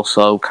think there's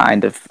also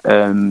kind of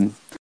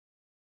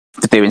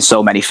doing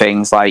so many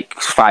things like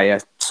fire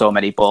so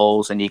many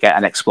balls, and you get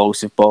an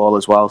explosive ball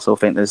as well. So I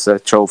think there's a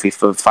trophy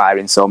for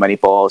firing so many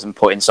balls and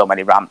putting so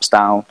many ramps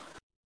down.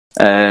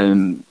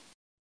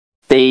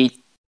 The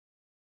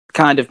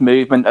kind of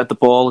movement of the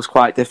ball is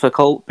quite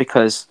difficult,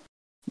 because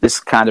there's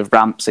kind of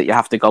ramps that you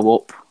have to go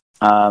up,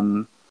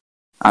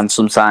 and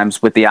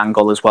sometimes with the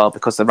angle as well,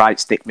 because the right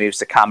stick moves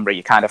the camera,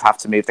 you kind of have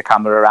to move the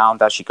camera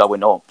around as you're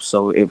going up.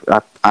 So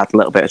I had a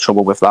little bit of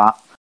trouble with that.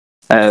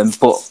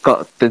 But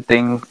got the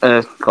thing,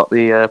 got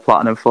the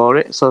platinum for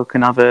it. So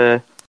can I have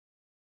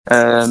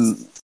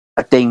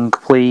a ding,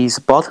 please,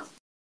 Bod?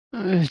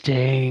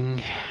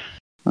 Ding.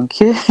 Thank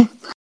you.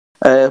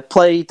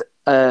 Played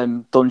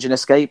Dungeon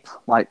Escape,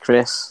 like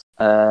Chris.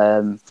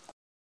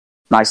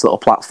 Nice little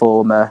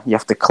platformer. You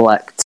have to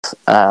collect,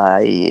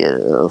 I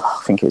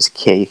think it was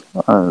key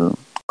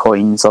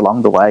coins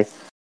along the way.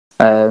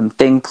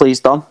 Ding, please,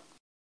 Don.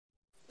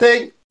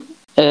 Ding.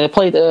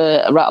 Played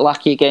a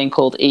Rattalakia game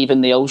called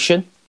Even the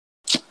Ocean.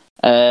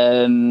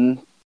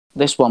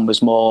 This one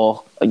was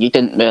more, you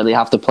didn't really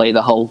have to play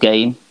the whole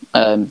game.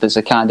 There's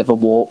a kind of a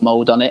warp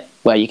mode on it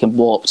where you can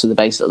warp to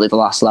basically the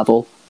last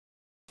level,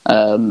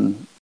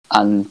 and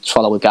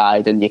follow a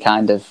guide, and you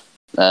kind of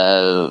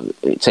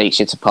it takes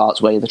you to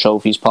parts where the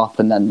trophies pop,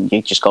 and then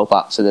you just go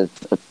back to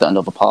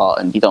another part,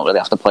 and you don't really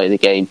have to play the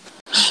game.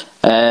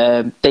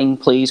 Ding,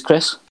 please,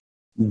 Chris.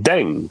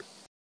 Ding.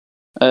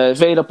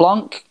 Veda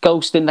Blanc,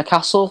 Ghost in the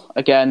Castle.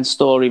 Again,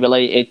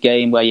 story-related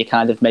game where you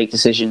kind of make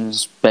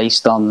decisions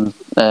based on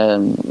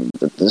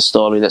the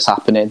story that's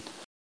happening.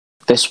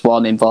 This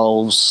one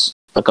involves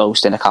a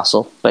ghost in a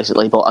castle,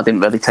 basically, but I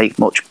didn't really take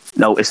much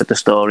notice of the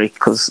story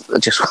because I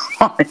just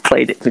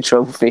played it for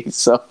trophies.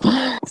 So,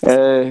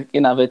 you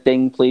can have a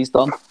ding, please,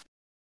 Don.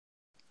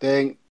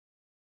 Ding.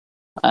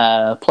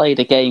 Played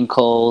a game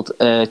called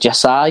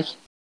Jesai.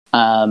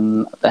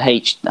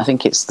 I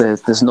think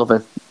there's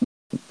another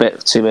bit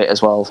to it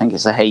as well. I think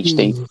it's a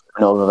HD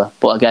or other.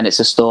 But again, it's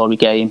a story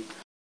game.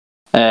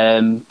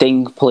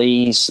 Ding,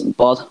 please,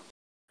 Bod.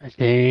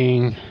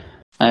 Ding.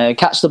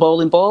 Catch the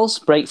Bowling Balls,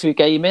 Breakthrough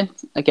Gaming.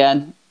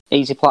 Again,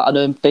 easy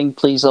platinum. Ding,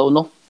 please,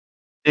 Zonal.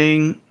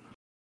 Ding.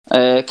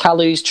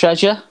 Kalu's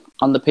Treasure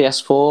on the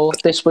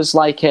PS4. This was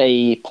like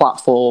a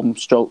platform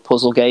stroke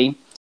puzzle game.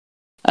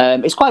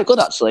 It's quite good,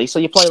 actually. So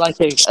you play like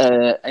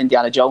a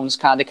Indiana Jones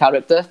kind of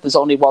character. There's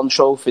only one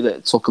trophy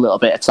that took a little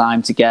bit of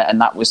time to get, and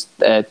that was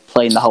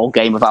playing the whole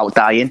game without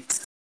dying.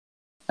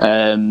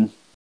 But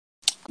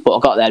I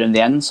got there in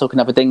the end, so can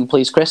I have a ding,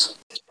 please, Chris?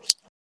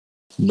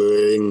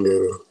 Ding.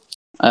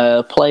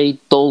 Played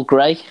Dull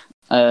Grey.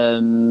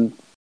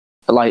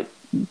 Like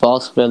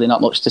Bod, really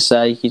not much to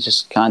say. You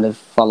just kind of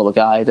follow a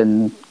guide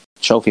and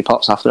trophy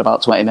pops after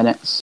about 20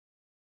 minutes.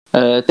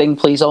 Ding,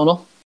 please, owner.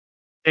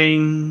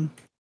 Ding.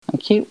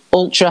 Thank you.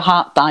 Ultra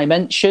Hat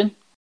Dimension.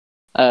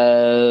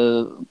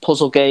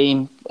 Puzzle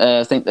game.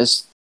 I think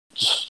there's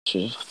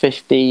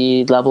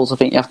 50 levels I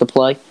think you have to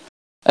play.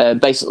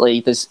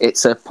 Basically,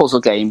 it's a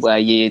puzzle game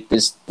where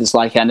there's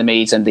like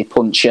enemies and they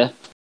punch you.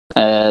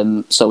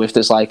 So if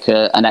there's like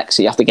an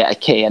exit, you have to get a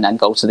key and then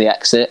go to the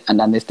exit. And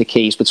then if the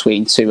key's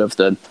between two of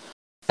them,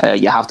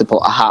 you have to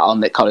put a hat on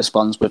that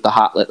corresponds with the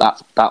hat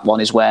that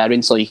one is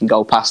wearing, so you can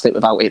go past it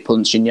without it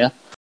punching you.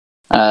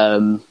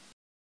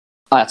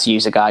 I had to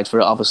use a guide for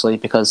it, obviously,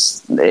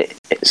 because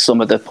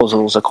some of the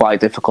puzzles are quite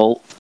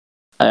difficult,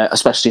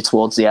 especially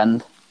towards the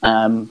end.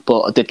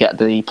 But I did get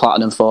the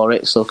platinum for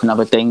it, so can I have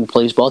a ding,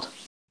 please, Bod?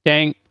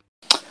 Ding.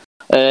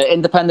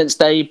 Independence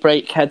Day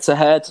break head to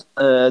head.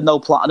 No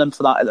platinum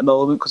for that at the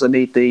moment because I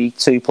need the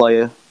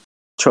 2-player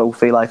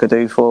trophy like I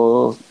do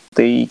for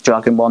the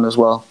Dragon one as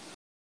well.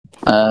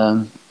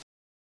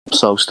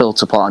 So still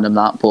to platinum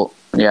that, but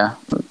yeah,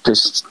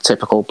 this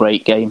typical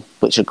break game,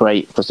 which are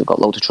great because they've got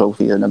loads of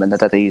trophies in them and they're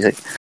dead easy.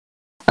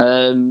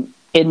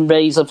 In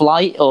Rays of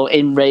Light or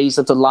In Rays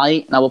of the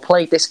Light. Now I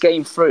played this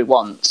game through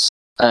once,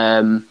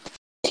 and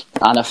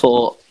I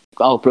thought,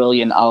 oh,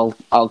 brilliant!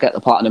 I'll get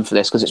the platinum for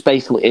this because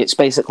it's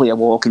basically a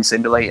walking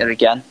simulator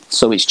again.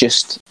 So it's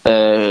just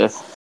I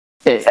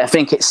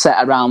think it's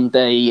set around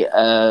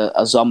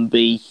a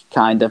zombie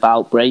kind of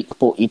outbreak,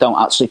 but you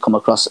don't actually come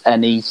across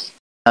any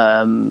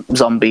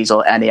zombies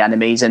or any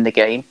enemies in the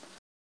game.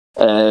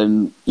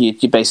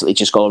 You basically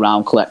just go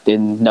around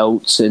collecting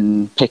notes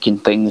and picking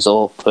things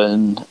up,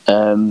 and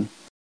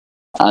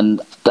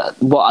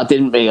what I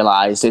didn't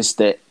realise is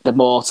that the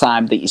more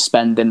time that you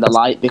spend in the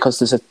light, because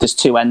there's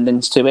 2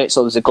 endings to it,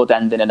 so there's a good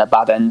ending and a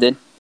bad ending.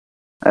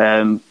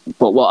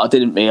 But what I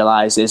didn't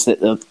realise is that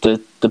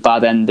the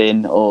bad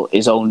ending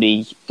is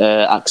only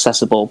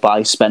accessible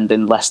by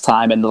spending less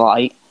time in the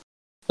light.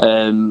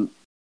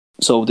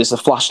 So there's a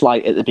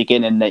flashlight at the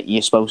beginning that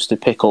you're supposed to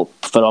pick up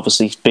for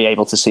obviously be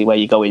able to see where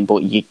you're going,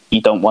 but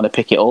you don't want to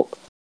pick it up.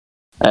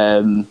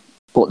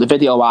 But the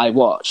video I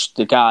watched,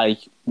 the guy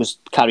was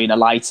carrying a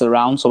lighter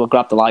around, so I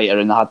grabbed the lighter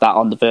and I had that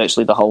on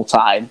virtually the whole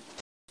time.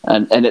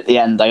 And at the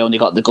end, I only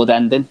got the good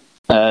ending.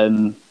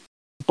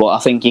 But I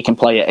think you can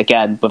play it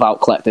again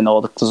without collecting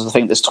because I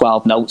think there's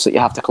 12 notes that you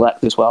have to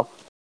collect as well.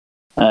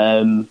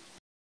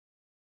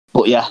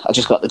 But yeah, I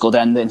just got the good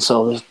ending,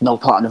 so there's no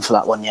platinum for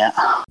that one yet.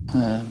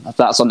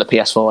 That's on the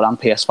PS4 and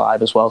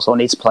PS5 as well, so I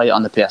need to play it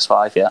on the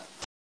PS5 yet.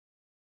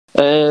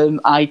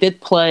 I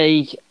did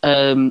play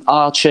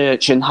Our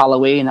Church and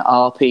Halloween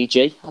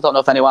RPG. I don't know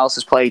if anyone else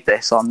has played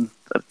this on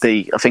I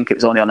think it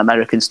was only on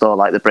American store,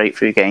 like the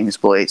Breakthrough Games,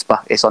 but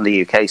it's on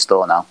the UK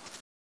store now.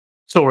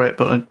 Saw it,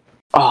 but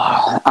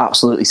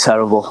absolutely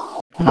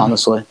terrible,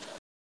 honestly.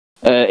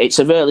 It's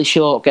a really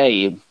short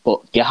game,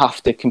 but you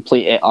have to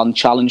complete it on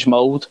challenge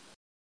mode.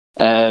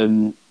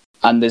 And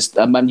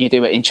when you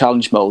do it in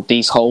challenge mode,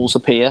 these holes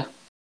appear,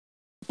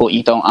 but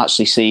you don't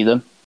actually see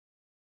them.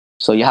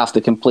 So you have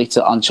to complete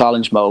it on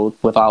challenge mode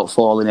without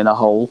falling in a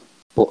hole,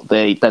 but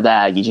they're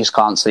there, you just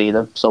can't see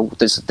them. So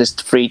there's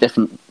 3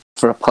 different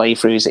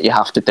playthroughs that you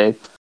have to do.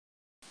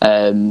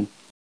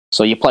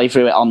 So you play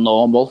through it on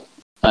normal,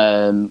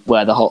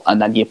 where the hole,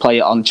 and then you play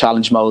it on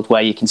challenge mode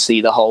where you can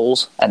see the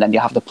holes, and then you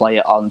have to play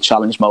it on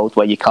challenge mode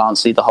where you can't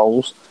see the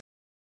holes.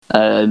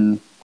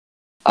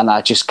 And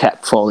I just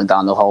kept falling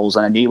down the holes,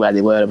 and I knew where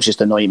they were. I was just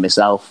annoying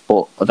myself,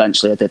 but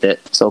eventually I did it.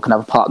 So can I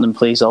have a platinum,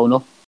 please, owner?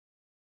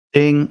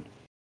 ding.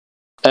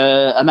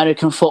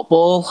 American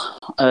football,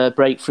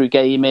 breakthrough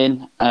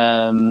gaming,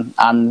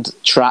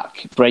 and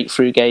track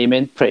breakthrough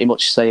gaming. Pretty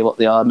much say what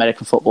they are.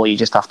 American football, you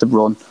just have to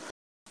run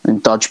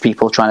and dodge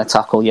people trying to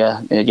tackle you.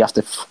 You have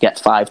to get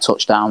 5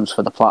 touchdowns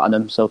for the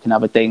platinum. So can I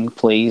have a ding,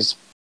 please,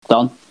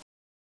 Don?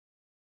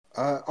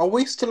 Are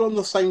we still on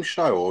the same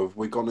show, or have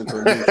we gone into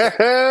a new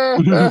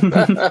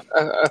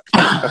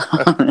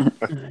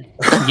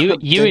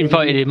show? You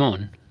invited him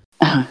on.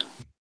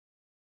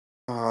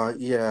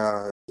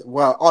 Yeah.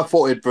 Well, I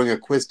thought he'd bring a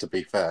quiz, to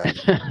be fair.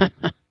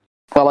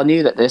 Well, I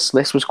knew that this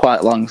list was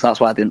quite long, so that's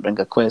why I didn't bring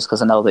a quiz,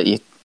 because I know that you're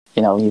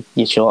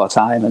short of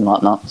time and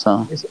whatnot.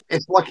 So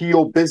It's like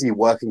you're busy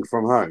working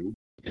from home.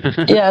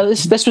 yeah,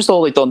 this was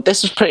all done.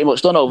 This was pretty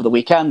much done over the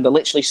weekend.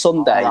 Literally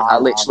Sunday, I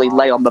literally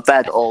lay on the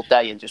bed all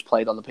day and just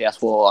played on the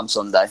PS4 on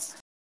Sunday.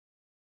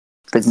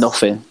 Did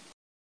nothing,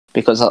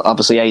 because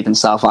obviously Aiden's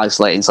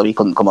self-isolating, so he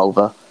couldn't come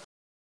over.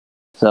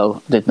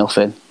 So did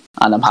nothing,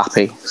 and I'm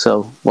happy.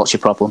 So what's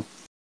your problem?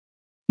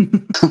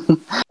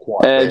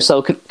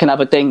 So can I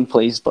have a ding,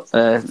 please,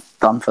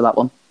 Don, for that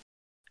one?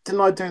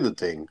 Didn't I do the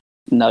ding?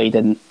 No, you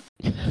didn't.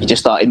 You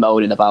just started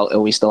moaning about, are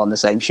we still on the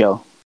same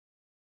show?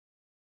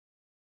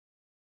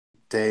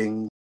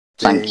 Ding.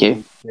 Thank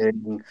you.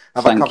 Ding.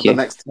 Have I covered the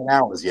next 10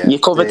 hours yet? You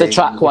covered the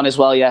track one as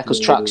well, yeah, because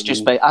Ding. track's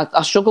just...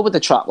 I struggle with the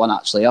track one,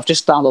 actually. I've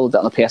just downloaded it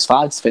on the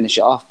PS5 to finish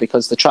it off,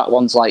 because the track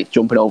one's like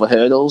jumping over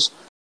hurdles,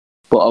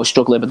 but I was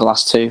struggling with the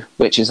last 2,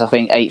 which is, I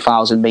think,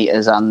 8,000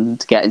 metres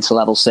and getting to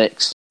level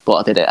 6, but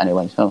I did it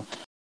anyway, so...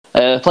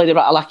 Played a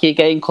Ratalaki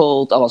game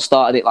called, I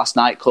started it last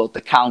night, called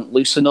The Count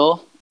Lucinor.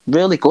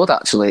 Really good,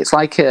 actually. It's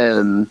like,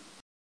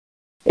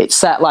 it's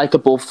set like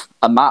above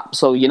a map,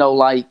 so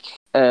like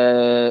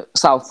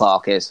South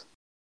Park is,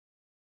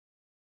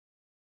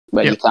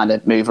 where you kind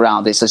of move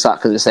around. It's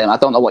exactly the same. I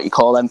don't know what you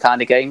call them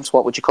kind of games.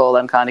 What would you call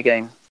them kind of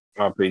games?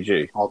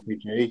 RPG.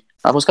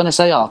 I was going to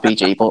say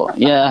RPG,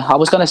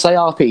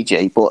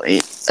 but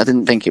I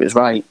didn't think it was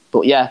right.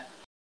 But yeah,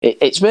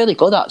 it's really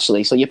good,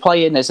 actually. So you're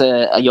playing as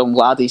a young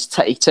lad. He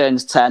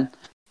turns 10.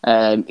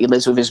 He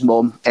lives with his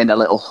mum in a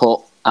little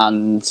hut,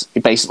 and he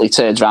basically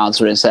turns around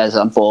to her and says,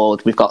 "I'm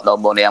bored, we've got no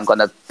money, I'm going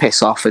to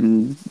piss off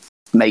and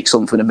make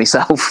something of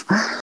myself."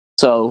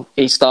 So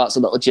he starts a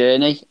little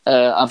journey.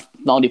 I've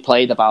only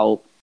played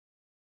about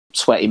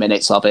 20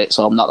 minutes of it,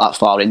 so I'm not that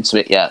far into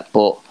it yet,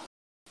 but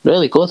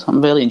really good.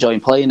 I'm really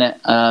enjoying playing it.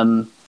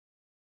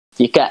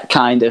 You get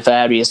kind of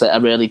areas that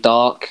are really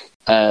dark,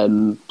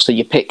 so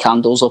you pick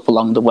candles up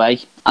along the way,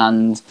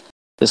 and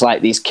there's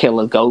like these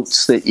killer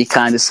goats that you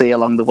kind of see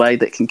along the way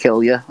that can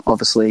kill you.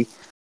 Obviously,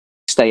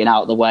 staying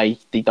out of the way,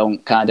 they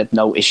don't kind of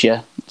notice you.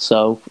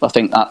 So I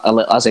think that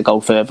as I go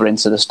further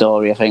into the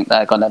story, I think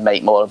they're going to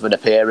make more of an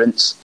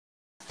appearance.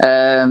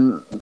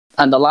 And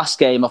the last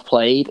game I've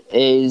played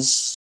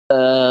is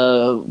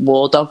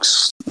War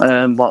Dogs.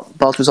 What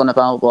Bods was on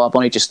about, but I've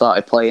only just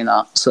started playing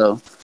that,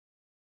 so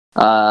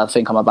I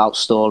think I'm about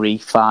story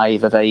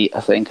 5 of 8, I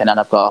think, and then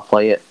I've got to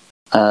play it.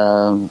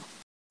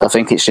 I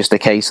think it's just a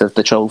case of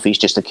the trophies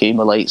just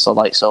accumulate, so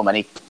like so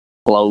many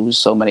blows,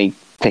 so many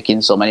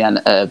picking, so many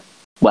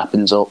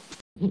weapons up.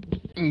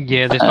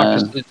 Yeah,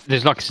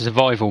 there's like a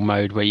survival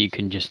mode where you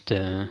can just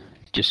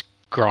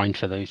grind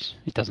for those.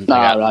 It doesn't take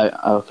out. Right,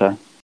 okay.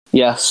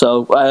 Yeah,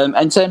 so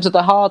in terms of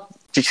the hard,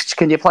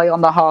 can you play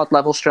on the hard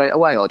level straight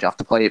away, or do you have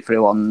to play it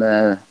through on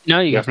the... No,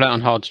 you can play it on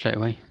hard straight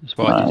away. That's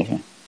what I did. Okay.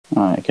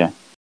 Alright, okay.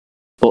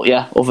 But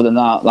yeah, other than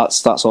that,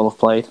 that's all I've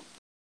played.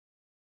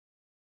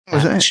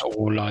 That's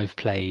all I've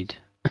played.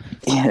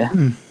 Yeah.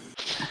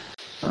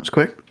 That's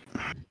quick.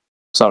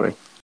 Sorry.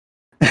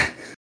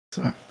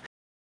 Sorry.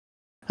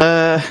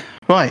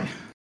 Right.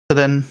 So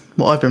then,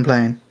 what I've been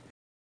playing,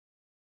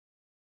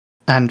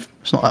 and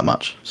it's not that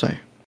much, so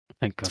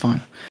Thank God. it's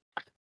fine.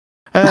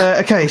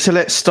 Okay, so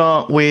let's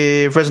start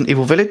with Resident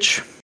Evil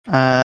Village.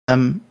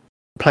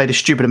 Played a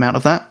stupid amount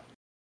of that.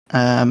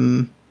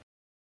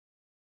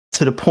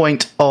 To the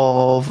point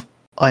of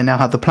I now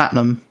have the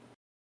platinum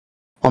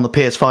on the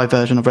PS5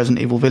 version of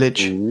Resident Evil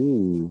Village.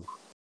 Ooh.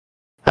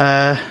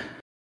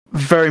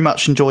 Very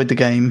much enjoyed the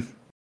game.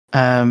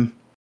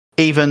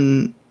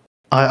 Even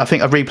I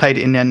think I've replayed it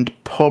in the end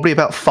probably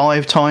about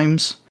 5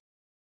 times.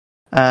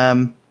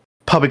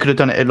 Probably could have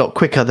done it a lot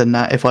quicker than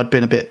that if I'd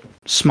been a bit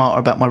smarter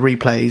about my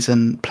replays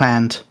and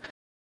planned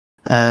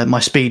my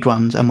speed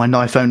runs and my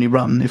knife only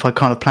run. If I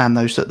kind of planned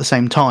those at the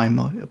same time,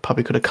 I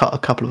probably could have cut a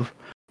couple of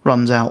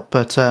runs out.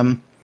 But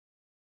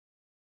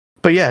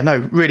yeah, no,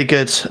 really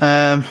good.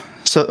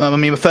 So I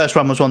mean, my first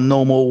run was on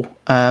normal.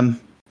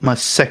 My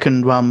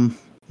second run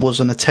was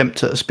an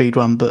attempt at a speed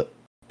run, but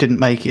didn't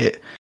make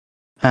it.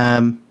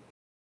 Then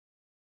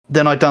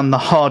I done the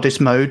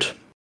hardest mode.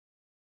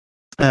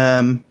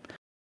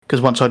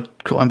 Because once I'd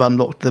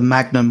unlocked the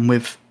Magnum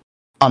with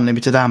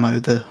unlimited ammo,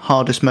 the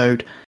hardest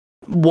mode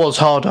was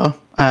harder.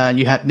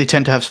 You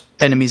tend to have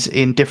enemies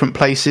in different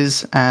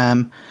places,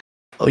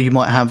 or you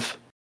might have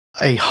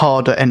a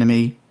harder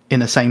enemy in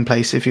the same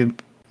place if you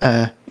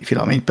know what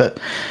I mean. But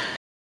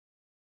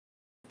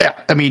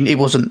yeah, I mean it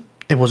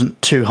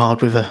wasn't too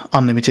hard with an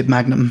unlimited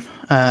Magnum.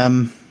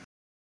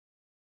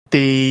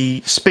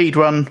 The speed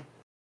run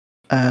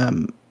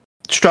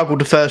struggled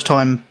the first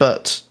time,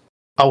 but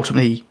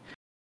ultimately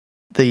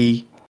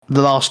the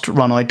last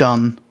run I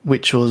done,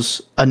 which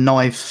was a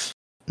knives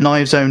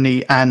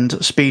only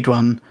and speed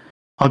run,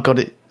 I'd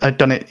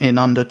done it in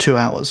under 2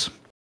 hours,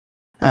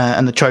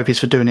 and the trophies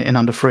for doing it in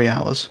under 3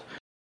 hours.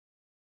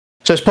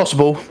 So it's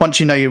possible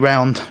once you know your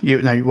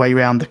way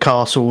around the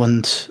castle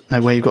and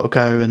know where you've got to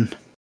go and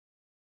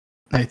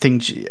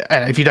things.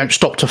 If you don't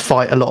stop to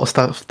fight a lot of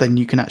stuff, then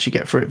you can actually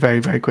get through it very,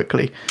 very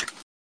quickly.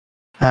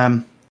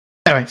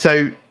 Anyway,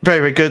 so very,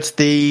 very good.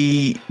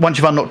 Once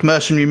you've unlocked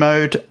mercenary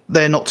mode,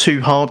 they're not too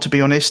hard, to be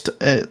honest.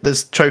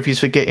 There's trophies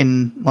for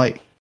getting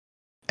like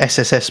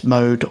SSS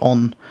mode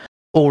on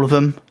all of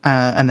them,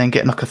 and then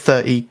getting like a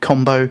 30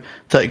 combo.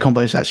 30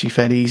 combo is actually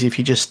fairly easy if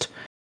you just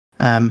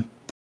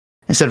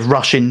instead of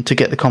rushing to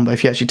get the combo,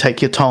 if you actually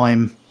take your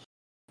time,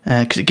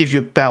 because it gives you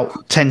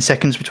about 10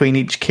 seconds between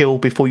each kill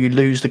before you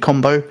lose the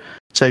combo.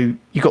 So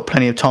you've got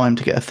plenty of time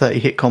to get a 30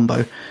 hit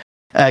combo.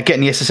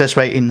 Getting the SSS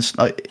ratings,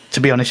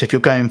 to be honest, if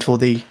you're going for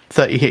the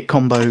 30 hit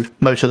combo,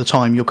 most of the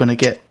time you're going to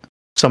get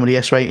some of the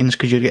S ratings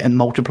because you're getting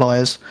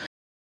multipliers.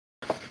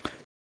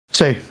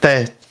 So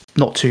they're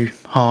not too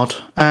hard.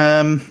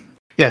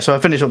 Yeah, so I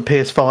finished on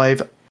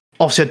PS5.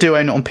 Obviously, I do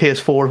own it on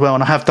PS4 as well,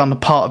 and I have done a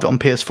part of it on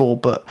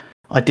PS4, but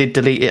I did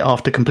delete it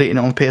after completing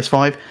it on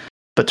PS5.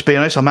 But to be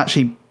honest, I'm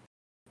actually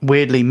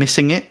weirdly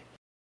missing it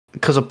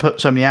because I put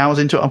so many hours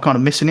into it. I'm kind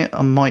of missing it.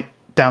 I might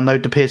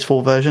download the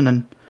PS4 version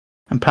and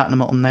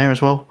platinum it on there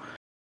as well.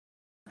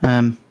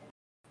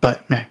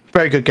 But no,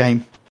 very good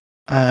game.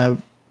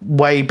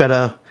 Way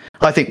better,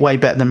 I think, way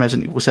better than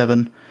Resident Evil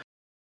 7.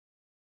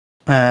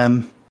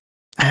 And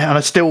I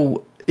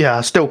still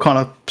kind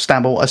of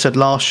stand by what I said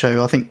last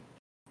show. I think,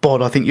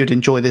 Bod, I think you'd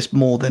enjoy this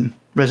more than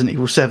Resident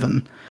Evil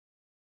 7.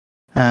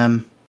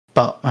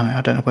 But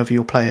I don't know whether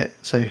you'll play it,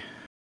 so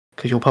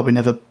because you'll probably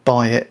never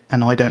buy it,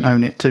 and I don't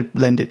own it to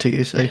lend it to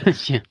you. So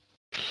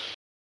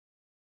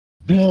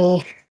Yeah.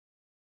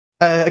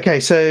 Okay,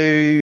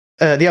 so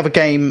the other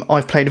game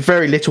I've played a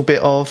very little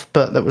bit of,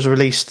 but that was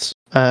released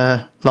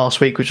last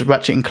week, which was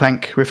Ratchet and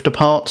Clank Rift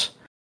Apart.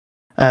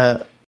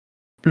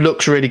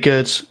 Looks really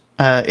good.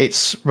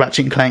 It's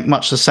Ratchet and Clank,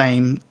 much the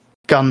same.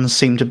 Guns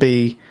seem to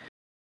be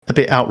a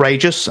bit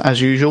outrageous,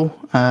 as usual.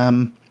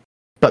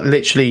 But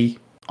literally,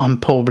 I'm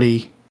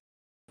probably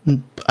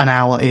an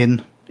hour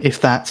in,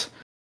 if that.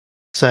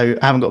 So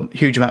I haven't got a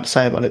huge amount to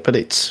say about it, but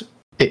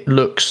it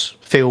looks,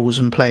 feels,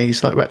 and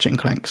plays like Ratchet and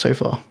Clank so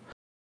far.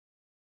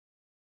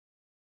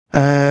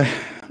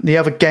 The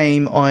other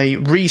game I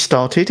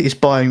restarted is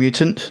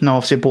Biomutant. Now,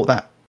 obviously, I bought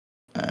that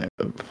a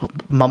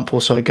month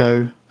or so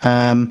ago.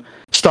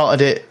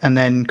 Started it and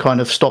then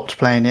kind of stopped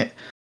playing it.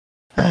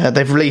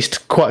 They've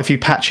released quite a few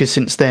patches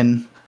since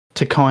then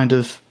to kind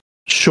of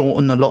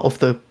shorten a lot of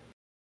the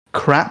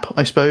crap,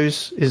 I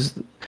suppose.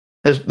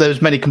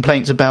 There's many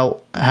complaints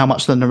about how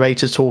much the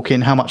narrator's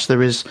talking, how much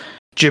there is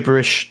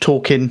gibberish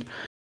talking.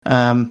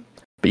 But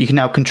you can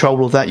now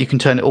control all that. You can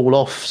turn it all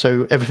off,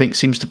 so everything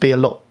seems to be a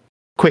lot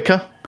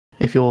quicker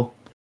if you're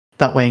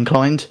that way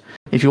inclined.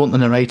 If you want the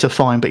narrator,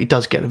 fine, but it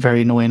does get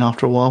very annoying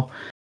after a while.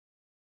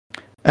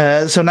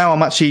 So now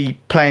I'm actually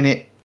playing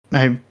it,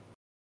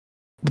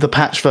 the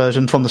patch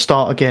version from the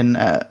start again.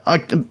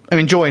 I'm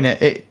enjoying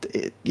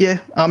it. Yeah,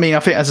 I mean, I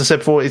think, as I said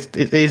before,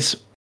 it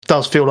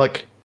does feel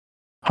like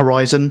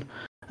Horizon,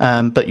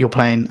 but you're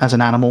playing as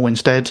an animal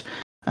instead.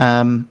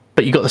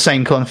 But you got the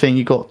same kind of thing.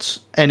 You got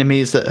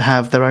enemies that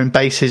have their own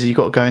bases. You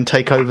got to go and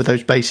take over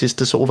those bases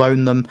to sort of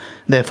own them.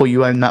 Therefore,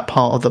 you own that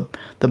part of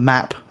the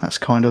map. That's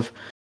kind of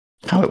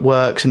how it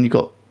works. And you've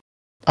got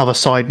other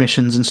side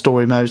missions and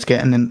story modes to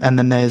get. And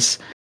then there's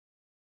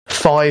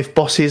 5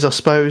 bosses, I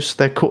suppose.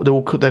 They're called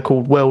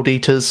World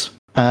Eaters.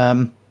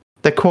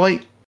 They're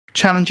quite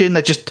challenging.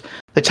 They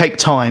take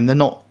time. They're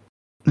not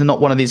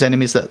one of these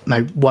enemies that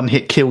one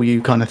hit kill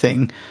you kind of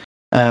thing.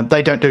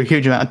 They don't do a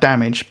huge amount of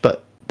damage,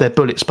 but they're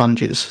bullet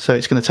sponges, so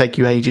it's going to take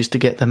you ages to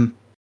get them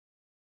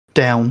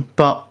down.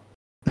 But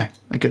no,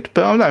 they're good.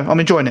 But I'm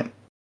enjoying it,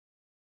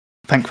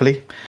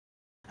 thankfully.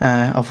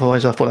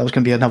 Otherwise, I thought that was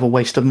going to be another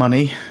waste of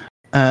money.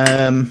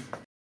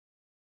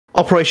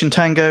 Operation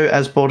Tango,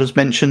 as Bod has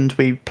mentioned,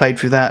 we played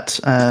through that,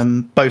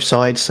 both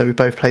sides. So we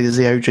both played as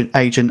the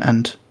agent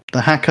and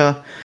the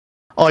hacker.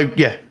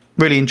 I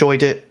really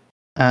enjoyed it.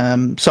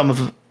 Some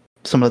of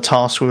the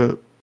tasks were,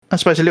 I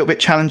suppose, a little bit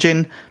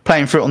challenging.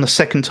 Playing through it on the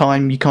second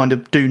time, you kind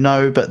of do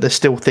know, but there's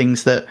still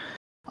things that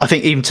I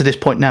think even to this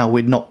point now,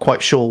 we're not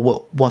quite sure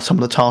what some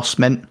of the tasks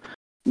meant.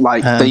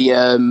 Like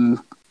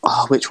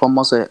which one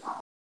was it?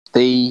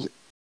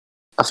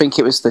 I think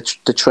it was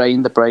the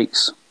train, the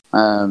brakes.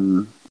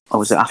 Or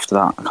was it after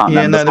that? I can't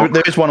remember. Yeah, no,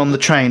 there is one on the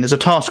train. There's a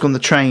task on the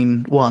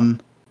train one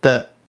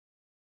that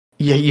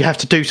you have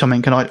to do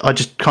something, and I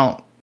just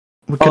can't.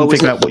 We couldn't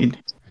figure out what you.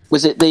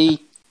 Was it the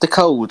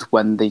code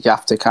when you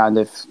have to kind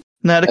of?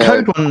 No, the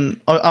code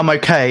one, I'm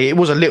okay. It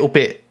was a little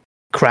bit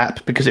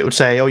crap because it would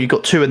say, "Oh, you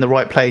got 2 in the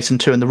right place and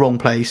 2 in the wrong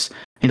place."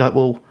 And you're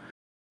like,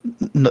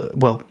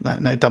 no,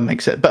 it doesn't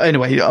make sense. But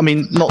anyway, I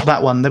mean, not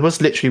that one. There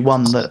was literally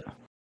one that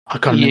I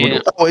can't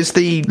remember. Oh, it's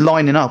the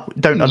lining up.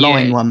 Don't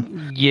align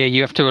one. Yeah,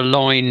 you have to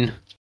align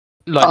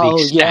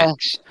these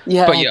stacks.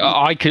 Yeah. But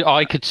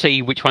I could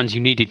see which ones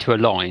you needed to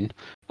align,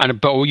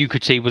 but all you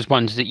could see was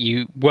ones that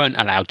you weren't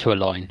allowed to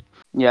align.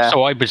 Yeah.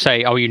 So I would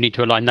say, you need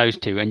to align those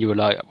 2, and you were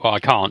like, well, I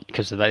can't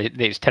because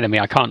it's telling me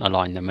I can't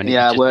align them. And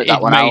I worked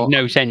that one out. It made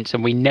no sense,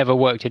 and we never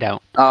worked it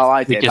out. Oh,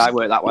 I did. I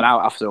worked that one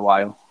out after a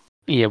while.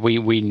 Yeah,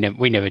 we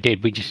never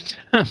did. We just,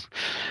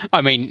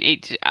 I mean,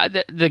 it's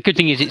the good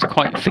thing is it's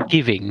quite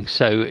forgiving.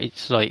 So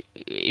it's like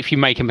if you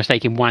make a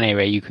mistake in one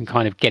area, you can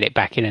kind of get it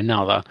back in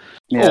another.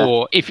 Yeah.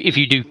 Or if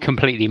you do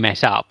completely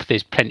mess up,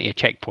 there's plenty of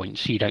checkpoints,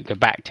 so you don't go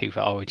back too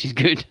far, which is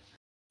good.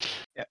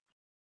 Yeah.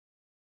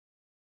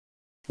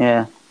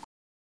 Yeah.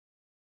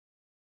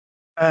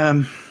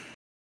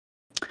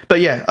 But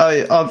yeah,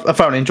 I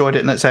thoroughly enjoyed it,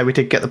 and let's say we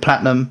did get the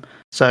platinum.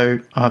 So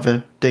I have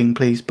a ding,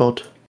 please,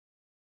 Bod.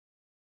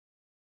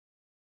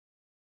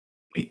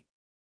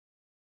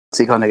 Is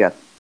he gone again?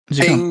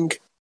 Ding.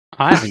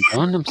 I haven't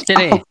gone. I'm still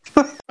here.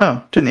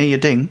 Oh, didn't hear your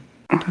ding.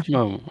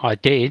 Well, I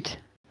did.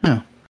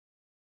 Oh,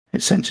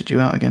 it censored you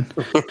out again.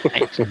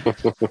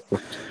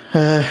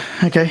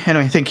 Okay.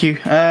 Anyway, thank you.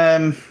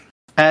 And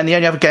the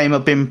only other game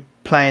I've been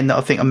playing that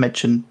I think I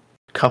mentioned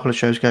a couple of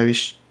shows ago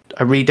is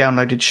I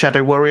re-downloaded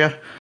Shadow Warrior.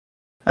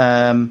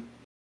 So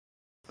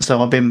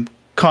I've been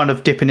kind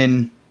of dipping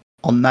in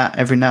on that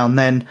every now and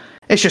then.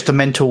 It's just a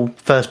mental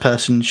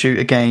first-person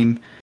shooter game.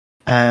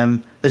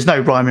 There's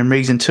no rhyme and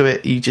reason to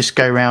it. You just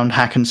go around,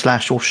 hack and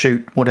slash, or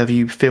shoot whatever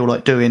you feel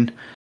like doing.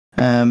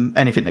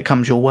 anything that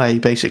comes your way,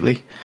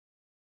 basically.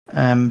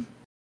 But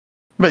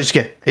it's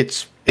good.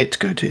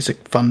 It's a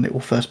fun little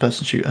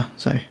first-person shooter.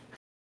 So,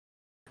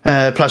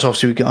 plus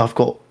obviously I've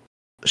got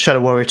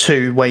Shadow Warrior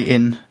 2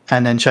 waiting,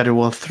 and then Shadow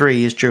Warrior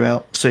 3 is due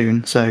out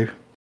soon. So,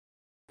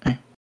 I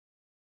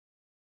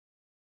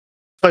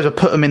suppose I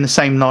put them in the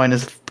same line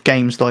as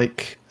games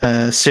like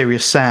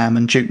Serious Sam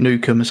and Duke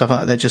Nukem and stuff like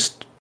that. They're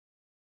just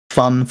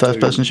fun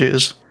first-person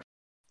shooters.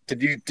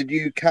 Did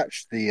you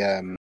catch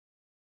the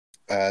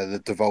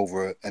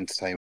Devolver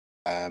Entertainment?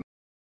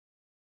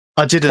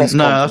 I didn't. Press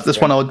No, conference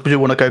that's one I do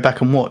want to go back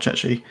and watch.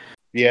 Actually,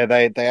 Yeah,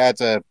 they had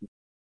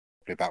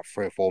about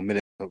 3 or 4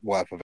 minutes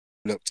worth of it.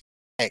 Looked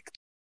heck.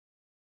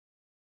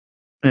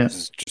 Yeah. It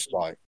was just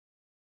like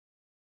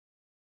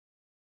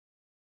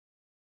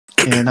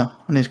yeah. No,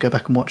 I need to go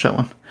back and watch that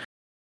one.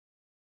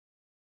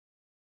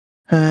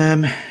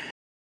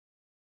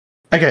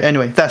 Okay.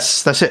 Anyway,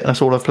 that's it.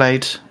 That's all I've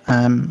played.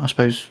 I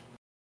suppose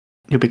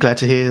you'll be glad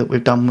to hear that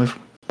we've done with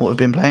what we've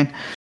been playing.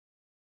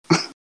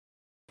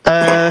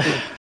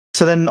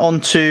 So then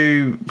on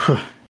to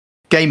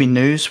gaming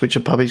news, which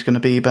are probably going to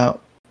be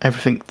about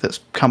everything that's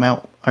come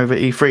out over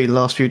E3 the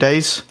last few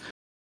days.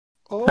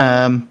 Which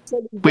one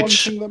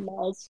thing that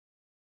matters.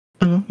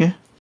 Oh, yeah.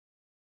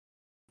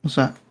 What's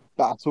that?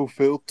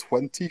 Battlefield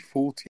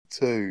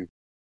 2042.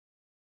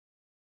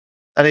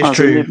 That is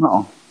true.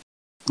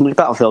 The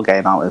Battlefield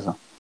game out, is it?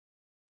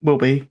 Will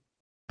be.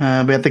 We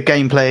had the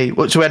gameplay.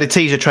 So we had a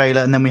teaser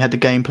trailer, and then we had the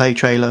gameplay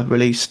trailer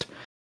released.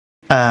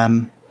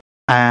 And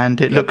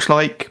it looks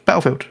like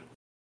Battlefield.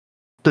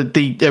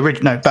 The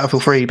original, no,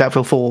 Battlefield 3,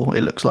 Battlefield 4.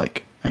 It looks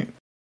like.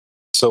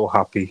 So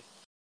happy.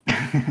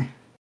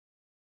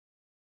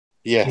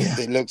 Yes,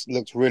 it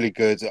looks really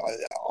good.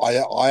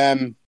 I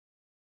am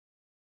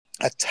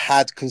a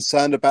tad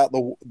concerned about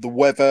the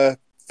weather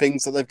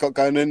things that they've got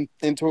going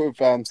into it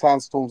with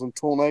sandstorms and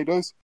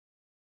tornadoes.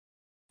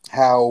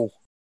 But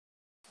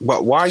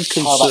why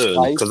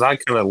concerned? Because I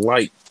kind of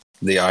like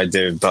the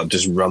idea of that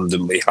just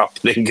randomly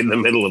happening in the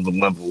middle of a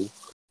level.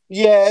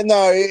 Yeah,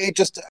 no, it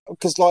just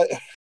because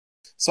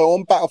so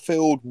on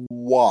Battlefield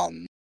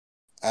 1,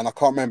 and I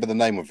can't remember the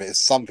name of it. It's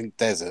something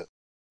desert.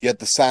 You had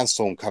the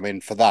sandstorm come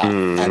in for that,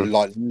 and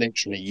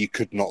literally you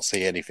could not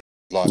see anything.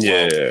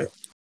 I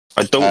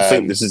don't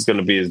think this is going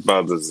to be as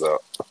bad as that.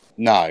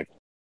 No,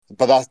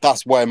 but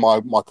that's where my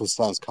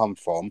concerns come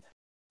from.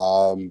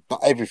 But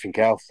everything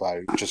else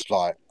though, just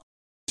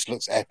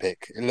looks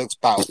epic. It looks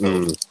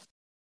Battlefield.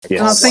 And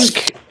I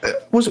think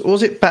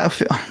was it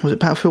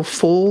Battlefield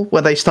 4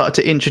 where they started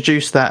to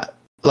introduce that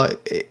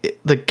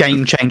the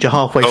game changer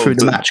halfway through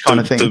the match kind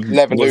of thing.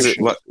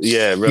 Revolution.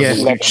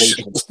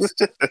 Revolution.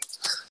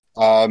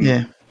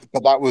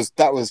 But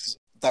that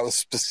was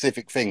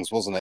specific things,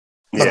 wasn't it?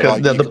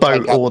 Like the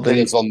boat or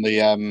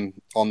the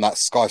on that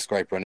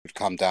skyscraper, and it would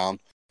come down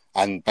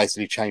and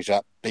basically change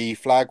that B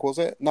flag. Was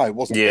it? No, it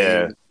wasn't.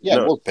 Yeah,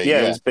 it was B.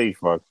 Yeah, it was B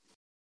flag.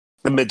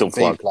 The middle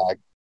flag.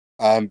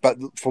 But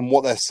from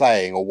what they're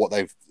saying or what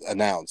they've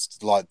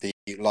announced, like the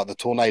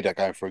tornado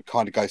going through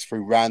kind of goes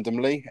through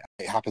randomly.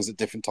 It happens at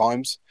different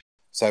times,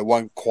 so it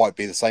won't quite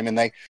be the same. And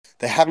they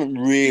haven't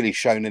really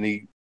shown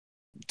any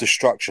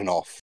destruction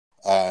off.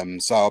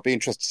 So I'll be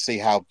interested to see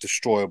how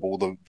destroyable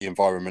the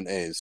environment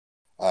is.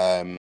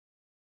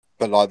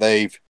 But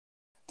they've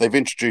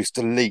introduced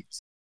elites,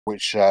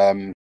 which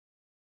so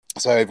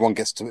everyone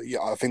gets to.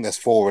 I think there's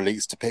 4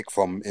 elites to pick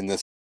from in the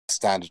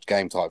standard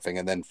game type thing,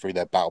 and then through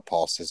their battle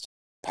passes,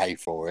 pay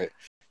for it,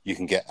 you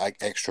can get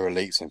extra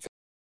elites and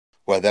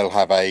where they'll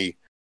have a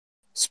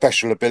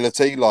special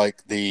ability,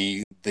 like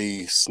the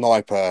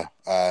sniper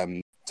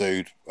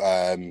dude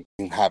can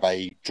have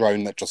a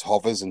drone that just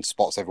hovers and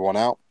spots everyone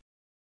out.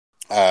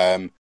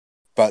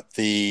 But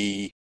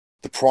the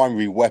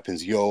primary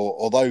weapons,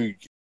 although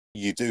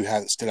you do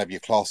still have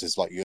your classes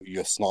like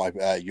your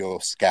sniper, your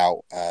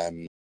scout,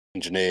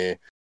 engineer,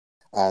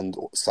 and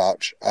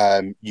such,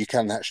 you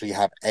can actually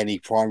have any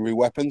primary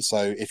weapon.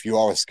 So if you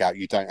are a scout,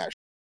 you don't actually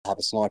have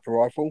a sniper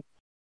rifle,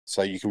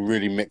 so you can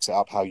really mix it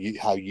up how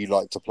you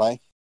like to play.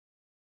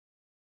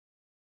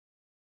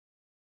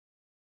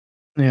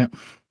 Yeah,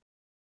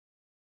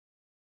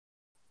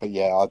 but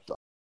yeah, I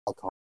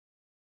can't.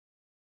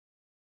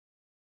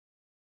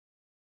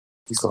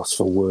 He's lost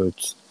for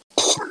words.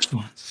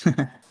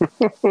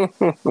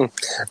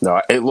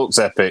 No, it looks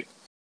epic.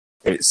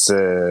 It's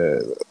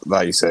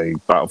like you say,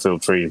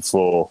 Battlefield 3 and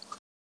 4.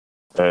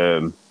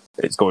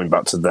 It's going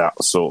back to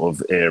that sort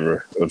of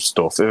era of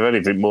stuff. If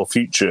anything, more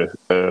future,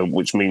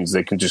 which means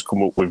they can just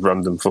come up with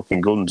random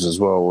fucking guns as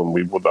well, and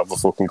we would have a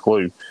fucking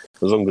clue.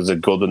 As long as they're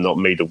good and not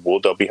made of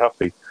wood, I'll be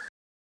happy.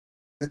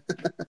 I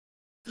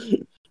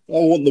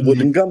want the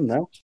wooden gun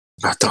now.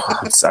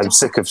 I'm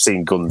sick of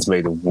seeing guns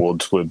made of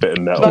wood with a bit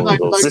of metal.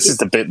 No, this is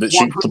the bit that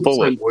shoots the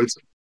bullet.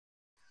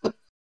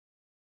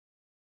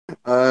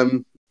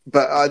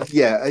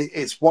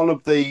 It's one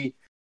of the...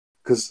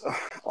 Because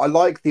I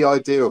like the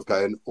idea of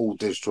going all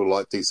digital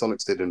like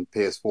D-Sonics did in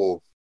PS4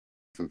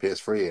 from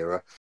PS3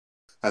 era,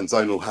 and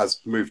Zonal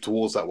has moved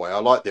towards that way. I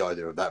like the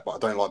idea of that, but I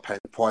don't like paying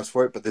the price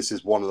for it. But this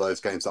is one of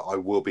those games that I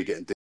will be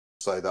getting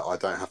so that I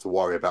don't have to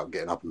worry about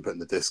getting up and putting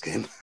the disc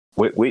in.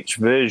 Which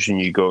version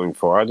are you going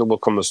for? I had a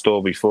look on the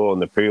store before on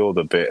the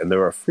pre-order bit, and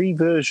there are 3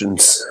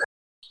 versions.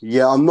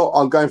 Yeah, I'm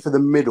going for the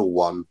middle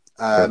one.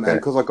 And Okay.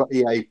 because I got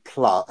EA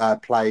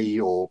Play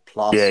or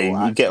Plus Yeah,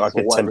 or you get Access like a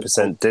or whatever it's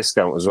called. 10%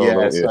 discount as well, Yeah,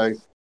 don't you? so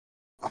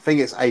I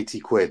think it's 80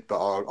 quid, but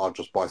I'll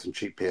just buy some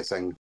cheap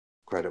PSN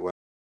credit when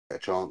I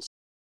get a chance.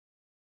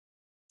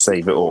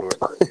 Save it up.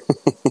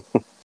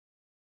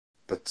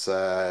 But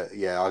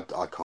yeah, I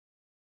can't.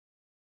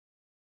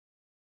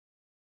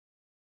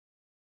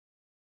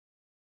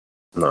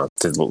 No, it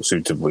did look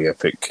suitably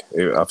epic.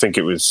 I think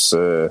it was,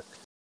 from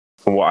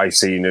what I've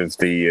seen of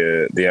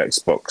the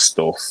Xbox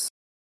stuff,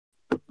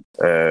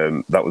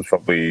 that was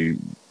probably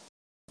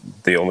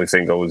the only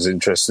thing I was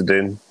interested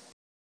in.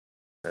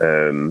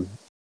 The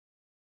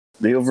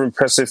other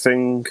impressive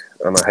thing,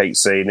 and I hate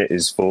saying it,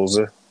 is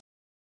Forza.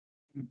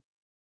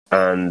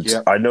 And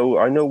Yeah. I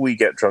know we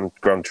get Gran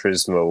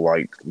Turismo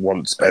like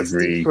once But it's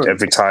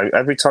different.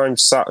 every time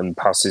Saturn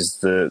passes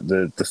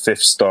the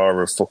 5th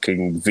star of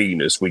fucking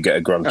Venus, we get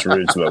a Gran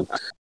Turismo.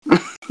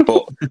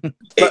 But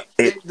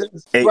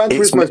Gran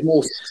Turismo is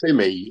more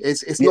simmy.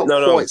 It's not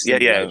quite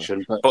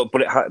simulation, but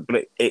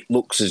it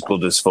looks as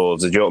good as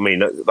Forza. Do you know what I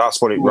mean?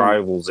 That's what it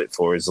rivals it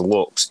for, is the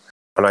looks.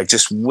 And I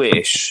just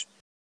wish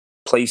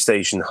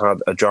PlayStation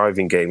had a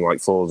driving game like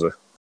Forza.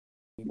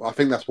 I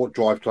think that's what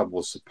Drive Club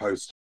was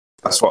supposed to.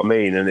 That's what I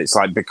mean, and it's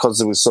like, because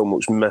there was so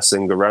much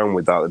messing around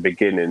with that at the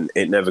beginning,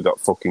 it never got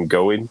fucking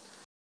going.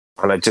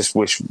 And I just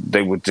wish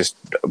they would just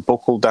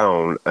buckle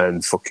down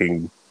and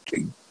fucking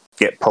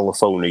get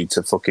Polyphony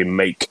to fucking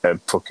make a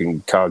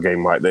fucking car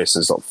game like this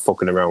and stop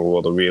fucking around with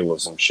all the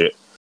reelers and shit.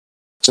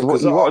 So what,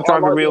 you want to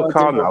drive a real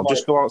car now?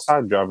 Just go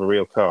outside and drive a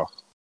real car.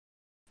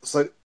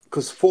 So,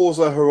 because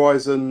Forza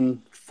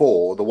Horizon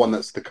 4, the one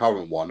that's the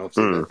current one,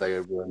 obviously they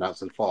were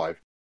announced in 5,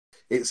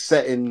 it's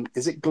set in,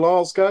 is it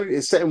Glasgow?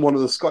 It's set in one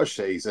of the Scottish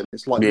cities, and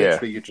it's like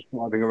literally you're just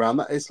driving around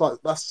that. It's like,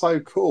 that's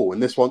so cool.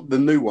 And this one, the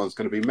new one's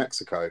going to be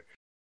Mexico.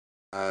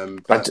 I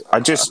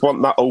just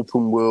want that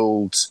open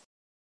world,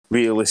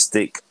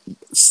 realistic,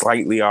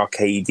 slightly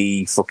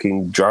arcadey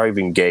fucking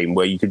driving game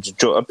where you could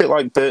just a bit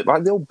like the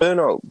old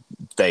Burnout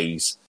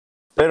days,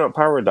 Burnout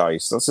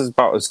Paradise. That's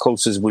about as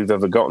close as we've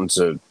ever gotten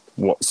to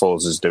what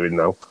Forza's doing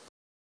now.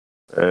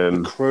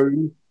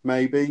 Crew,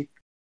 maybe.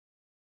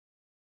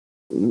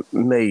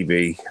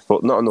 Maybe,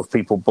 but not enough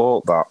people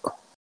bought that. Do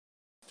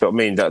you know what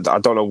I mean? I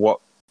don't know what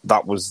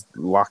that was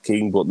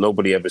lacking, but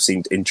nobody ever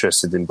seemed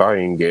interested in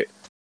buying it.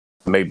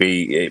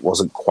 Maybe it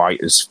wasn't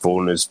quite as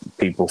fun as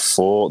people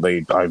thought.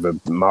 They either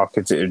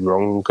marketed it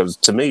wrong, because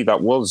to me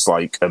that was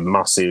like a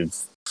massive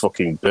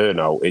fucking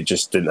Burnout. It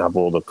just didn't have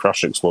all the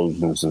crash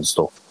explosions and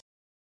stuff,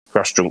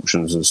 crash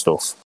junctions and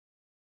stuff.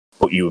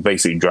 But you were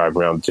basically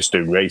driving around just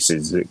doing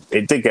races. It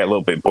did get a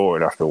little bit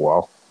boring after a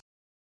while.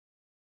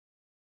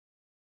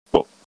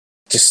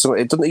 Just so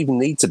it doesn't even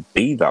need to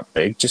be that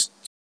big. Just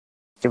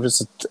give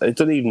us. It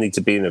doesn't even need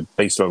to be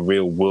based on a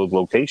real world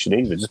location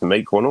either. Just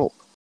make one up.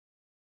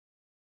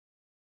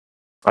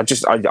 I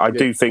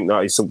do think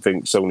that is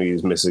something Sony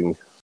is missing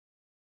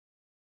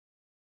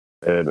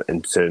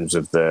in terms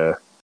of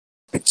their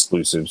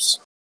exclusives.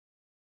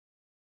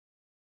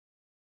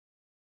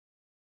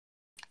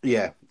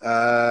 Yeah.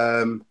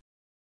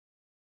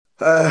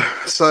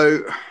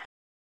 So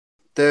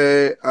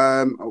there,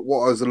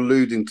 what I was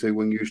alluding to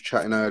when you was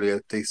chatting earlier,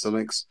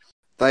 D-Sonics,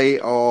 they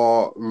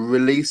are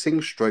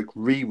re-releasing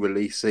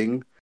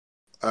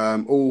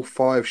all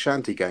 5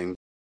 Shanty games.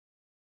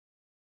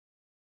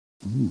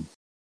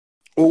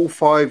 All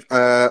five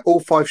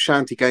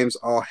Shanty games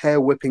are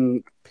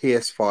hair-whipping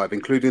PS5,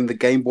 including the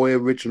Game Boy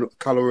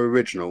Color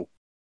original.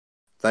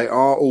 They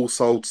are all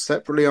sold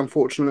separately,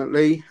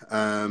 unfortunately.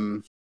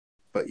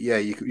 But yeah,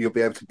 you'll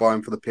be able to buy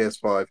them for the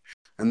PS5.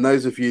 And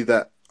those of you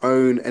that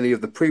own any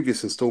of the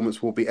previous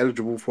installments will be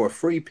eligible for a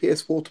free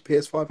PS4 to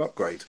PS5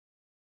 upgrade.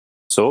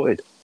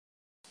 Sorted.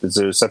 Is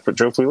there a separate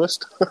trophy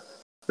list?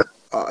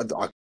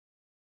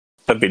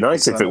 That'd be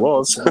nice if it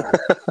was.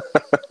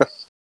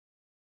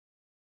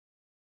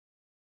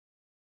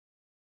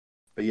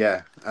 But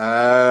yeah.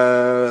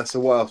 So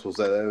what else was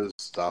there? There was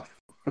stuff.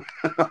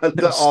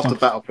 After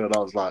Battlefield, I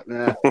was like,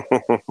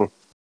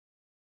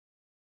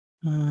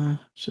 nah.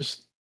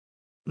 Just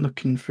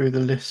looking through the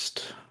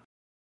list.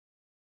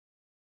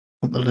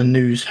 The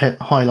news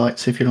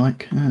highlights, if you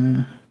like.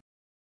 I've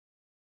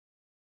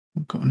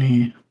got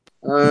any.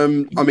 I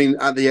mean,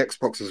 at the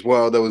Xbox as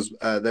well, there was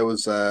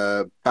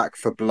Back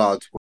for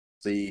Blood,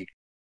 the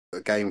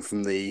game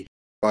from the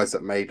guys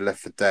that made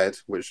Left 4 Dead,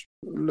 which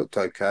looked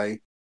okay.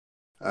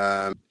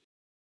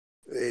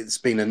 It's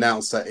been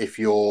announced that if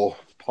you're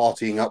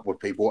partying up with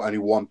people, only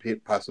one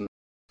person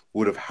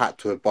would have had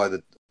to have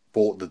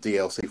bought the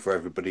DLC for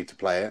everybody to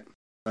play it.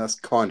 That's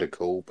kind of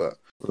cool, but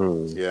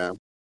yeah.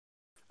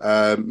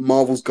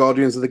 Marvel's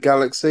Guardians of the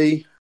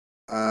Galaxy.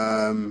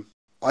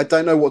 I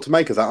don't know what to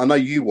make of that. I know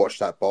you watched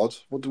that, Bod.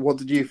 What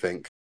did you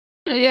think?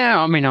 Yeah,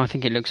 I mean, I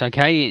think it looks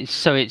okay. It's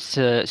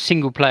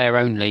single player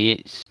only.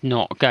 It's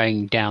not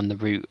going down the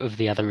route of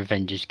the other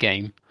Avengers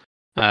game.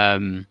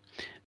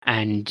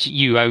 and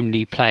you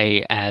only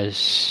play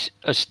as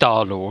a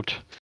Star-Lord,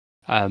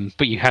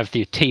 but you have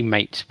your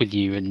teammates with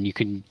you, and you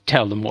can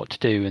tell them what to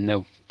do, and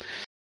they'll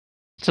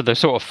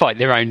sort of fight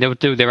their own. They'll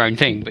do their own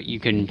thing, but you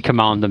can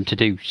command them to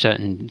do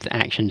certain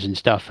actions and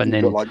stuff. And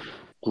You've then, got like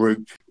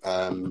group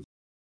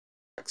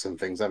acts and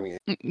things, haven't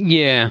you?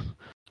 yeah,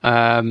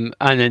 and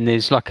then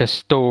there's like a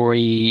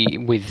story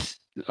with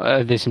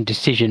there's some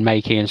decision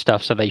making and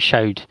stuff. So they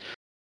showed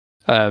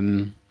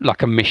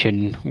like a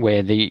mission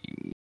where they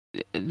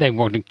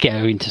want to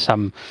go into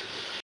some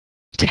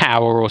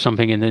tower or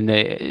something, and then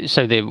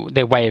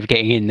their way of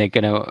getting in, they're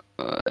going to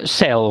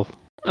sell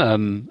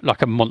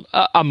like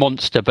a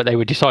monster, but they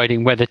were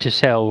deciding whether to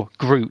sell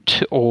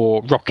Groot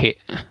or Rocket,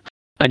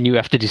 and you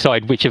have to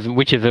decide which of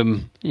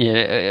them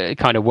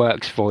kind of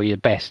works for you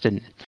best.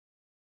 And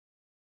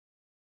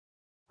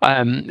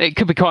it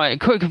could be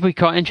quite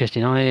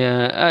interesting.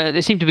 It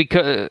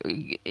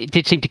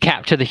did seem to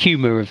capture the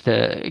humour of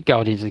the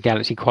Guardians of the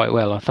Galaxy quite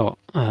well, I thought.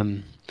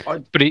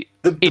 But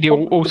it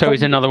also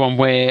is another one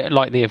where,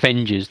 like the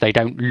Avengers, they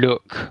don't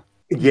look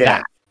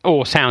that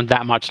or sound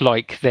that much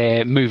like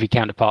their movie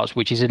counterparts,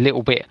 which is I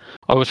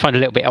always find a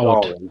little bit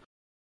odd.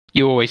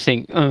 You always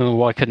think, oh,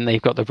 why couldn't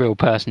they've got the real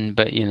person?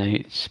 But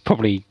it's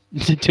probably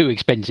too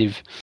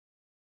expensive,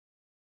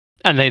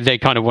 and they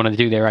kind of want to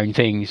do their own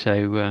thing.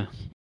 So,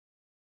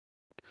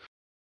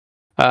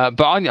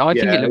 but I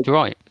think it looked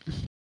right.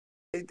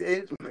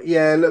 It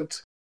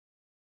looked.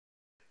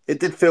 It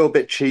did feel a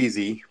bit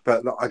cheesy,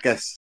 but I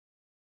guess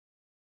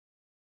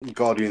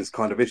Guardians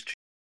kind of is cheesy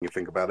when you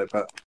think about it.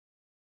 But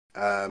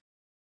I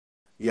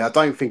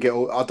don't think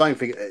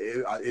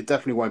it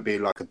definitely won't be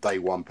like a day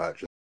one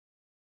purchase.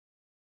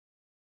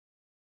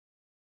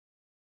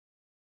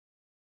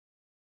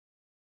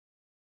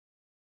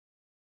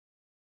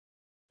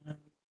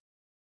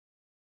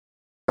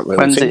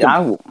 When's it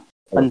out?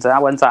 When's it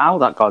out,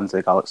 that Guardians of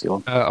the Galaxy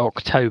one?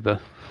 October.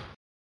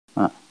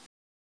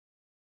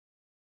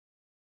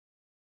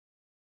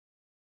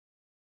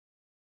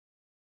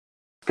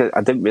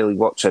 I didn't really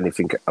watch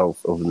anything else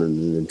other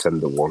than the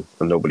Nintendo one,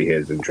 and nobody here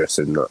is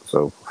interested in that.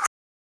 So,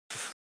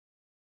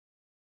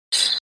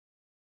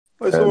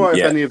 well, it's alright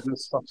if any of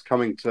this stuff's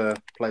coming to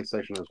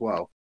PlayStation as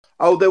well.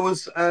 Oh, there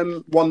was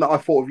one that I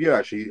thought of you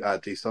actually,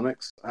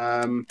 D-Sonics.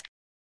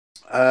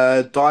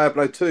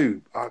 Diablo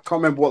 2. I can't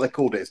remember what they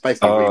called it. It's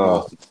basically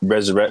remastered.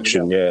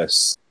 Resurrection.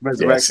 Yes,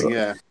 Resurrection.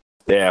 Yeah.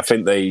 Yeah, I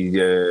think they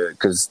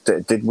because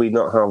did we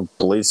not have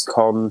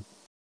BlizzCon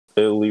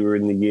earlier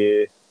in the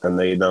year, and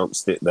they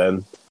announced it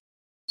then.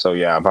 So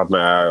yeah, I've had my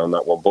eye on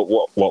that one. But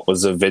what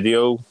was the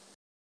video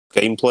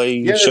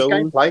gameplay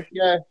shown? Gameplay,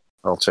 yeah.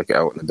 I'll check it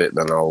out in a bit.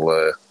 Then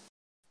I'll.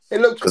 It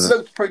looks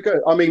pretty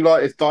good. I mean,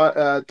 like it's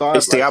Diablo.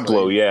 It's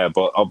Diablo, yeah.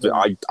 But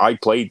I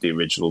played the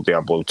original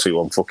Diablo 2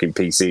 on fucking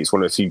PC. It's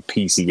one of the few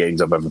PC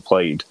games I've ever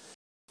played.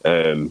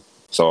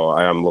 So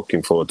I am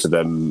looking forward to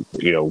them,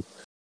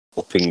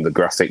 upping the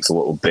graphics a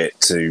little bit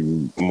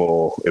to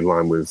more in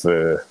line with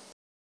the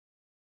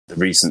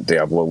recent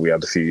Diablo we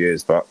had a few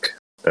years back.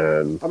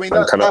 I mean,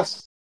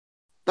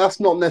 that's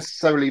not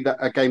necessarily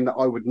a game that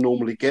I would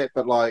normally get,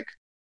 but like,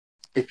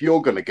 if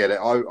you're going to get it,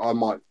 I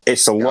might.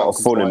 It's a lot of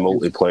fun in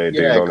multiplayer,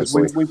 dude.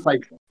 Honestly,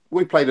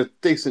 we played a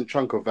decent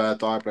chunk of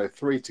Diablo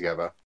 3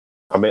 together.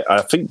 I mean,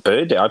 I think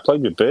Birdie. I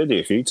played with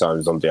Birdie a few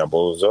times on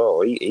Diablo as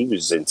well. He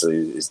was into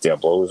his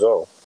Diablo as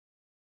well.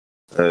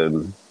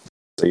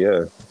 So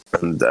yeah,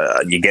 and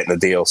you're getting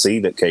the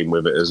DLC that came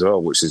with it as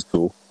well, which is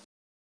cool.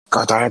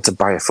 God, I had to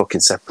buy a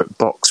fucking separate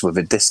box with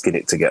a disc in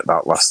it to get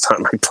that last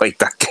time I played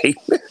that game.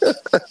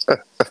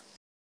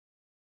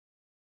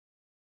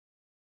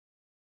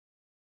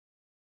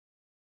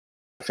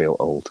 I feel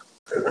old.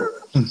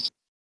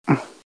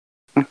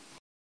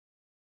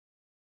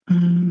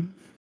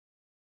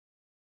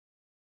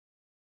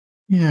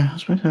 Yeah, I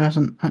suppose it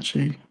hasn't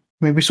actually.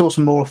 I mean, we saw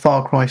some more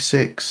Far Cry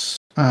 6,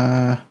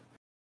 but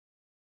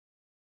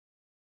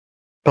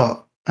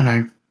not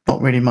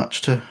really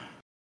much to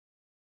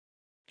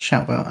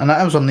shout about. And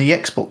that was on the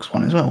Xbox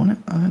one as well, wasn't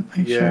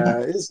it? Yeah.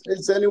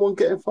 Is anyone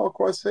getting Far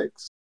Cry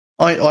 6?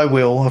 I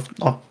will. I've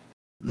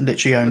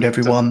literally owned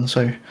every one,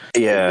 so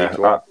yeah.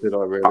 Did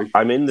I really?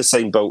 I'm in the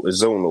same boat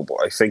as Zonal, but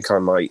I think I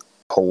might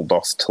hold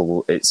off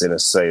till it's in a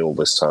sale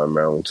this time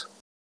round.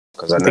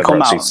 Because I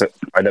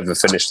never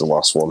finished the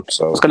last one.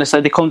 So I was going to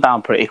say they come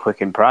down pretty quick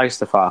in price,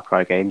 the Far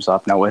Cry games,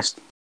 I've noticed.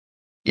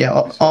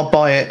 Yeah, I'll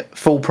buy it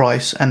full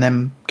price and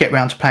then get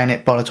round to paying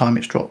it by the time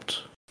it's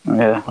dropped.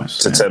 Yeah,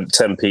 to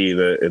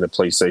 10p in a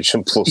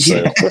PlayStation Plus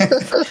sale.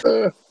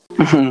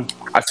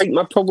 I think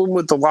my problem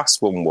with the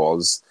last one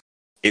was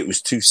it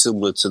was too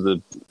similar to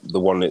the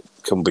one that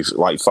can be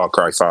like Far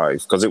Cry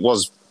 5, because it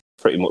was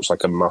pretty much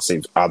like a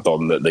massive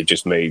add-on that they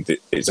just made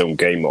its own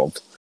game of.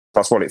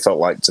 That's what it felt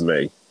like to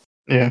me.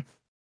 Yeah.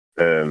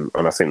 And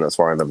I think that's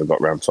why I never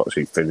got around to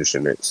actually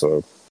finishing it.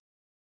 So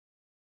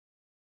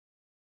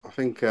I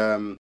think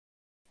the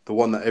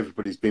one that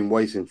everybody's been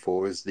waiting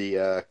for is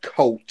the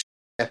cult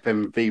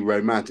FMV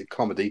romantic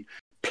comedy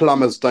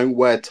Plumbers Don't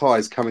Wear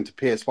Ties, coming to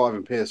PS5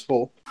 and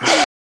PS4.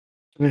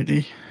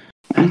 Really?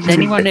 Has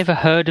anyone ever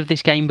heard of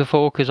this game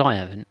before? Because I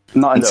haven't.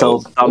 Not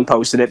until No. Dan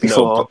posted it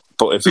before. No,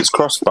 but if it's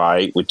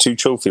cross-buy with 2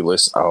 trophy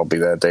lists, I'll be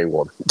there day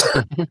one.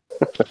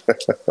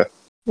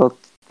 Well,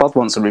 Bod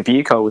wants a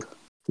review code.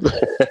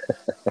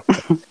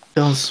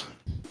 Does.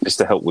 Just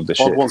to help with the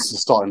Bob shit. wants to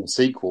start in the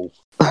sequel.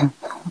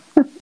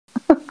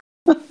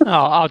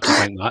 I'll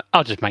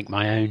just make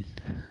my own.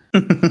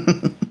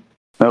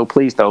 No,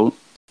 please don't.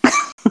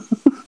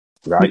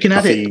 Right, We can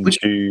add it. theme We-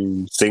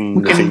 tune, sing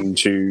we the can- theme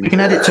tune. We can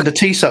add it to the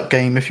TSUK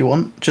game if you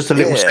want. Just a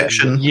little Yeah.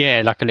 section.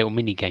 Yeah, like a little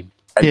mini game.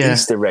 An Yeah.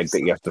 Easter egg that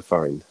you have to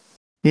find.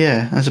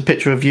 Yeah, there's a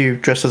picture of you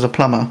dressed as a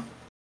plumber,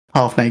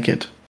 half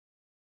naked.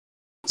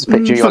 It's a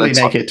picture of you on Fully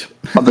the, naked.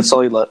 on the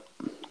toilet.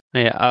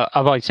 Yeah,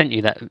 have I sent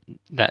you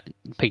that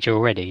picture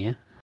already?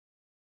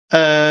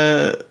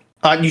 Yeah.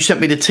 You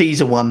sent me the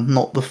teaser one,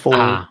 not the full,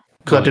 because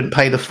I right. didn't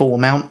pay the full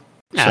amount.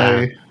 So,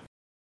 Ah.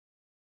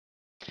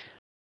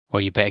 Well,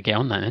 you better get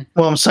on that then.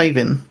 well, I'm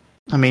saving.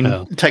 I mean,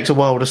 Oh. it takes a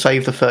while to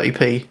save the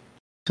 30p.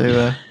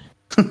 So,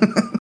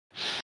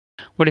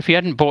 Well, if you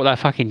hadn't bought that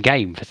fucking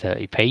game for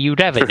 30p, you'd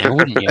have it now,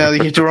 wouldn't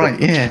you? you're right.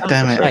 Yeah,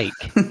 damn it.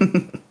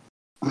 Sake.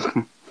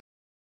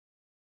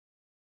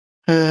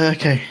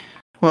 Okay.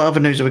 What other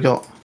news have we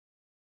got?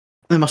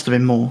 There must have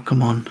been more.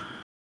 Come on.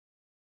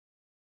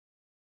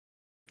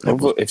 Well,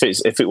 but if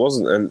it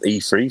wasn't an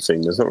E3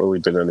 thing, there's not really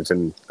been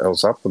anything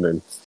else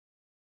happening.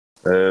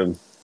 I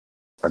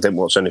didn't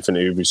watch anything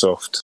at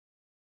Ubisoft.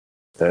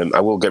 I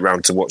will get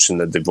round to watching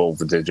the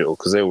Devolver Digital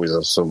because they always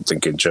have something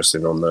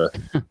interesting on there.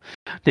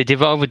 The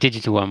Devolver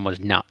Digital one was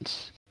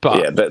nuts. But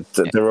Yeah,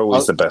 they're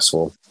always the best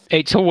one.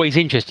 it's always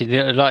interesting.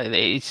 Like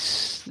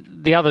it's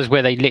the others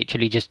where they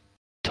literally just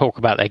talk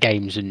about their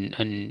games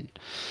and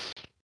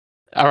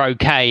are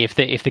okay if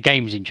the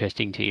game's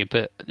interesting to you.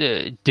 But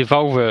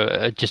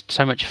Devolver are just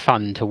so much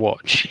fun to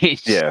watch.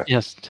 It's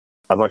just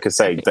And like I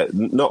say, that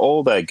not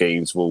all their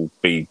games will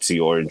be to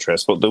your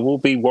interest, but there will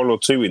be 1 or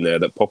 2 in there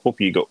that pop up.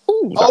 You go,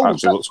 "Ooh, that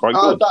actually looks quite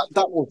good."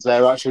 That was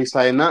there actually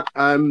saying that.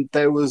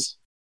 There was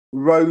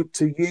Road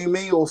to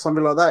Yumi or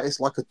something like that. It's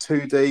like a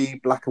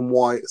 2D black and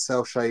white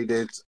cel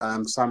shaded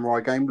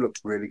samurai game. Looks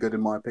really good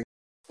in my opinion.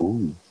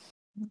 Ooh.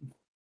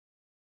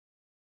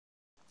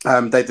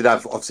 They did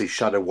have obviously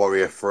Shadow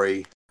Warrior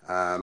 3.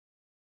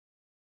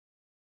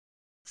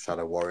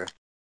 Shadow Warrior.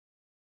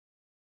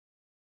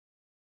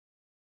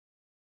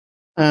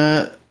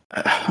 I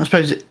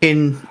suppose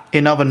in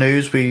other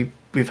news, we've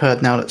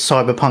heard now that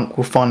Cyberpunk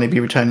will finally be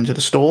returning to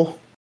the store,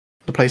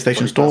 the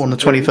PlayStation Store, on the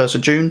 21st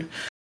of June.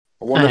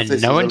 I wonder if And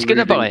this no is one's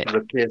gonna buy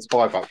alluding to the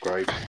PS5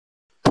 upgrade.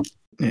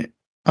 Yeah.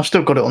 I've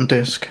still got it on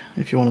disc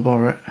if you want to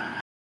borrow it.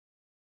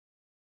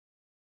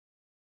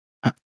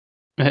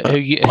 who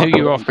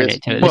you're offering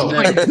it to. At this Well,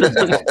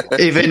 point.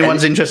 if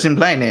anyone's interested in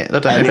playing it, I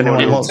don't know if Anyone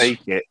anyone will was.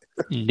 take it.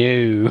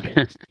 No.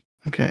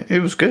 Okay, it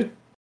was good.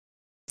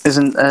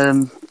 Isn't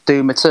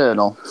Doom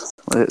Eternal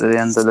at the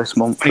end of this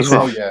month as 25th.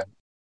 well? Oh yeah.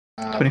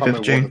 I can't 25th remember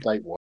June. what the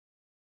date was.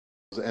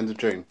 Was it end of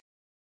June?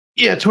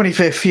 Yeah,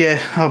 25th. Yeah,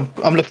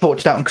 I'm looking forward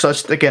to that one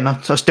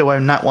because I still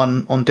own that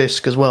one on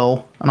disc as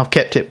well, and I've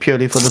kept it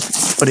purely for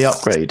the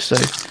upgrade. So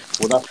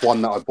Well, that's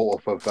one that I bought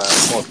off of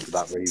Bods for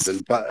that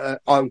reason.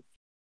 But I'm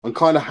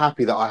kind of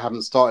happy that I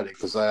haven't started it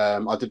because I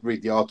did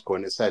read the article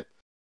and it said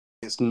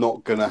it's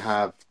not going to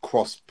have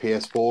cross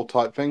PS4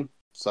 type thing,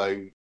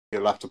 so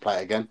you'll have to play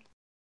it again.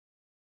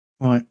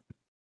 right,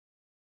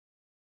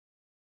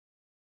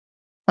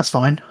 that's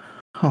fine.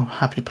 Oh,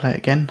 happy to play it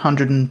again.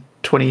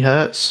 120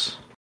 hertz,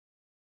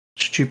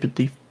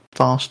 stupidly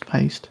fast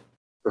paced.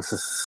 It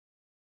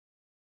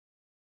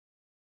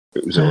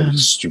was all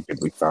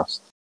stupidly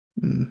fast.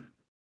 Mm.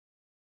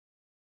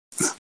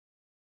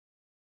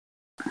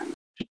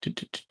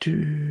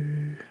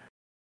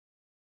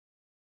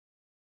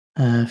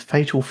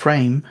 Fatal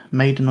Frame,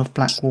 Maiden of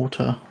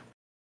Blackwater,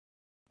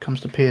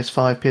 comes to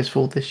PS5,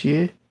 PS4 this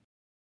year.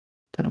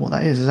 Don't know what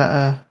that is. Is that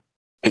a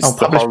It's the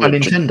published by horror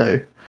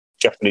Nintendo?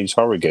 Japanese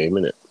horror game,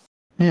 isn't it?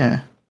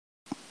 Yeah.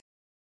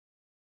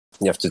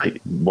 You have to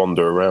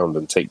wander around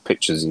and take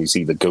pictures, and you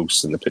see the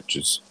ghosts in the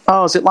pictures.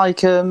 Oh, is it like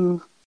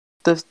the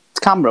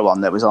camera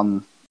one that was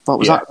on? What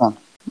was Yeah. that one?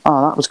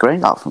 Oh, that was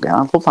great. That game. I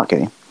love that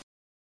game.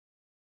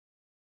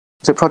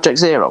 Was it Project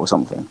Zero or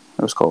something?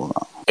 It was called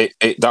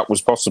that. That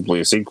was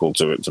possibly a sequel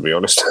to it, to be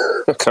honest.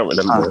 I can't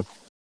remember.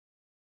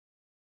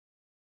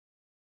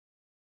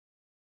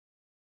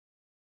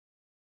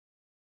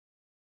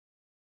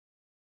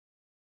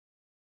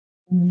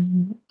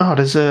 Oh,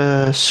 there's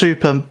a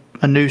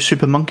new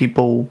Super Monkey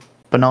Ball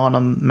Banana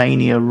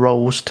Mania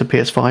rolls to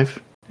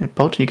PS5.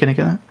 Bod, you gonna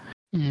get that?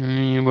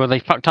 Well, they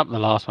fucked up the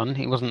last one.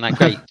 It wasn't that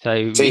great.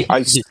 So See,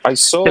 I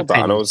saw that and I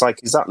Depends. was like,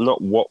 "Is that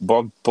not what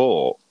Bod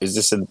bought? Is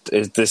this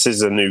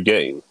a new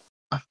game?"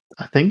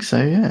 I think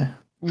so. Yeah.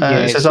 Yeah,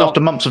 It it's says not- after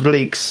months of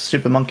leaks,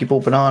 Super Monkey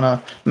Ball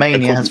Banana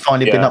Mania has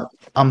finally been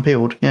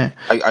unpeeled. Yeah.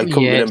 I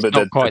couldn't Yeah, it's remember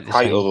not the quite the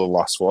title of same. the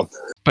last one.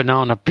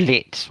 Banana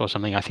Blitz or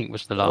something. I think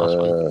was the last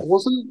one.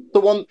 Wasn't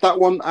that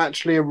one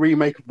actually a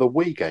remake of the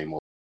Wii game? Or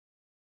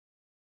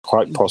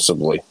Quite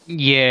possibly.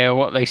 Yeah,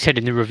 what they said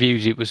in the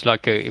reviews, it was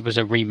like it was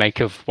a remake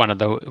of one of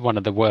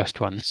the worst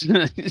ones.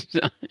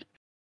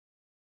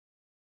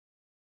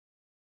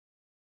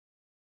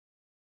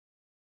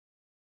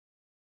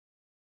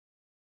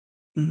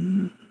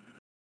 Mm.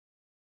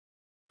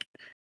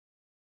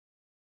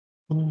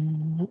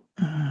 Oh,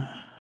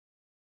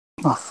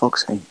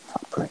 fuck's sake,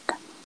 fat prick.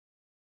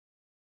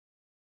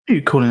 Who are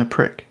you calling a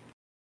prick?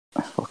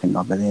 I fucking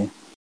knob it here.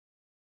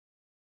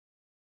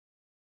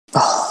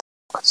 Oh,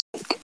 God's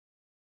sake.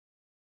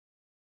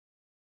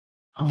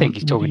 I think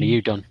he's talking to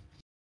you, Don.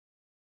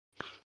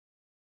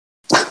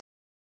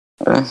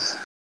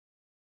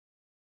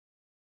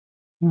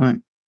 Right.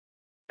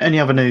 Any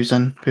other news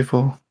then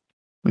before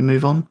we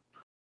move on?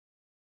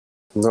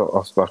 Not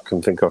off, I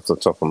can think off the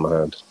top of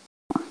my head.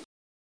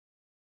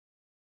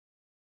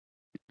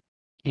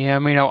 Yeah, I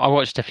mean, I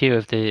watched a few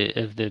of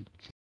the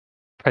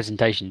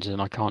presentations,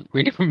 and I can't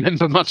really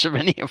remember much of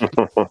any of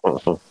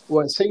them.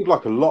 Well, it seemed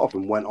like a lot of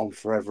them went on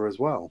forever as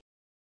well.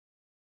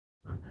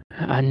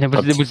 And there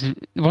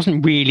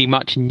wasn't really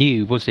much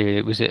new, was there?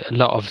 It was a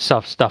lot of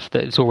stuff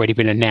that's already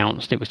been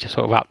announced. It was just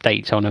sort of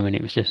updates on them, and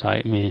it was just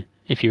like, meh,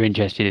 if you're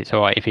interested, it's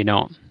all right. If you're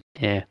not,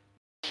 yeah.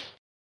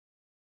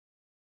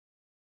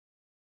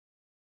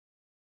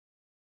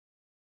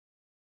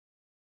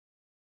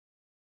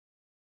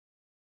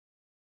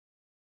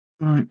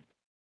 Right.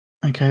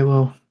 Okay,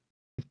 well,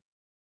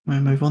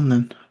 we'll move on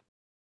then.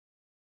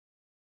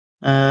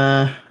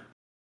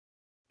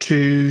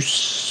 To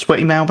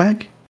Sweaty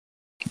Mailbag.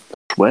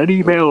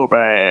 Sweaty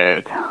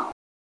mailbag.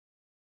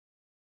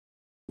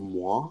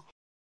 Moi.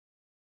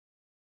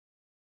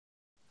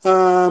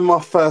 My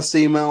first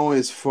email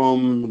is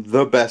from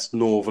the best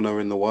northerner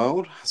in the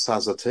world,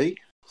 Sazza.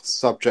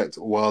 Subject,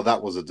 well,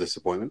 that was a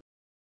disappointment.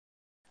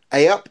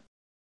 Hey up.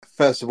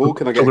 First of all,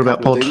 can I get a Talking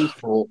about couple of pod. dings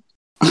for...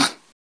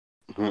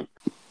 Mhm.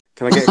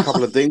 Can I get a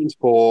couple of dings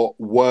for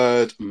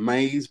Word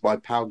Maze by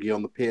Palgi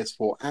on the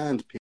PS4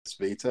 and PS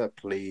Vita,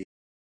 please?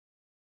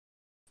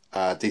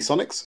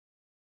 D-Sonics.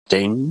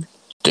 Ding,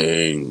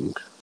 ding.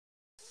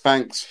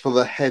 Thanks for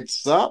the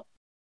heads up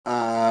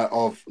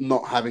of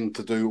not having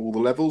to do all the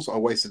levels. I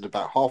wasted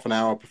about half an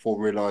hour before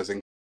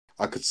realising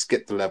I could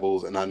skip the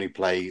levels and only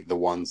play the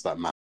ones that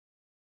matter.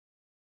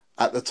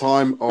 At the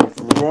time of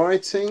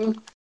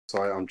writing...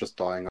 Sorry, I'm just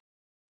dying.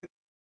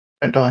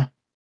 Don't die.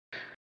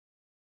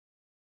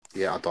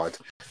 Yeah, I died.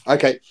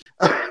 Okay.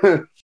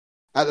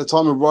 At the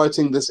time of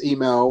writing this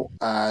email,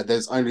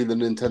 there's only the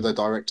Nintendo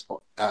Direct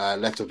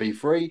left of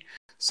E3.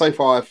 So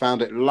far, I've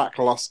found it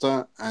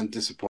lackluster and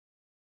disappointing.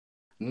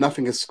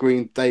 Nothing has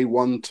screamed day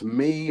one to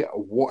me.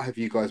 What have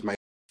you guys made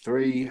of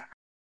E3?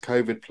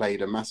 COVID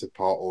played a massive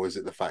part, or is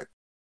it the fact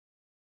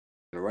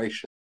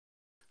generation?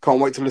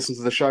 Can't wait to listen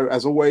to the show.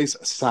 As always,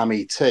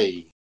 Sammy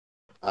T.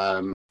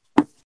 But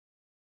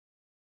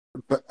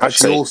I'd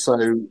she say- also,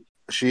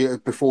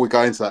 before we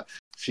go into that,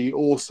 she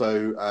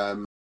also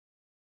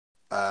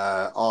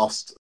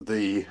asked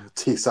the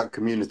TSUK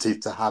community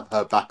to have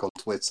her back on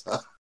Twitter.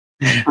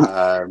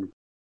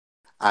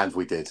 And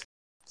we did.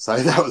 So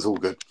that was all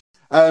good.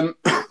 I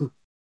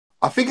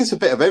think it's a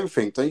bit of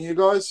everything, don't you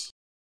guys?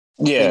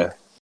 Yeah.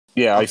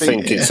 I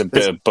think yeah. it's a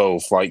bit of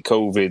both. Like,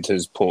 COVID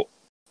has put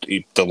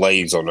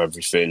delays on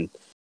everything,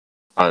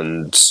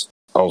 and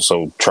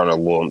also trying to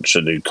launch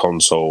a new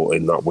console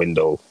in that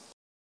window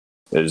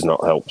has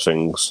not helped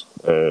things.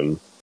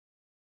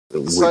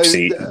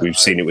 We've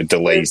seen it with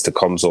delays to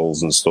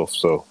consoles and stuff.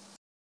 So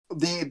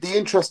the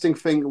interesting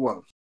thing,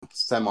 well,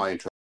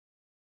 semi-interesting.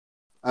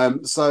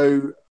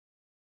 So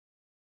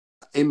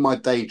in my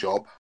day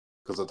job,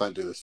 because I don't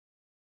do this,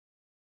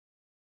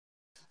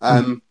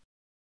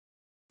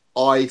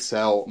 I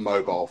sell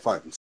mobile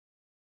phones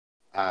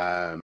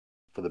for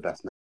the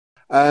best.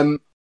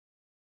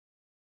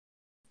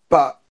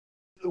 But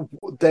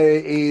there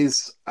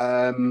is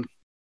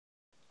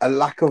a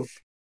lack of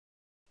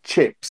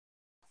chips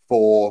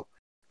for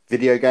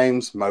video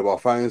games, mobile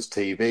phones,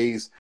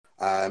 TVs,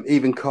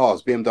 even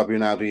cars. BMW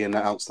and Audi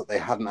announced that they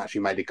hadn't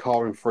actually made a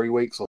car in 3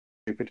 weeks, or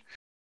stupid.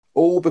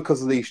 All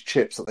because of these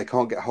chips that they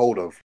can't get hold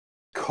of.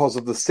 Because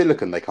of the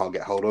silicon they can't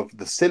get hold of.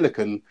 The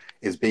silicon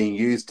is being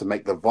used to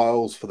make the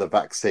vials for the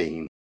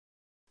vaccine.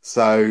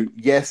 So,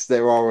 yes,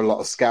 there are a lot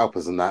of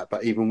scalpers in that,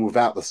 but even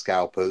without the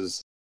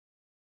scalpers,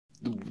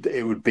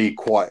 it would be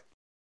quite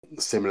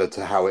similar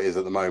to how it is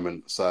at the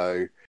moment.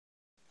 So,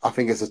 I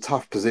think it's a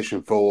tough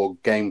position for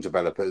game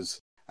developers.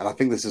 And I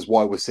think this is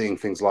why we're seeing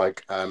things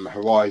like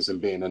Horizon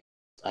being announced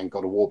and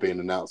God of War being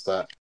announced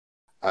that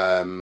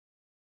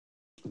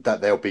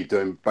they'll be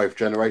doing both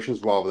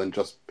generations rather than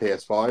just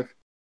PS5.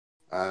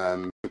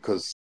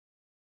 Because,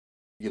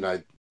 you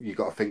got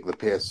to think the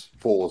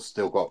PS4's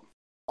still got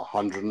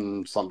 100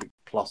 and something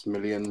plus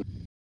million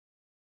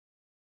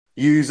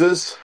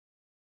users.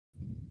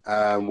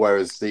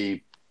 Whereas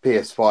the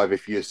PS5,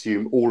 if you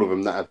assume all of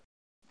them that have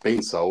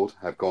been sold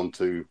have gone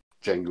to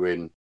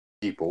genuine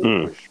people,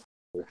 which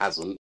it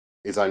hasn't,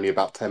 is only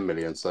about 10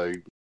 million. So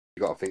you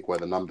got to think where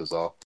the numbers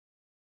are.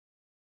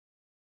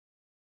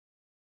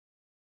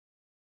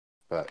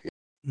 But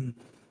yeah.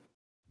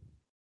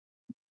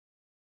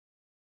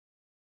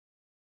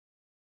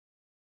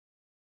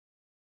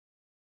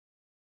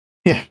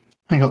 Yeah,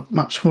 I ain't got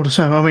much more to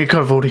say. I mean, we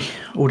kind of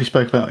already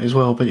spoke about it as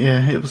well, but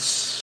yeah, it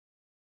was.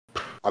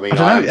 I mean, I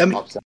don't I know. am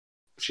upset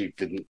she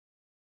didn't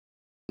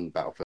in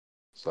Battlefield,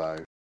 so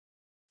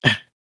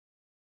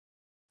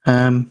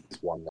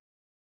it's one.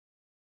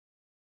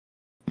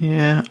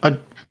 Yeah, I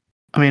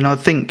mean, I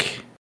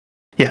think,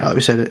 yeah, like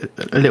we said,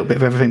 a little bit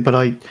of everything, but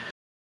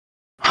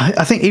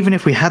I think even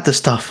if we had the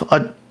stuff,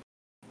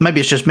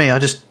 maybe it's just me. I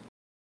just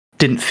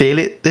didn't feel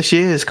it this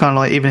year. It's kind of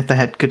like even if they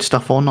had good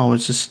stuff on, I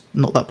was just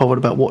not that bothered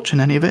about watching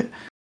any of it.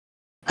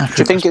 Do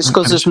you think it's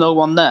because there's no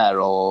one there,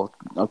 or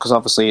because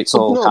obviously it's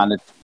all No. kind of?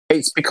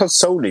 It's because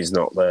Sony's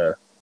not there.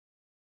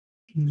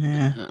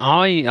 Yeah,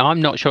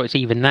 I'm not sure it's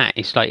even that.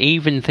 It's like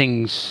even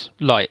things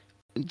like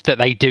that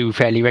they do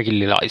fairly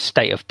regularly, like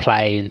state of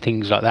play and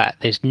things like that.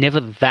 There's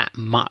never that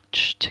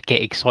much to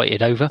get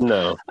excited over,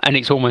 No. and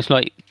it's almost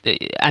like,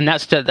 and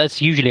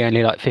that's usually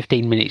only like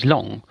 15 minutes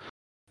long,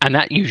 and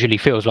that usually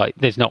feels like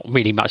there's not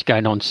really much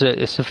going on.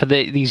 So for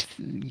these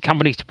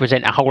companies to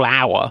present a whole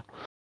hour.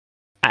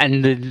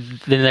 And then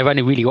they've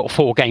only really got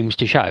 4 games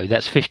to show.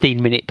 That's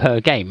 15 minutes per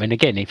game. And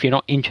again, if you're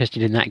not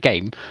interested in that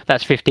game,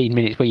 that's 15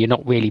 minutes where you're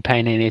not really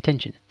paying any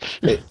attention.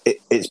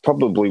 It's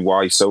probably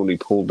why Sony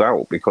pulled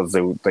out, because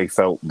they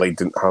felt they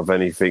didn't have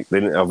anything. They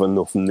didn't have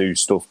enough new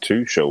stuff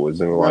to show us.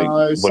 They were like,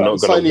 we're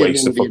not going to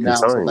waste the fucking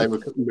time. They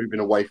were moving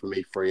away from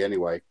E3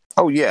 anyway.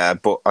 Oh yeah,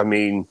 but I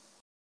mean,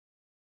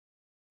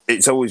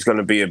 it's always going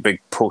to be a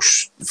big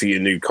push for your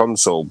new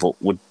console. But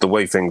with the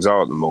way things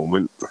are at the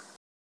moment.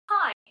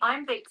 Hi,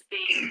 I'm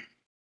Bixby.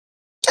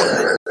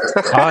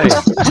 Hi.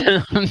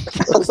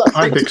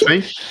 hi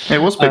Bixby. It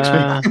was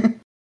Bixby.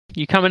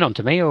 You coming on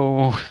to me,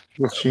 or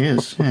she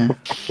is? Yeah.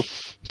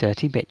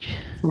 Dirty bitch.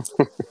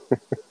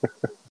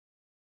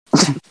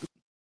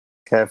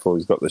 Careful,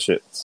 he's got the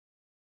shits.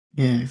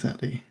 Yeah,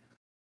 exactly.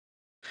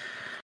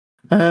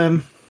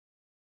 Right.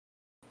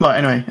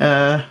 Anyway,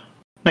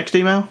 next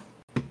email.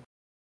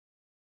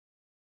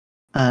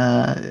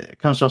 It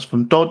comes to us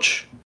from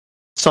Dodge.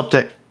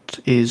 Subject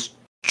is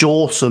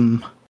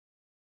Jawsome.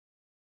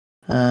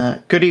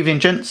 Good evening,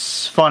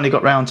 gents. Finally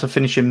got round to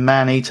finishing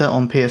Man-Eater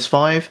on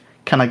PS5.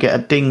 Can I get a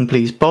ding,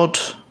 please, Bod?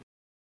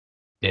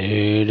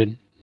 Dun,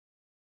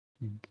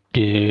 dun,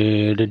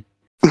 dun,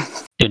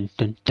 dun, dun,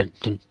 dun,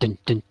 dun, dun,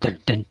 dun,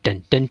 dun, dun,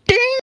 dun,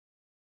 ding.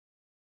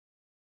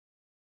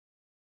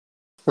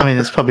 I mean,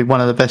 it's probably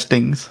one of the best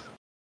dings.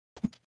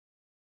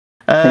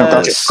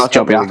 God,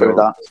 you'll be happy with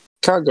that.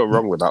 Can't go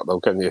wrong with that, though,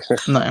 can you?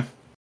 No.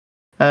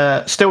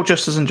 Still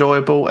just as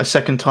enjoyable a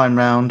second time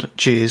round.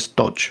 Cheers,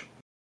 Dodge.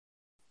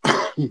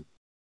 You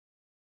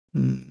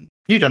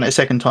done it a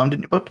second time,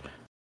 didn't you, Bud?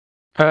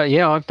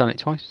 Yeah, I've done it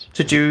twice.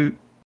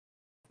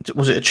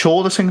 Was it a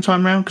chore the second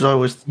time round? Because I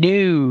always...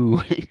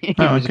 No. It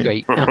was okay.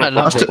 great. I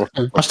loved it.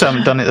 I still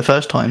haven't done it the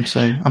first time, so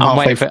I'm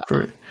halfway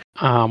through it.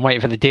 I'm waiting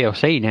for the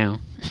DLC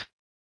now.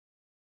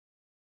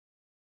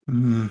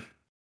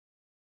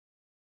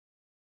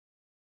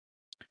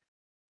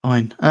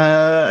 Fine.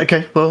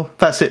 Okay, well,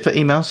 that's it for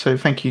emails. So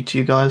thank you to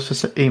you guys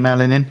for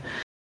emailing in.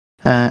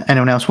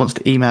 Anyone else wants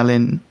to email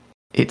in,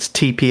 it's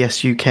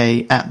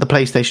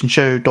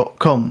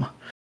tpsuk@theplaystationshow.com.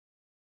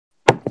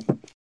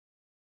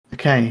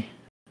 Okay,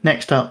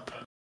 next up,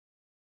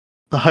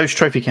 the host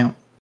trophy count.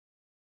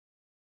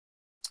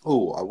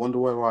 Oh, I wonder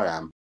where I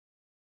am.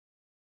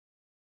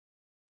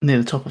 Near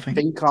the top, I I think.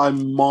 think I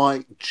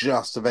might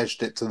just have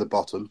edged it to the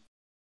bottom.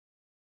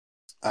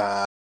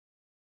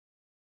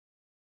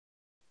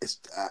 It's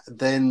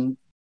then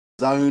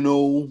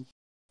Zonal,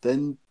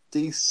 then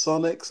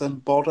D-Sonics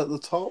and Bod at the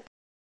top.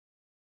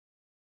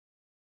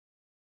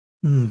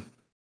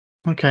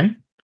 Okay.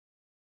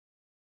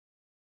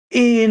 I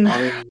mean,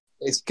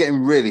 it's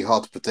getting really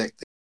hard to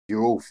predict.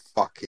 You're all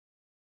fucking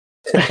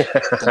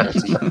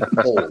dirty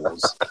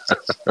balls.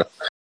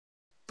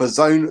 But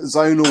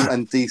Zonal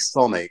and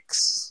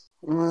D-Sonics,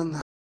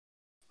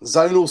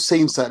 Zonal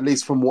seems to, at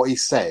least from what he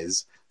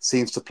says,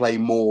 seems to play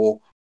more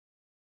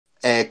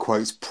air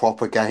quotes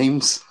proper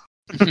games.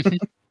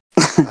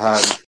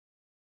 I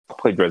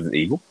played Resident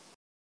Evil.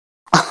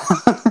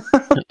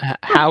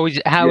 How is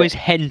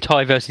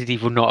Hentai versus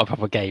Evil not a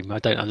proper game? I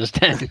don't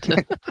understand.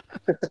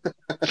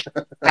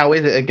 How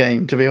is it a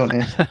game, to be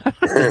honest?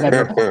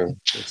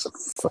 It's a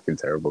fucking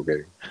terrible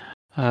game.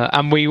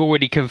 And we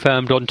already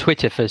confirmed on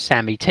Twitter for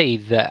Sammy T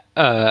that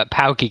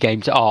Palki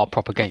games are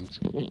proper games.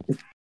 No.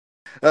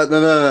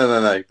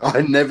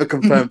 I never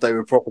confirmed they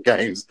were proper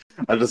games.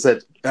 I just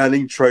said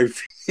earning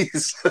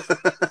trophies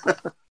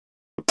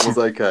was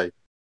okay.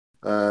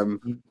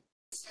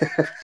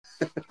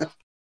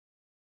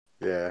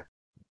 Yeah.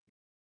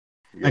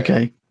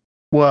 Okay.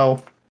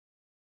 Well,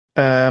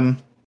 I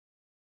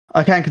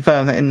can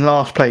confirm that in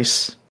last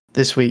place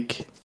this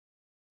week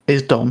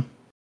is Dom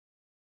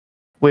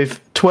with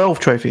 12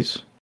 trophies.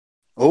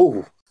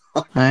 Oh.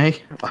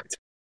 Hey?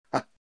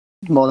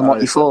 More than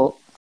what you thought.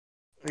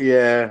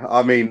 Yeah,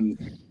 I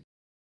mean,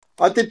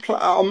 I did.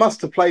 I must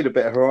have played a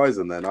bit of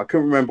Horizon then. I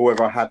couldn't remember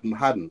whether I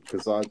hadn't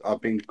because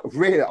I've been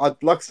really.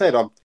 Like I said,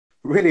 I'm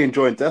really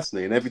enjoying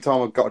Destiny, and every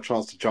time I've got a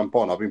chance to jump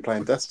on, I've been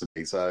playing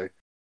Destiny. So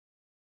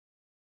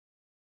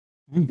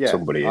Yeah,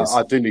 Somebody is.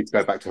 I do need to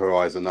go back to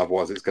Horizon,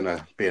 otherwise it's going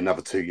to be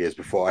another 2 years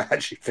before I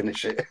actually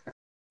finish it.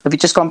 Have you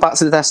just gone back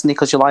to the Destiny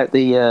because you like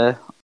the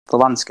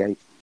landscape?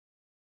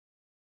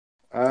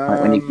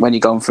 Like when you're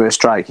going through a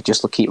strike, you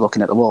just keep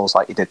looking at the walls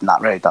like you did in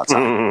that raid that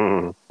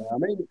time. I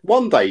mean,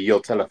 one day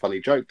you'll tell a funny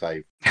joke,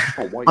 Dave.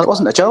 Well, it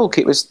wasn't a joke;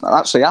 it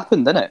actually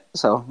happened, didn't it?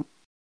 So,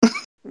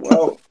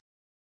 well,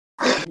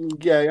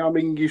 yeah. I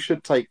mean, you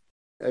should take.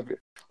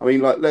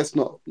 Let's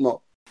not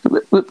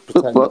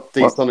pretend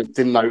D-Sonic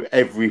didn't know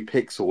every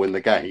pixel in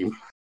the game.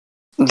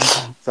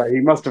 So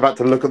he must have had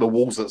to look at the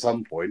walls at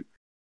some point.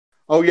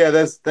 Oh yeah,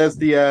 there's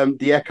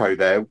the echo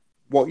there.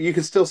 What, you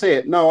can still see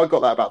it? No, I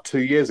got that about 2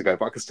 years ago,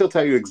 but I can still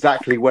tell you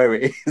exactly where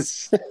it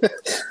is.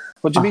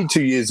 What do you mean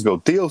 2 years ago?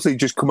 DLC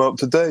just come out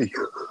today.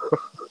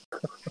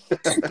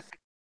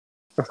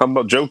 I'm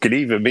not joking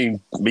either. Me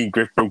and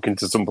Griff broke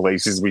into some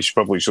places we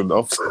probably shouldn't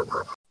have.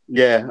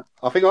 Yeah,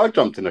 I think I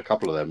jumped in a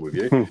couple of them with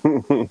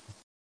you.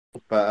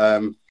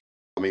 But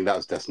I mean, that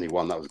was Destiny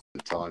 1. That was a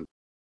good time.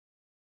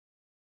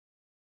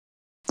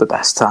 The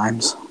best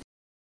times.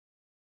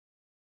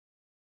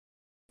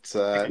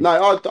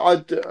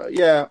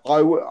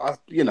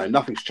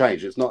 Nothing's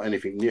changed. It's not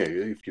anything new.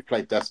 If you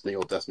played Destiny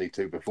or Destiny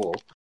 2 before,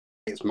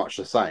 it's much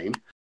the same.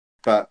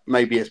 But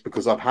maybe it's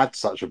because I've had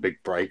such a big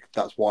break.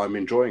 That's why I'm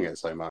enjoying it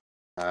so much.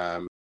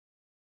 I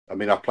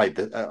mean,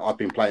 I've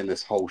been playing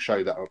this whole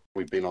show that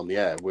we've been on the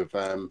air with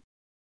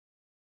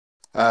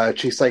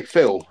Cheesesteak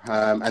Phil,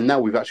 and now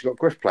we've actually got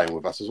Griff playing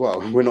with us as well.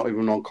 We're not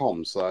even on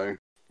comms, so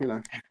you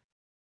know.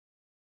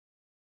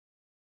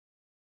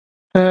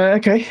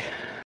 Okay.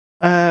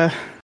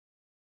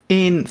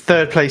 In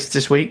third place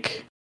this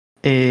week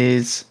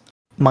is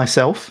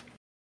myself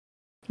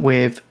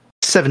with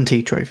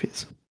 70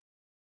 trophies.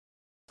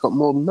 Got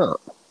more than that?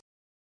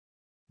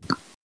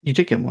 You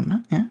did get one, huh?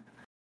 Yeah.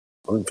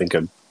 I didn't think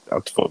I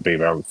thought it'd be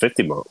around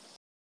 50 mark.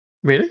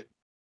 Really?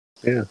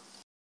 Yeah.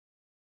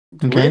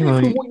 Okay,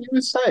 really, from what you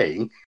were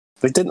saying?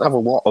 They didn't have a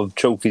lot of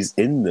trophies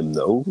in them,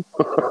 though.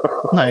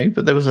 No,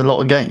 but there was a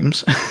lot of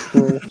games.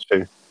 That's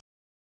true.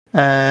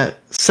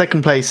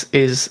 Second place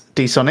is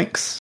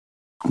D-Sonics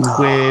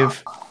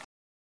with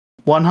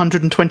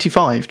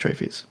 125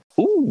 trophies.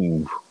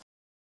 Ooh.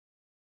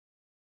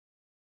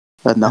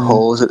 And the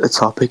holes at the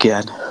top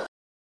again.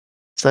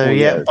 So,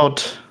 yeah,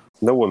 odd.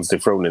 No one's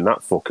dethroning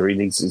that fucker.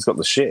 He's got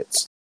the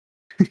shits.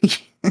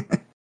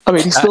 I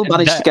mean, he still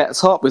managed to get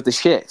top with the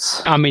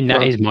shits. I mean,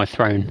 that is my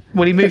throne.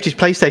 Well, he moved his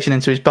PlayStation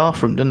into his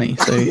bathroom, didn't he?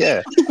 So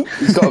yeah,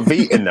 he's got a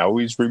Vita now.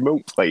 He's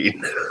remote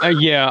playing.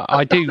 Yeah,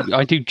 I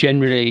do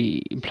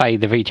generally play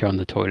the Vita on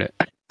the toilet.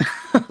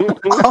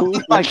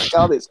 Oh my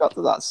god, it's got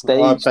to that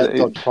stage. I bet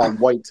God can't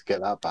wait to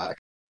get that back.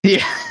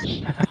 Yeah.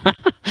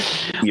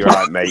 You're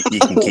right, mate. You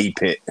can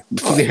keep it.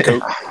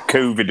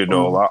 COVID and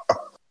all that.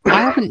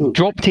 I haven't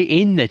dropped it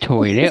in the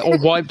toilet or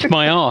wiped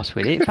my arse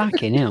with it.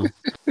 Fucking hell.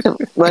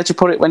 Where'd you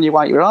put it when you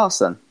wipe your arse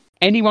then?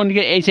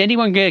 Is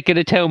anyone going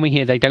to tell me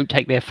here they don't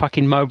take their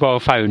fucking mobile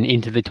phone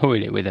into the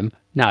toilet with them?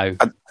 No.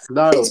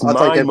 No, it's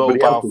my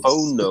mobile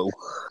phone, though.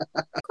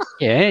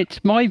 Yeah, it's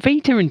my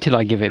Vita until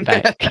I give it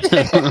back.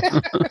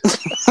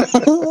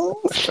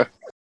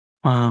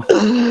 Wow.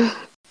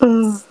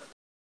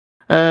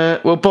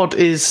 Well, Bod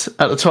is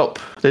at the top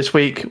this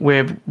week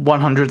with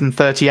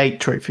 138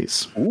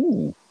 trophies.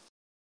 Ooh.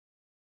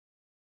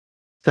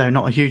 So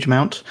not a huge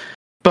amount.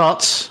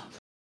 But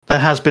there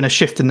has been a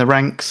shift in the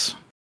ranks.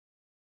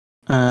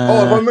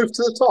 Have I moved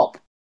to the top?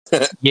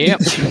 Yep.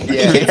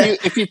 Yeah.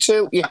 If you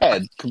tilt your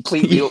head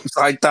completely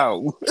upside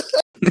down.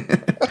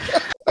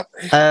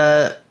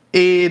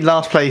 In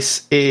last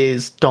place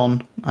is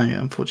Don. I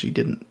unfortunately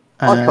didn't.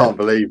 I can't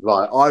believe,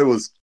 I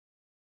was,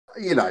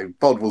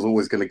 Bod was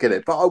always going to get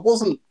it, but I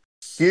wasn't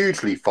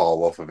hugely far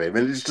off of him,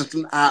 and it's just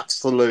an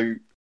absolute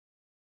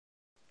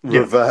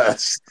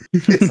reverse.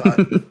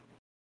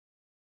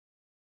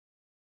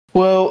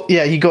 Well,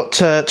 yeah, you got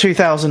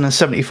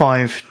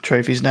 2,075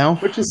 trophies now.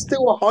 Which is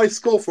still a high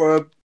score for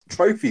a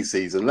trophy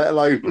season, let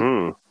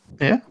alone...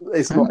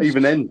 It's not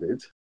even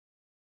ended.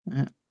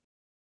 Yeah.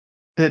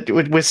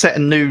 We're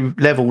setting new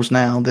levels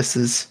now. This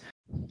is...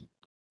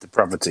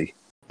 Depravity.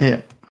 Yeah.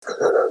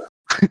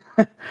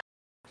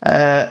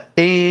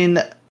 In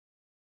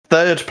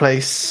third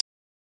place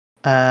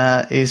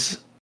is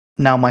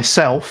now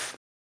myself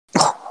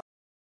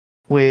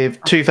with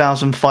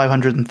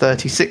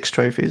 2,536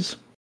 trophies.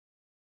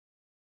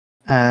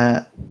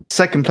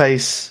 Second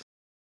place,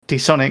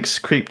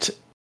 D-Sonics creeped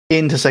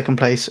into second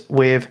place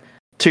with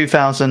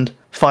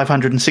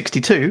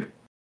 2,562.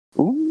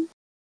 Ooh.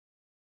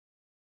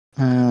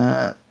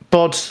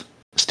 Bod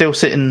still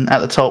sitting at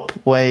the top,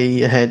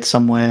 way ahead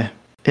somewhere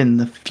in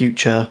the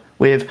future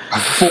with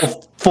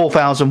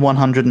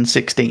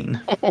 4,116.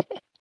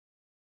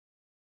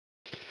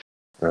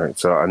 Right,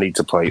 so I need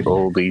to play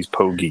all these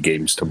Pogie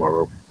games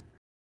tomorrow.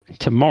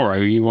 Tomorrow,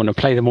 you want to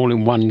play them all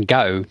in one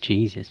go?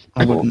 Jesus.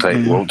 Won't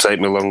take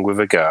me long with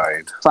a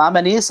guide. So how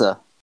many is there?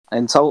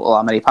 In total,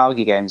 how many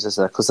Pogie games is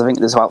there? Because I think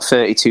there's about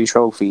 32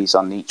 trophies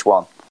on each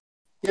one.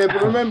 Yeah,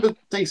 but remember,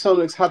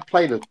 D-Sonics had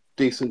played a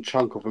decent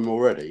chunk of them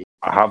already.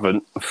 I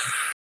haven't.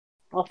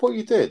 I thought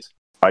you did.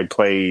 I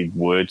played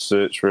Word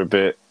Search for a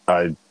bit,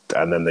 and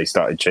then they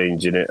started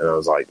changing it, and I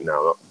was like,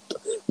 no.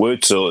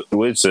 Word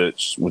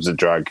Search was a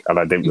drag, and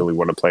I didn't really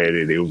want to play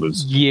any of the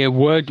others. Yeah,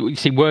 Word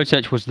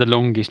Search was the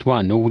longest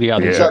one. All the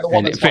others Is Yeah. that the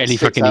one are that's fairly like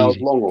 6 fucking hours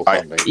easy. long or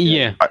something?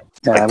 Yeah.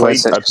 Yeah, played- Word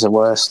Search was the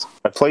worst.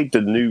 I played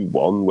the new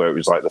one where it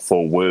was like the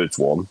 4 words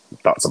one.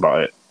 That's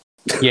about it.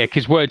 Yeah,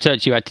 because Word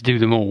Search you had to do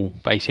them all.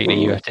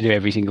 Basically, you have to do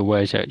every single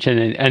Word Search,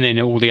 and then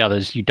all the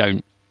others you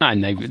don't.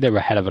 And they're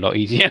a hell of a lot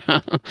easier.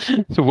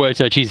 So Word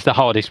Search is the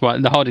hardest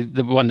one.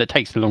 The one that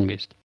takes the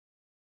longest.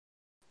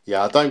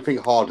 Yeah, I don't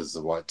think hard is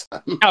the right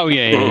term. Oh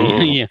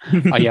yeah.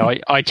 Oh, yeah,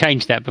 I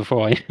changed that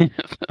before I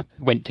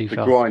went too The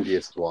far.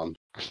 grindiest one.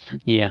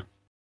 Yeah,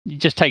 it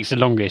just takes the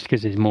longest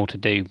because there's more to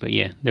do. But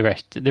yeah, the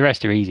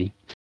rest are easy.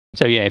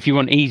 So yeah, if you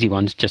want easy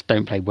ones, just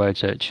don't play Word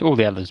Search. All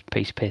the others,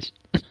 piece of piss.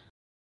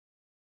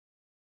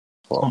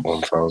 What,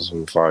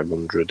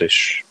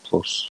 1,500-ish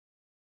plus.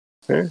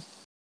 Yeah.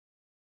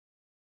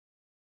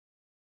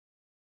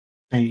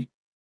 Hey,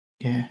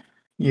 yeah,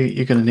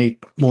 you're going to need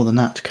more than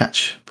that to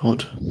catch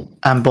Bod.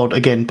 And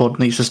Bod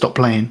needs to stop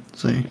playing.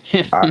 So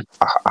I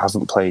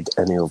haven't played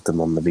any of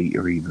them on the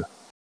Vita either.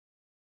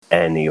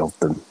 Any of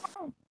them.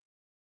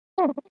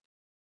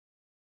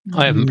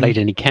 I haven't played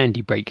any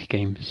Candy Break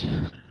games.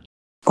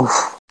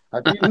 Oof.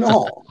 Have you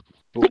not?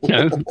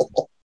 No.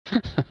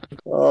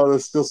 Oh,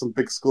 there's still some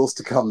big scores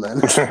to come then.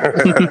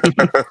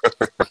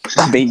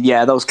 I mean,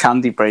 yeah, those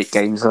Candy Break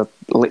games are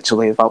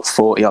literally about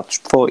 40 Yeah.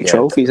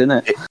 trophies, isn't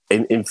it?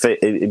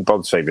 In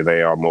Bod's favour,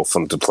 they are more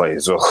fun to play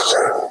as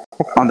well.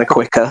 And they're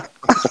quicker.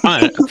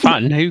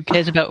 Fun? Who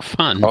cares about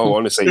fun? Oh,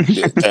 honestly,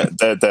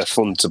 they're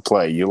fun to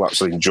play. You'll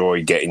actually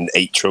enjoy getting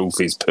 8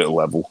 trophies per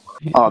level.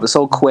 Oh, they're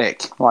so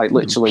quick. Like,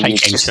 literally, Play you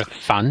games just... are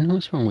fun.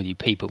 What's wrong with you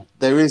people?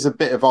 There is a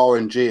bit of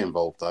RNG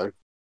involved, though.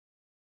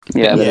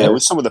 Yeah, Yeah, yeah.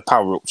 with some of the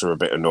power-ups are a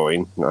bit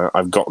annoying.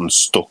 I've gotten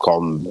stuck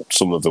on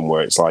some of them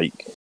where it's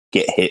like,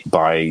 get hit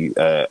by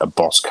a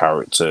boss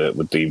character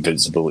with the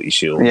invincibility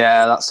shield.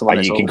 Yeah, that's the one.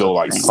 And you can go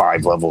like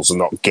 5 levels and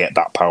not get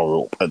that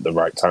power-up at the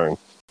right time.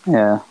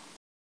 Yeah.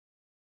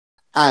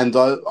 And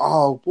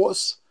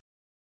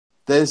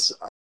there's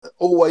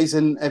always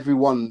in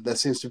everyone there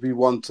seems to be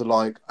one to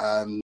like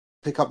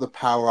pick up the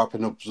power up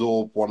and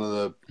absorb one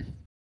of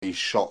these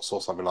shots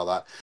or something like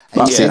that.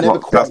 And That's you it. can never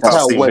quite That's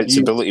tell the whether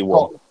invincibility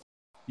one.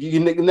 you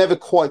can never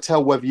quite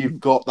tell whether you've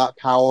got that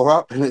power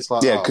up, and it's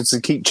like Yeah, because they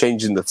keep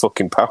changing the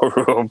fucking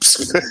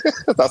power-ups.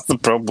 That's the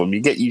problem. You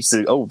get used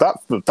to,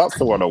 that's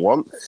the one I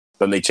want.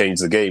 Then they change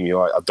the game. You're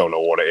like, I don't know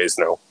what it is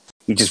now.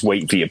 You just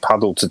wait for your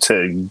paddle to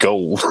turn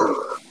gold.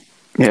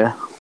 Yeah.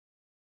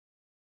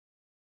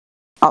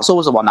 That's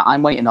always the one that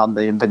I'm waiting on,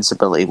 the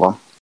invincibility one.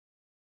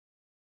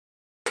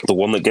 The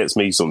one that gets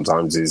me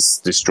sometimes is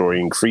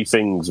destroying 3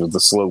 things with the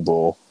slow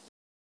ball.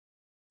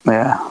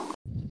 Yeah.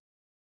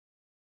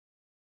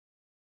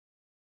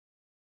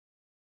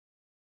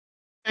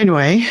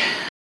 anyway,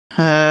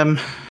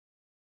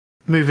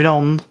 moving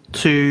on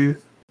to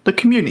the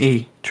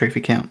community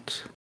trophy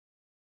count.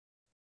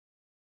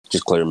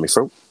 Just clearing my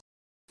throat.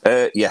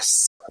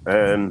 Yes.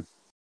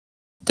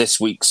 This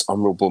week's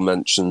honourable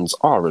mentions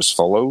are as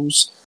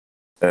follows.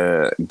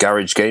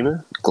 Garage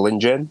Gamer,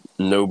 Glenjen,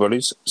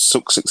 Nobodies,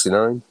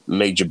 Suck69,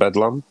 Major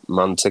Bedlam,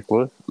 Man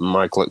Tickler,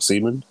 Michael X.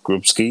 Seaman,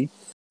 Grubski,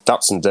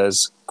 Datsun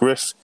Des,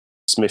 Griff,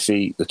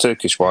 Smithy, The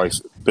Turkish Wife,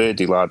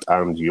 Birdie Lad,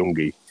 and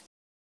Youngie.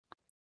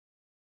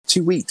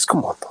 2 weeks,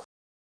 come on.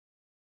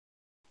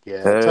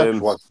 yeah,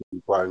 Turkish wife's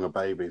growing a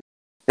baby.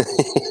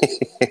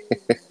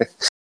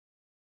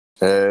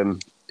 Yeah,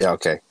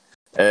 okay.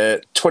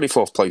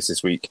 24th place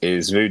this week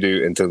is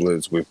Voodoo and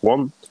Tiddlers with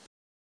 1.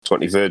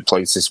 23rd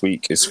place this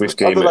week is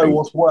Swift I Gamer don't know and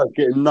what's worse,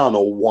 getting none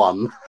or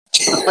one.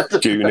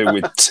 Guna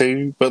with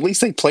 2. But at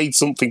least they played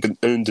something and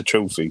earned a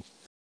trophy.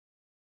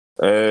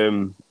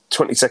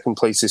 22nd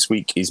place this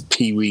week is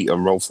Pee Wee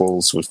and Rolf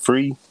Walls with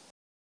 3.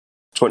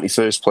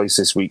 21st place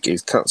this week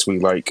is Cats We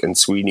Like and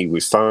Sweeney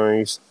with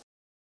 5.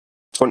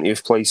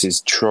 20th place is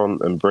Tron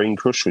and Brain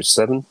Crush with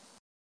 7.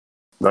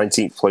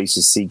 19th place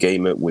is Sea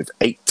Gamer with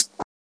 8.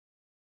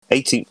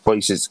 18th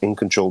place is In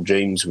Control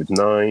James with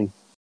 9.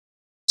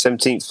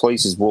 17th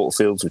place is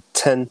Waterfields with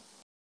 10.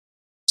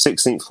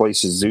 16th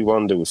place is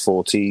Zoolander with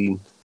 14.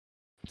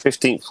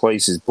 15th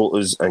place is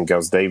Butters and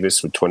Gaz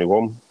Davis with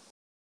 21.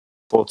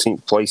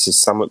 14th place is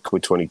Samuk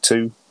with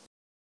 22.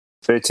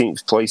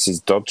 13th place is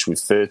Dodge with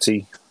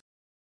 30.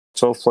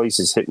 12th place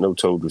is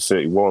Hypnotoad with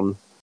 31.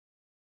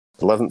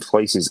 11th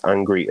place is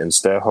Angry and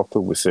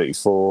Stairhopper with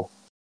 34.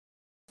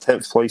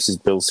 10th place is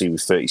Bill C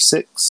with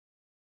 36.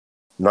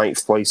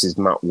 9th place is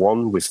Matt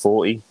 1 with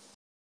 40.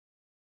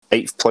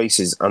 8th place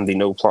is Andy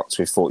Noplatz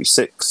with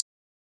 46.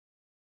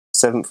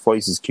 7th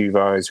place is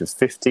Qvise with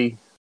 50.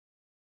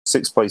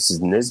 6th place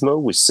is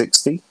Nismo with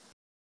 60.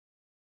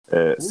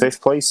 5th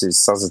place is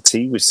Sazza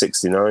T with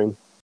 69.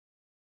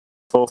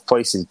 4th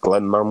place is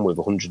Glenman with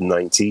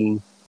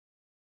 119.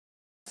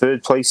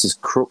 3rd place is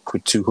Crook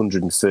with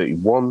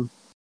 231.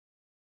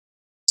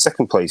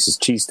 2nd place is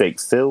Cheesesteak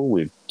Phil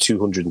with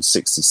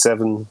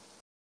 267.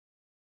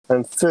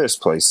 And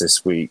first place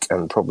this week,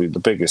 and probably the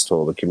biggest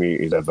haul the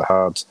community's ever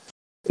had,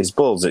 is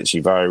Bods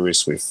Itchy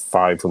Virus with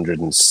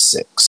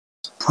 506.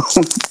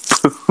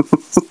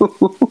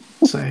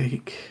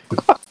 Sake.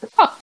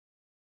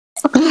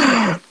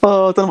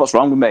 Oh, I don't know what's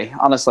wrong with me.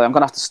 Honestly, I'm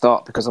going to have to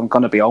stop because I'm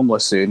going to be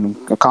homeless soon.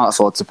 I can't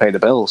afford to pay the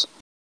bills.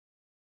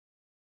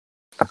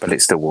 I bet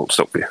it still won't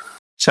stop you.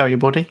 Sell your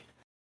body?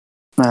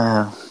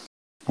 Yeah,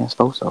 I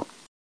suppose so.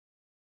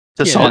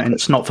 For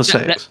science, not for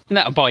sex.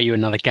 That'll buy you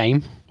another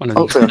game. One of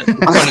Hopefully.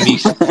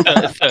 these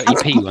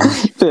 30p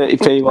ones.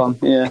 30p one,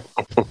 yeah.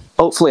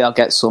 Hopefully I'll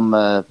get some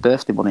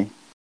birthday money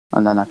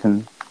and then I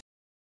can...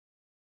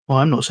 Well,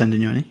 I'm not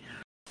sending you any.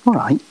 All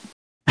right.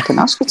 I can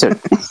ask you to.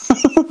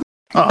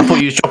 Oh, I thought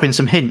you was dropping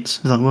some hints.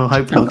 I was like, well,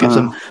 hopefully I'll get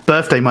some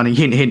birthday money.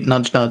 Hint, hint,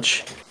 nudge,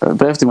 nudge.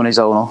 Birthday money's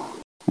all.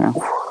 Yeah.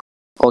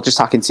 Or just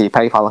hack into your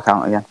PayPal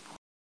account again.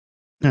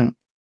 Yeah.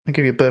 I'll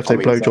give you a birthday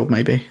blowjob,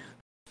 maybe.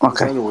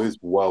 Okay. Daniel is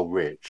well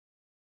rich.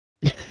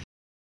 Yeah,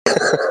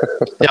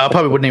 I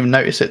probably wouldn't even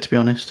notice it, to be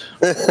honest.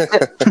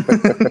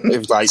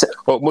 It's like,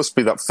 well, it must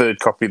be that third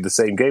copy of the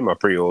same game I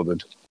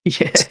pre-ordered.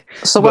 Yeah.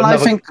 So when I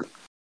think...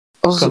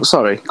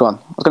 Sorry, go on.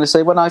 I was going to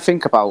say, when I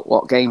think about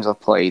what games I've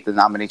played and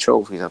how many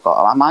trophies I've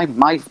got,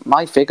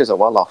 my figures are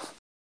well off.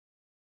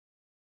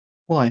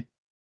 Why?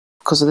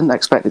 Because I didn't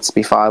expect it to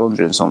be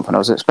 500 and something. I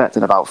was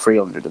expecting about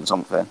 300 and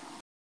something.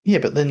 Yeah,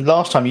 but then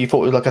last time you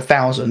thought it was like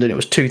 1,000 and it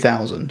was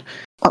 2,000.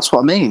 That's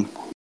what I mean.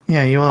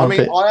 Yeah, you are. I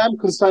mean, I am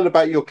concerned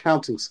about your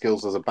counting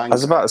skills as a banker. I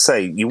was about to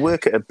say, you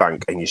work at a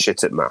bank and you're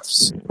shit at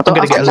maths. I'm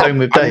going to get a loan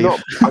with Dave.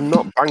 I'm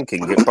not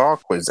banking at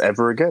Barclays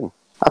ever again.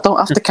 I don't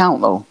have to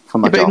count though for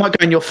my But job. it might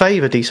go in your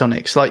favour,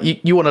 D-Sonics. Like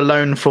you want a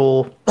loan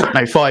for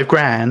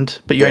 $5,000,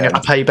 but you only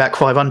have to pay back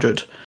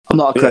 500. I'm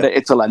not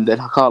accredited to lending.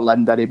 I can't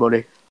lend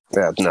anybody.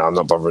 Yeah, no, I'm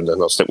not bothering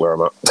then. I'll stick where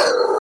I'm at.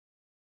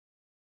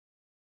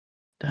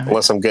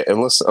 Unless I'm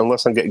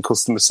getting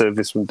customer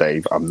service from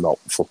Dave, I'm not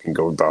fucking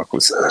going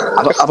Barclays.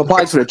 I've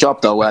applied for a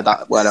job though where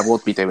I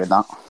would be doing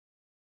that,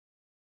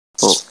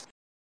 but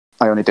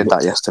I only did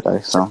that yesterday.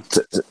 So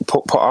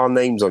put our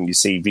names on your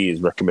CV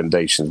as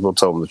recommendations. We'll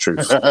tell them the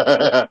truth.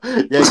 Yeah,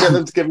 get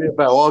them to give me a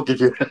bell. I'll give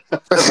you. I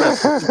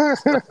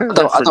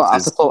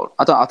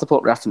don't have to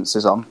put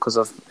references on because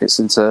it's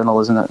internal,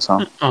 isn't it?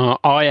 So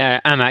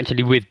I am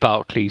actually with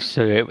Barclays,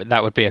 so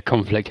that would be a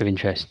conflict of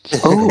interest.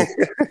 Oh,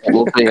 it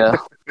will be a.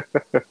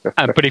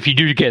 But if you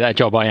do get that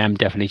job, I am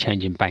definitely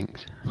changing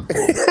banks.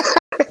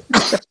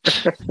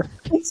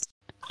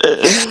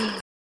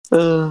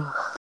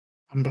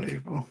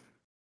 Unbelievable.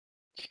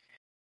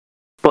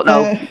 But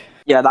no,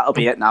 yeah, that'll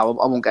be it now.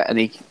 I won't get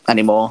any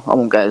more. I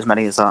won't get as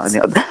many as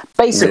that.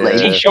 Basically, Are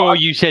you sure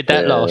you said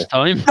that last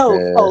time?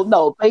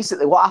 No.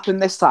 Basically, what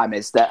happened this time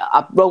is that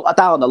I wrote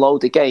down a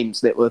load of games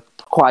that were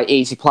quite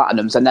easy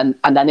platinums, and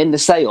then in the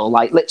sale,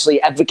 like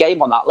literally every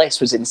game on that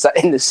list was in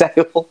the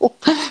sale,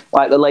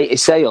 like the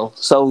latest sale.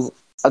 So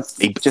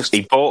he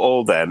bought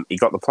all them. He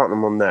got the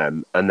platinum on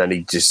them, and then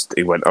he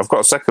went, "I've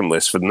got a second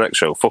list for the next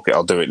show. Fuck it,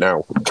 I'll do it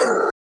now."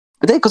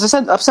 I did because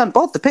I've sent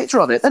Bod the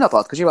picture of it. Then I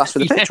Bod because you asked for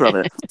the picture of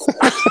it.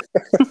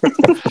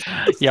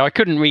 Yeah, I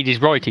couldn't read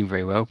his writing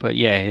very well, but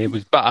yeah, it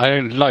was. But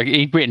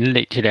he'd written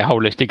literally a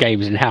whole list of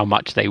games and how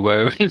much they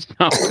were and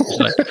stuff.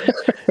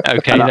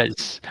 Okay,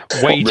 that's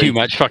way too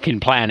much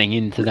fucking planning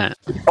into that.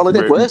 Well, I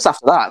did worse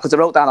after that because I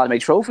wrote down how many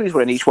trophies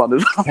were in each one.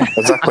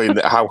 Exactly,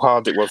 how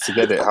hard it was to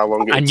get it, how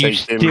long it would take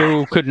him. And you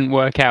still couldn't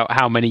work out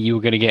how many you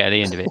were going to get at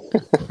the end of it.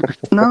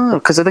 No,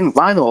 because I didn't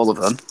buy all of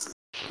them.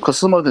 Because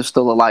some of them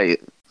still are like,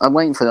 I'm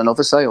waiting for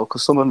another sale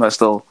because some of them are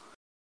still,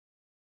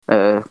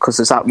 because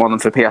there's that one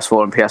for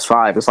PS4 and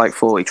PS5, there's like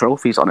 40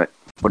 trophies on it,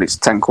 but it's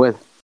 10 quid.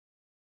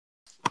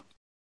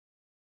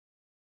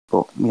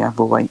 But yeah,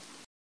 we'll wait.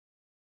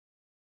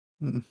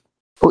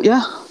 But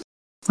yeah,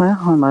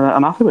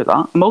 I'm happy with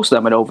that. Most of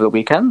them went over the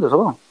weekend as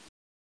well.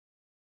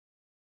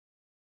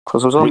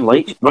 Because I was on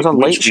late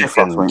shift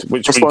last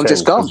week. This one's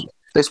just gone.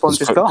 This one's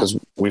just gone. Because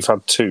we've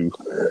had two.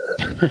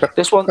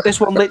 This one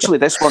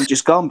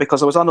just gone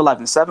because I was on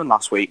 11/7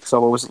 last week,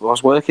 so I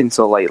was working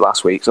till late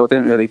last week, so I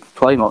didn't really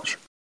play much.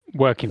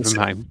 Working from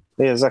home.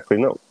 Yeah, exactly.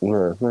 No,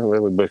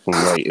 really working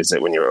late, is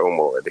it, when you're at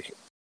home already?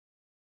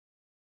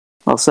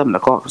 Well, 7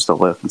 o'clock I'm still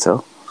working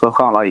till, so I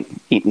can't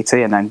eat my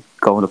tea and then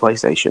go on the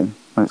PlayStation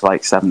when it's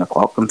like 7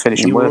 o'clock. I'm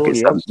finishing work at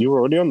 7. You were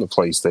already on the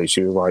PlayStation.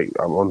 You were like,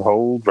 I'm on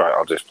hold. Right,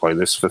 I'll just play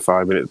this for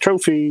 5 minutes.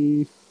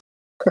 Trophy.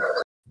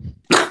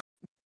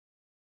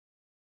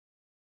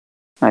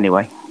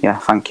 Anyway, yeah,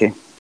 thank you.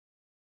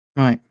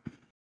 Right.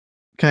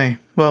 Okay.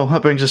 Well,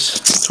 that brings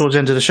us towards the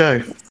end of the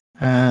show.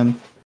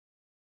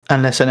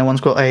 Unless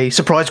anyone's got a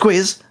surprise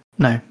quiz.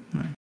 No.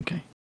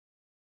 Okay.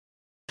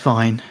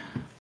 Fine.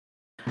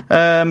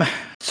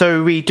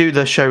 So we do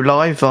the show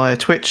live via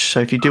Twitch. So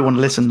if you do want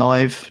to listen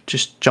live,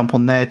 just jump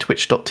on there,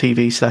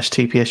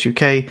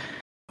 twitch.tv/TPSUK. You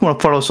want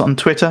to follow us on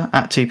Twitter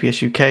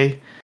 @TPSUK.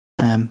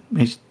 When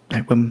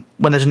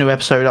there's a new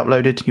episode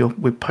uploaded,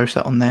 we post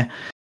that on there.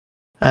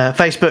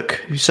 Facebook,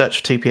 you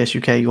search for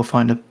TPSUK, you'll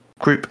find a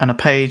group and a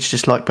page,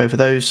 just like both of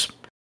those.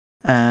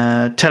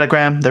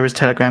 Telegram, there is a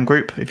Telegram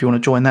group. If you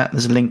want to join that,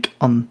 there's a link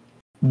on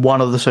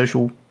one of the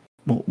social,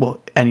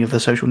 any of the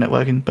social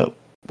networking, but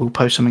we'll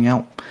post something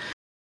out.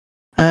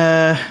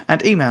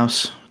 And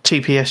emails,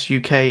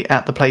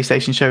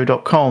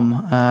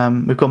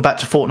 tpsuk@theplaystationshow.com. We've gone back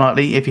to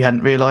fortnightly, if you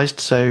hadn't realised.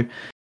 So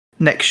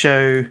next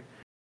show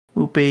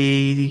will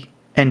be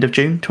end of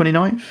June,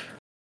 29th.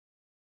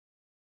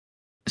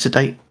 It's a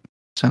date.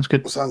 Sounds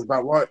good. Sounds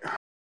about right.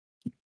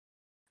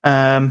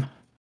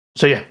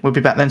 So yeah, we'll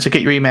be back then. So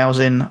get your emails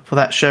in for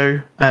that show.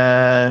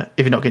 If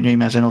you're not getting your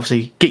emails in,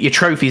 obviously get your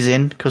trophies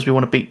in, because we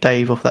want to beat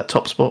Dave off that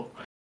top spot.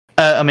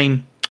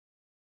 I'm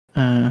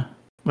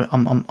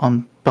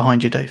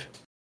behind you, Dave.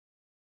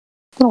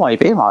 I don't know why you're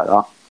being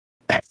like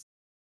that.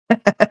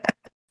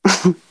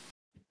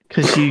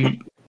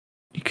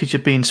 Because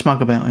you're being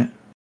smug about it.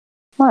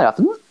 No, I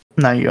haven't.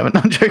 No, you haven't.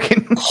 I'm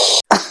joking.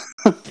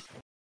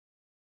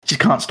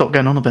 Just can't stop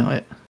going on about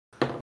it.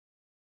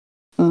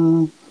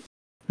 No.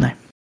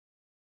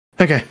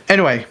 Okay.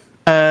 Anyway,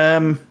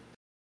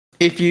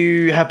 if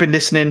you have been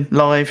listening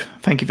live,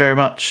 thank you very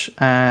much.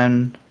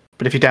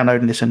 But if you download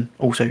and listen,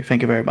 also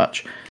thank you very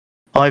much.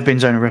 I've been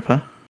Zona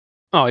Ripper.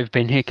 I've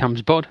been Here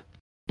Comes Bod.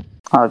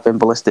 I've been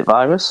Ballistic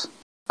Virus.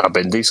 I've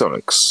been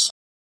D-Sonics.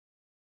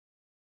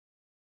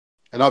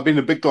 And I've been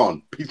the Big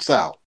Don. Peace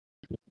out.